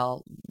 And we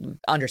all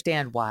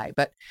understand why.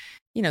 But,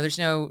 there's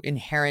no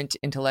inherent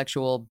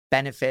intellectual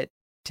benefit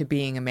to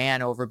being a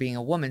man over being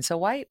a woman. So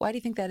why do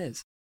you think that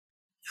is?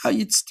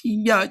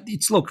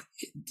 Look,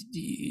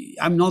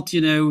 I'm not,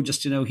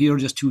 just, here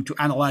just to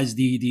analyze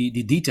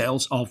the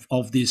details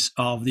of this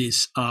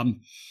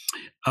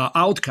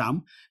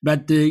outcome.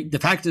 But the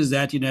fact is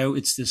that,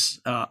 it's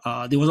this,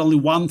 there was only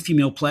one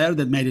female player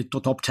that made it to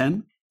top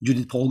 10,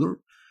 Judith Polgar,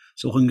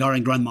 so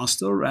Hungarian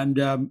grandmaster. And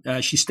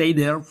she stayed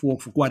there for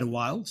quite a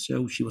while.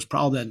 So she was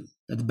probably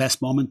at the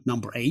best moment,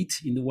 number 8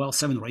 in the world,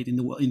 7 or 8 in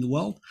the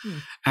world.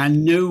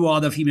 And no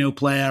other female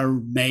player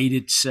made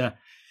it.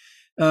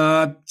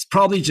 It's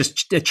probably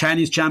just the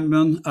Chinese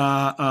champion, Hu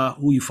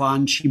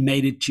Yifan. She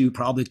made it to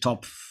probably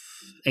top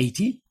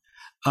 80.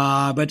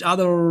 But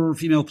other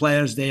female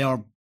players, they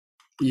are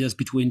just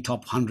between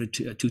top 100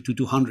 to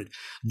 200.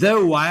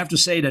 Though I have to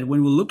say that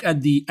when we look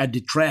at the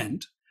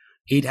trend,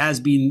 it has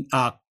been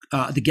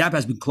the gap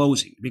has been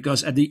closing,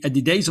 because at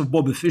the days of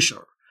Bobby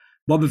Fischer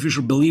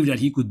believed that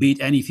he could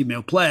beat any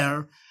female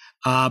player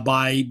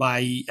by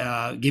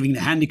giving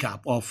the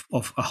handicap of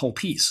a whole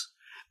piece.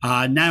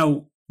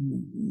 Now,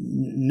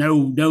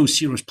 no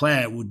serious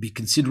player would be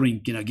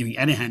considering giving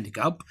any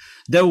handicap.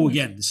 Though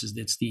again,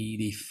 it's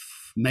the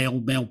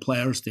male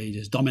players, they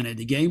just dominate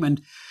the game,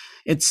 and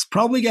it's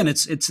probably again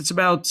it's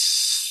about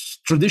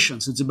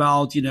traditions. It's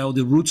about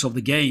the roots of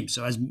the game.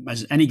 So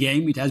as any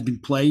game, it has been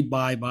played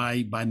by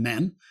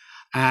men,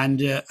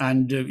 and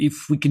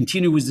if we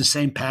continue with the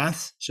same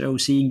path, so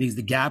seeing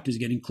the gap is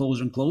getting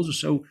closer and closer.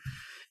 So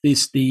we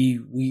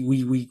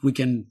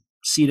can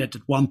see that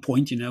at one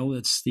point,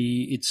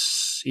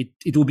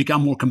 it will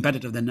become more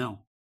competitive than now.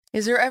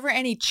 Is there ever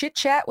any chit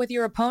chat with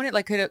your opponent?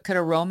 Like, could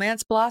a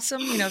romance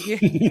blossom? I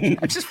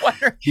just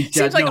wonder. It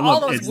seems like all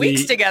those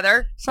weeks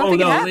together, something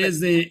could happen.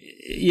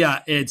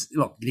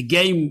 Look, the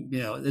game.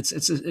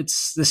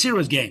 It's the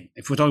serious game.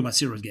 If we're talking about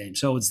serious game,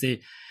 so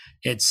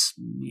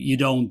you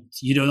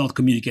don't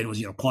communicate with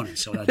your opponent.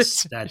 So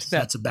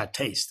that's a bad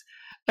taste.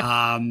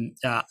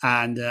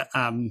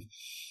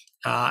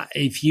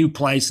 If you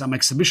play some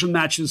exhibition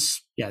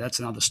matches, that's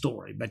another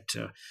story. But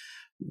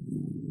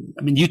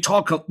you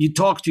talk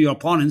to your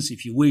opponents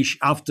if you wish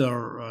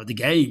after the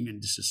game,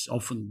 and this is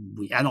often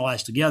we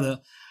analyze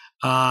together.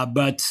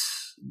 But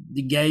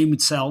the game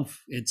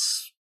itself,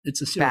 it's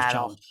a serious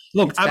challenge.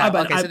 Look, so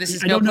this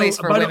is no place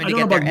for women to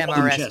get their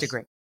MRS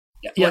degree.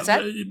 What's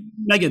that,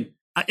 Megan?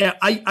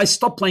 I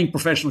stopped playing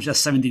professional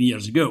chess 17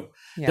 years ago.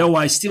 Though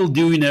I still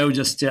do,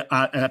 just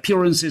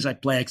appearances. I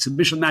play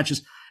exhibition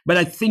matches. But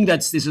I think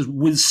that this is,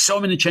 with so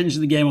many changes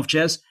in the game of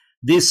chess,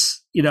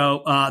 this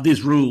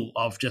rule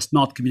of just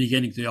not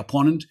communicating to your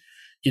opponent,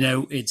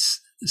 it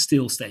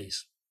still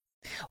stays.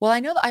 Well, I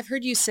know that I've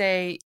heard you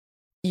say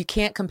you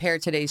can't compare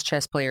today's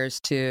chess players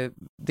to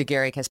the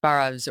Garry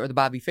Kasparovs or the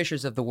Bobby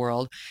Fischers of the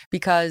world,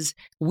 because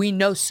we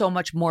know so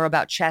much more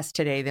about chess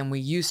today than we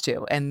used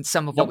to. And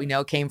some of what we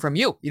know came from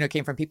you,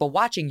 came from people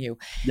watching you.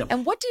 Yep.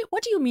 And what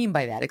do you mean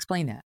by that?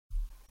 Explain that.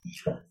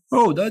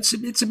 Oh,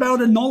 it's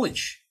about a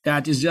knowledge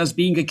that is just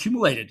being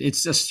accumulated.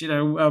 It's just,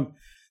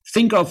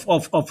 think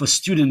of a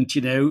student,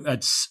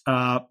 it's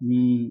a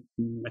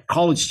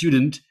college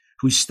student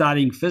who's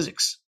studying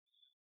physics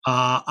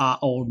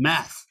or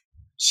math.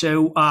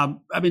 So,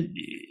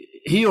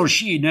 he or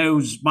she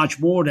knows much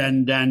more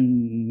than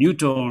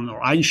Newton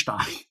or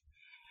Einstein,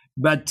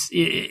 but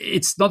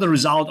it's not a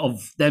result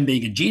of them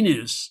being a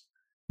genius.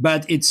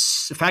 But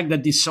it's the fact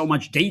that there's so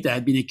much data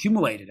had been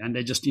accumulated, and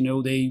they just,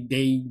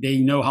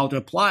 they know how to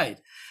apply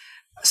it.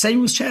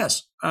 Same with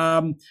chess.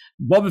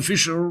 Bobby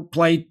Fischer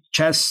played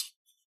chess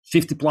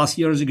 50 plus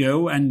years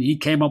ago, and he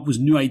came up with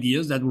new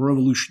ideas that were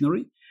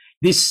revolutionary.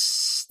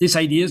 This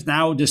idea is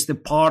now just a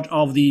part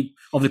of the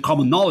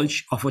common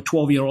knowledge of a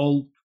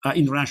 12-year-old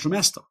international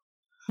master.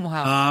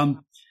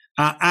 Wow.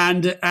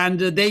 and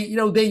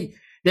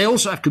they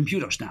also have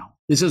computers now.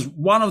 This is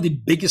one of the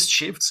biggest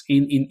shifts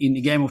in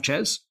the game of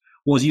chess,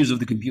 was use of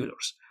the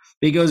computers,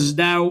 because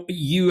now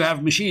you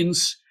have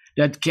machines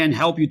that can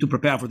help you to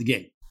prepare for the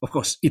game. Of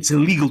course, it's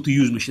illegal to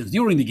use machines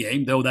during the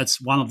game, though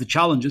that's one of the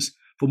challenges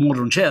for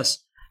modern chess,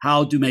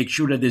 how to make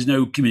sure that there's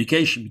no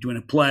communication between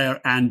a player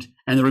and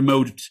a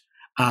remote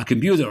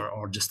computer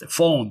or just a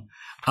phone.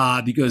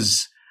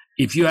 Because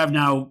if you have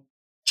now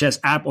chess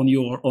app on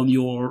your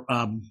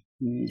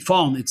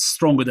phone, it's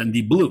stronger than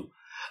Deep Blue.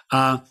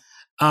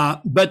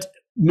 But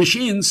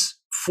machines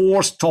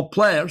force top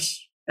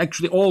players,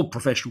 actually all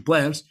professional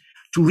players,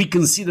 to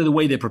reconsider the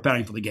way they're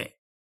preparing for the game.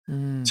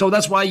 So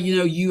that's why,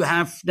 you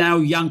have now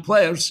young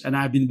players, and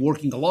I've been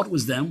working a lot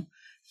with them.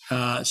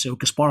 So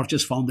Kasparov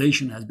Chess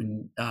Foundation has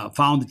been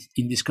founded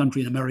in this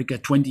country in America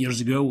 20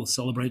 years ago. We'll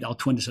celebrate our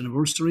 20th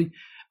anniversary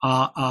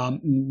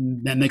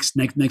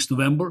next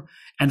November.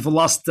 And for the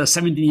last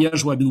 17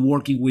 years, we've been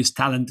working with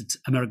talented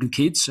American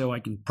kids. So I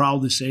can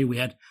proudly say we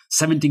had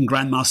 17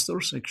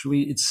 grandmasters,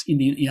 actually, it's in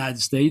the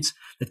United States,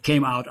 that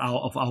came out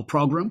of our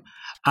program.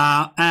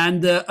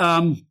 And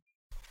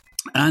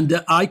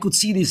I could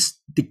see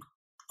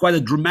quite a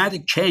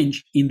dramatic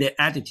change in their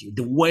attitude,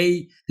 the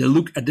way they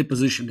look at the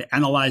position, they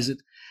analyze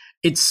it.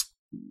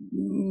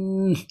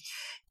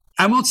 I'm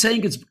not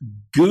saying it's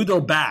good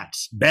or bad,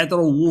 better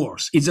or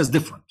worse. It's just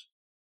different.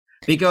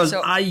 Because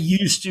I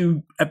used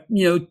to,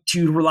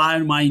 to rely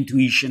on my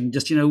intuition.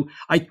 Just,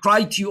 I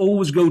try to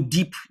always go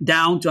deep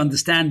down to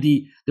understand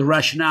the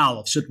rationale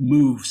of certain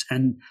moves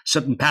and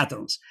certain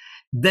patterns.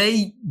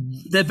 They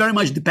very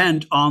much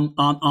depend on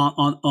the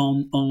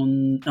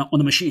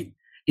machine.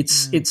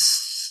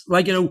 It's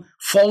like,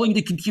 following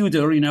the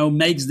computer,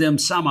 makes them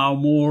somehow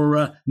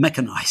more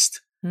mechanized.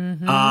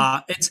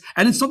 It's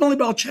not only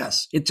about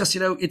chess. It's just,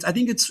 I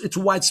think it's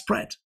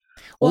widespread.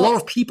 Well, a lot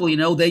of people,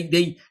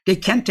 they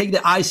can't take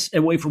their eyes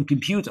away from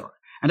computer.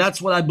 And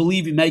that's what I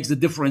believe it makes the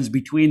difference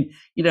between,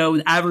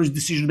 an average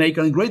decision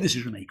maker and a great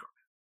decision maker.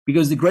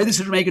 Because the great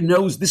decision maker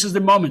knows this is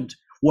the moment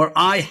where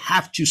I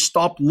have to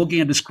stop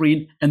looking at the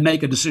screen and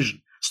make a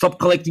decision, stop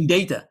collecting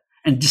data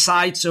and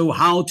decide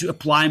how to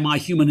apply my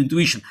human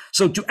intuition.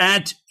 So to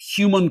add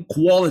human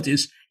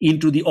qualities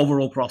into the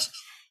overall process.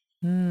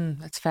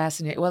 That's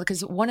fascinating. Well,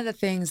 because one of the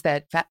things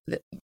that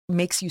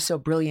makes you so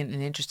brilliant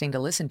and interesting to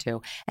listen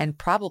to, and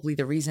probably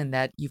the reason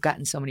that you've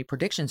gotten so many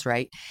predictions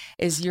right,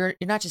 is you're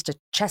not just a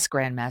chess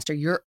grandmaster,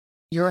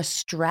 you're a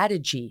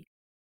strategy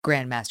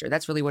grandmaster.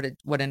 That's really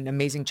what an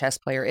amazing chess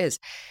player is.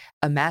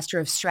 A master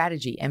of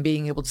strategy and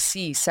being able to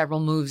see several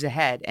moves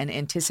ahead and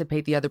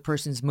anticipate the other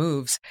person's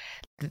moves.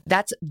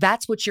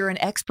 That's what you're an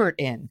expert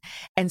in.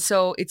 And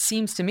so it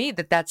seems to me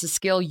that that's a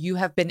skill you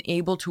have been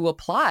able to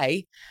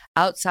apply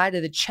outside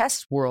of the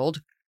chess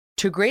world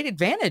to great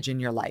advantage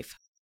in your life.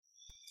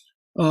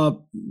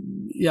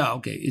 Yeah,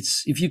 okay.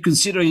 It's, if you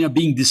consider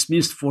being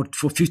dismissed for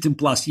 15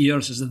 plus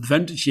years as an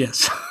advantage,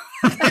 yes.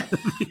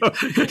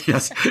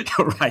 Yes,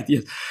 you're right.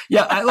 Yes,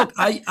 yeah. Well,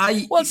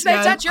 it's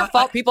not your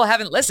fault. People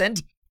haven't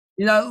listened.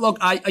 Look,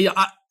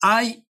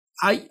 I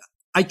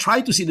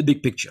try to see the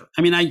big picture.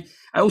 I mean, I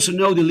also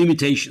know the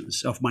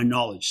limitations of my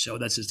knowledge. So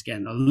that's just,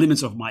 again, the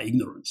limits of my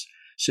ignorance.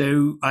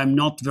 So I'm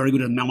not very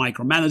good at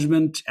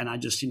micromanagement, and I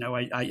just,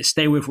 I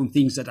stay away from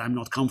things that I'm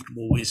not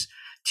comfortable with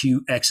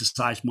to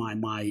exercise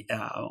my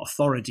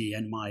authority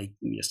and I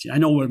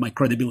know where my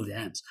credibility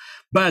ends.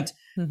 But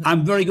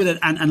I'm very good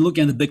at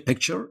looking at the big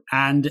picture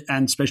and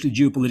especially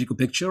geopolitical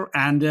picture.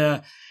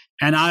 And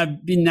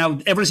I've been now,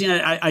 everything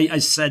I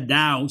said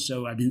now,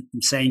 so I've been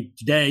saying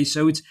today.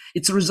 So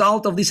it's a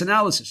result of this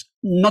analysis.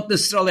 Not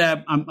necessarily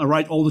I'm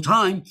right all the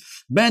time,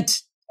 but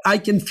I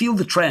can feel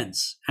the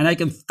trends and I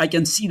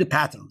can see the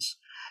patterns.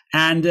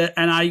 And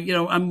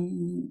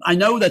I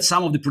know that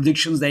some of the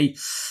predictions, they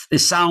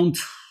sound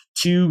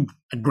too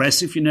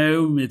aggressive,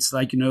 it's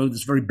like,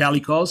 this very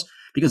bellicose,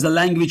 because the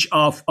language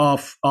of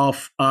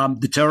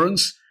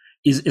deterrence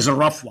is a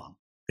rough one.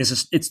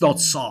 It's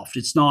not soft.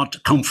 It's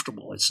not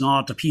comfortable. It's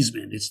not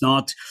appeasement. It's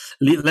not,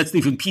 let's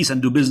live in peace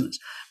and do business.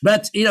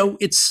 But,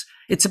 it's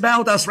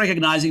about us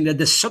recognizing that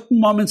there's certain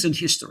moments in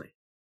history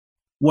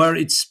where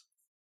it's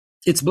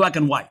black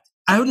and white.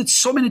 I heard it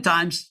so many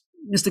times,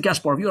 Mr.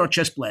 Kasparov, you're a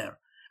chess player.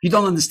 You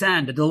don't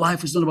understand that the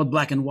life is not about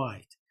black and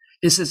white.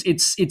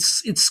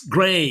 It's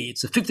gray.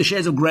 It's 50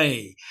 shades of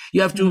gray.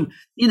 You have to,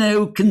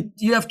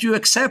 you have to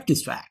accept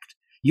this fact.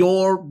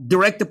 Your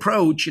direct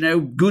approach,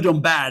 good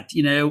and bad,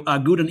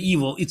 good and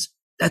evil.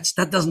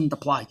 That doesn't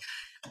apply.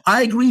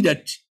 I agree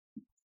that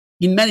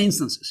in many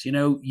instances,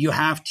 you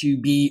have to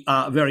be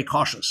very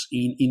cautious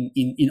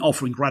in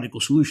offering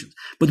radical solutions.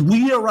 But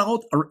we are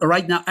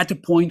right now at a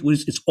point where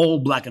it's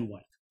all black and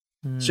white.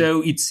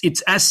 So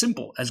it's as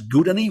simple as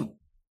good and evil.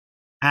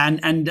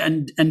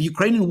 And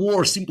Ukrainian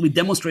war simply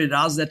demonstrated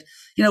us that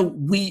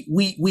we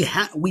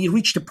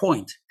reached a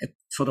point,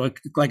 sort of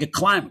like a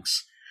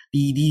climax,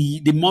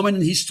 the moment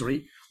in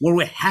history where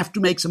we have to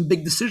make some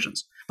big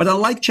decisions. But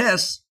unlike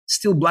chess,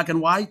 still black and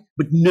white,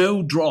 but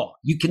no draw.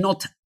 You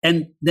cannot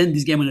end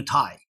this game in a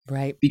tie,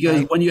 right?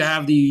 Because when you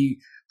have the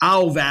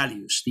our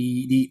values,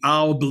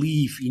 our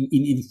belief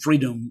in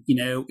freedom,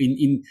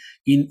 in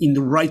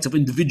the rights of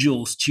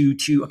individuals to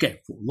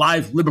for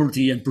life,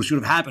 liberty, and pursuit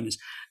of happiness.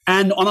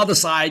 And on the other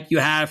side, you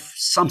have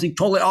something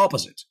totally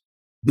opposite: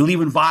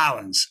 believe in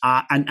violence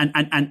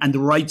and the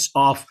rights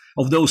of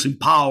those in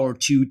power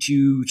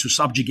to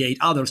subjugate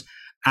others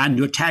and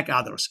to attack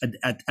others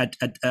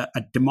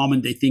at the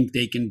moment they think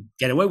they can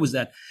get away with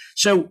that.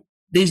 So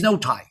there's no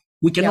tie.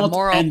 We cannot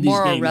end this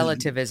moral game.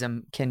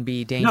 relativism can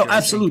be dangerous. No,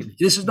 absolutely.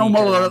 This is no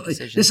moral. This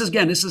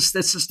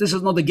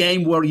is not a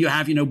game where you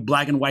have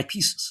black and white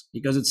pieces,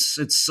 because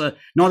it's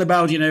not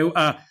about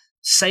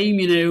same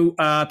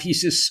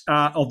pieces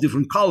of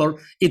different color.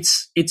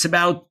 It's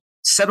about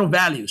set of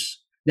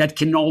values that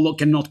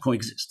cannot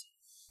coexist.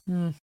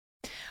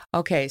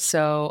 Okay,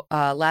 so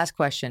last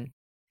question: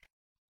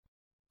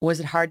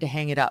 was it hard to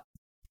hang it up?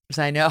 Because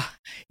I know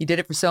you did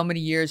it for so many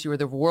years. You were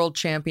the world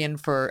champion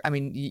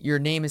your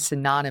name is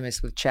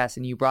synonymous with chess,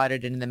 and you brought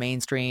it into the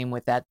mainstream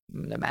with the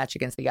match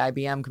against the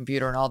IBM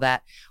computer and all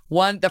that.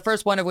 The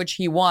first one of which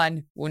he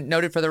won,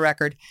 noted for the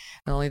record,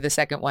 and only the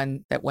second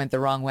one that went the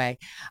wrong way.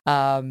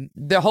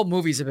 The whole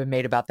movies have been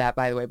made about that,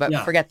 by the way, but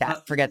forget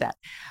that.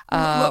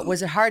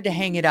 Was it hard to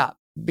hang it up?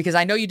 Because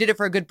I know you did it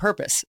for a good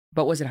purpose,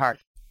 but was it hard?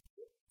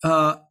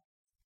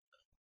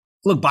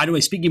 Look, by the way,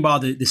 speaking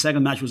about the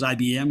second match was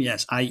IBM,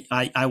 yes,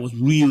 I was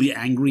really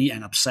angry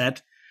and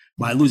upset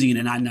by losing in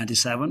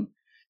 1997.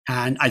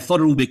 And I thought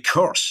it would be a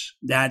curse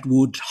that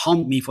would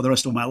haunt me for the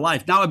rest of my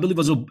life. Now I believe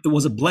it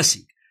was a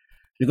blessing,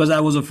 because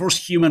I was the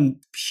first human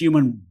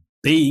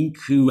being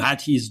who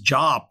had his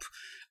job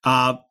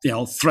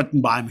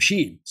threatened by a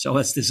machine. So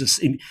this is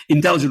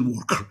intelligent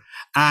worker.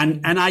 And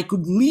I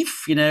could live,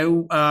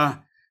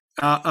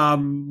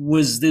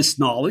 with this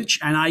knowledge,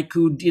 and I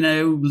could,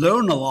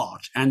 learn a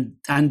lot, and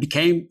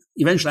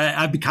eventually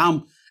I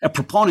become a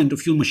proponent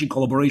of human-machine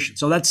collaboration.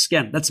 So that's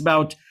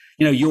about,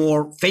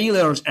 your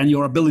failures and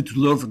your ability to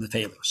learn from the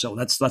failures. So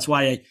that's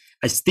why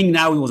I think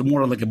now it was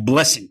more like a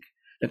blessing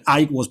that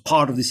I was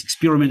part of this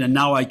experiment, and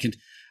now I could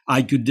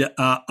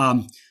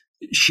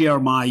share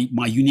my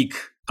unique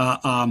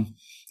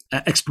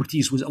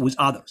expertise with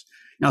others.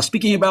 Now,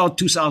 speaking about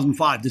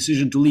 2005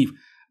 decision to leave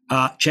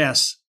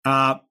chess.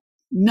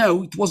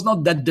 No, it was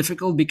not that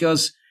difficult,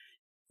 because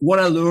what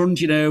I learned,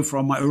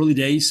 from my early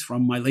days,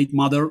 from my late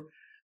mother,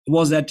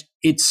 was that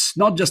it's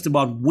not just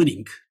about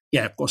winning.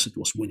 Yeah, of course it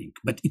was winning,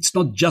 but it's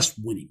not just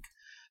winning.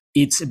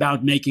 It's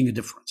about making a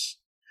difference.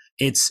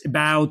 It's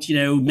about,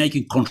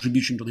 making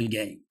contribution to the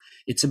game.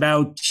 It's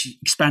about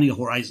expanding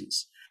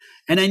horizons.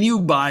 And I knew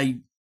by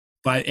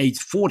age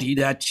 40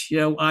 that,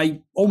 I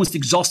almost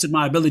exhausted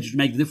my ability to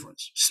make a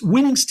difference.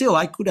 Winning still,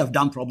 I could have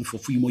done probably for a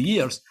few more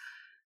years,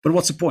 but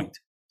what's the point?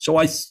 So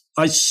I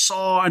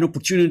saw an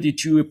opportunity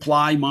to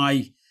apply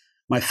my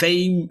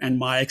fame and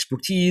my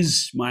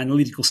expertise, my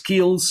analytical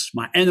skills,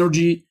 my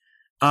energy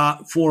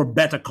for a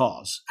better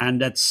cause, and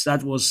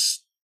that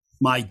was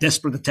my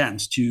desperate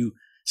attempts to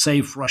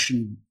save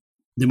Russian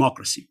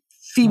democracy,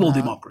 feeble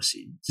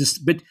democracy,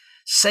 but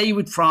save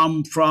it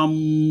from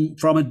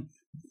an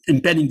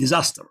impending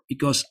disaster.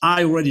 Because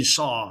I already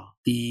saw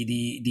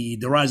the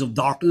rise of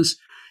darkness,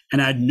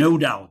 and I had no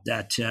doubt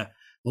that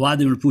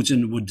Vladimir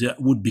Putin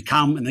would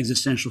become an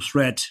existential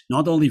threat,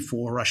 not only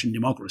for Russian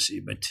democracy,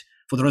 but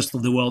for the rest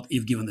of the world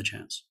if given the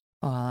chance.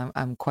 Well,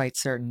 I'm quite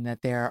certain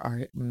that there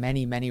are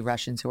many, many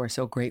Russians who are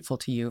so grateful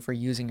to you for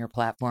using your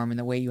platform in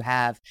the way you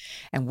have.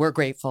 And we're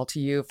grateful to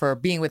you for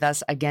being with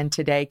us again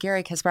today.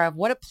 Garry Kasparov,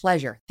 what a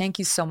pleasure. Thank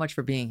you so much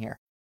for being here.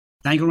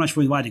 Thank you very much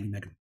for inviting me,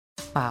 Megan.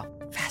 Wow.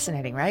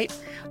 Fascinating, right?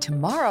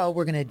 Tomorrow,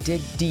 we're going to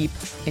dig deep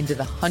into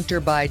the Hunter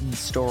Biden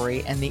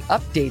story and the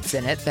updates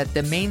in it that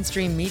the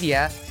mainstream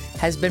media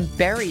has been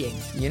burying.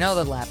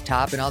 The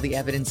laptop and all the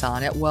evidence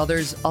on it. Well,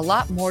 there's a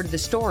lot more to the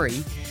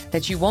story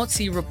that you won't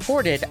see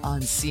reported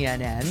on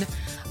CNN,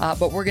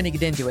 but we're going to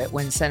get into it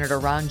when Senator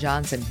Ron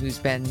Johnson, who's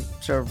been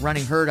sort of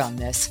running herd on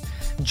this,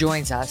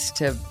 joins us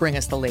to bring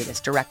us the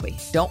latest directly.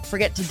 Don't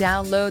forget to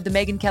download The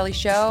Megyn Kelly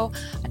Show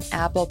on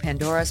Apple,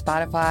 Pandora,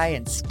 Spotify,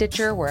 and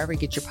Stitcher, wherever you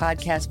get your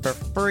podcast for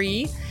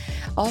free.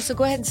 Also,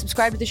 go ahead and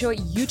subscribe to the show at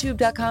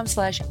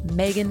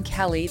youtube.com/Megyn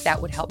Kelly.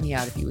 That would help me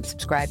out if you would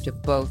subscribe to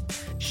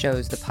both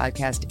shows, the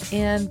podcast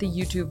and the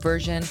YouTube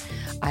version.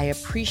 I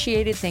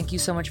appreciate it. Thank you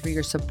so much for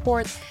your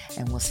support,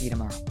 and we'll see you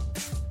tomorrow.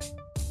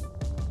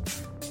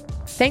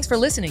 Thanks for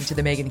listening to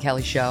The Megyn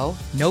Kelly Show.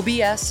 No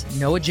BS,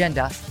 no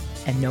agenda,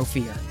 and no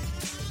fear.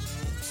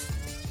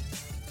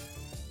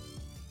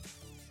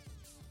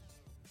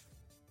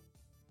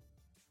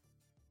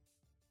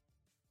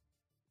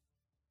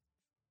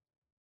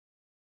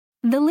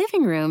 The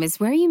living room is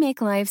where you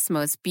make life's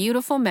most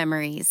beautiful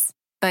memories.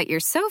 But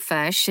your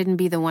sofa shouldn't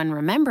be the one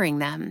remembering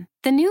them.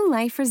 The new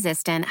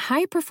life-resistant,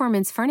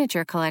 high-performance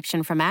furniture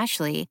collection from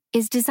Ashley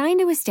is designed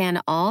to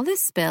withstand all the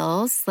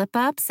spills,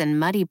 slip-ups, and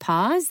muddy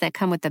paws that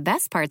come with the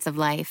best parts of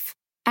life.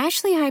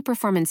 Ashley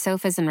high-performance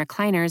sofas and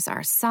recliners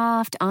are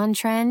soft,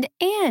 on-trend,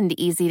 and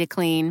easy to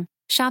clean.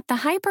 Shop the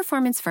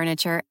high-performance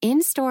furniture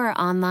in-store or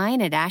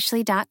online at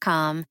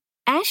ashley.com.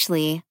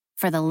 Ashley,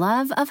 for the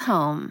love of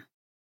home.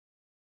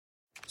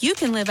 you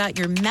can live out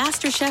your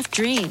MasterChef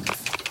dreams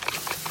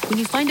when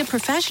you find a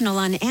professional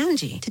on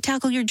Angie to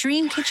tackle your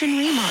dream kitchen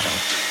remodel.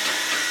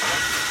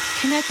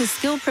 Connect with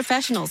skilled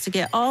professionals to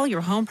get all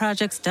your home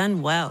projects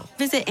done well.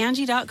 Visit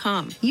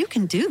Angie.com. You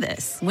can do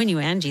this when you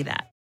Angie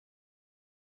that.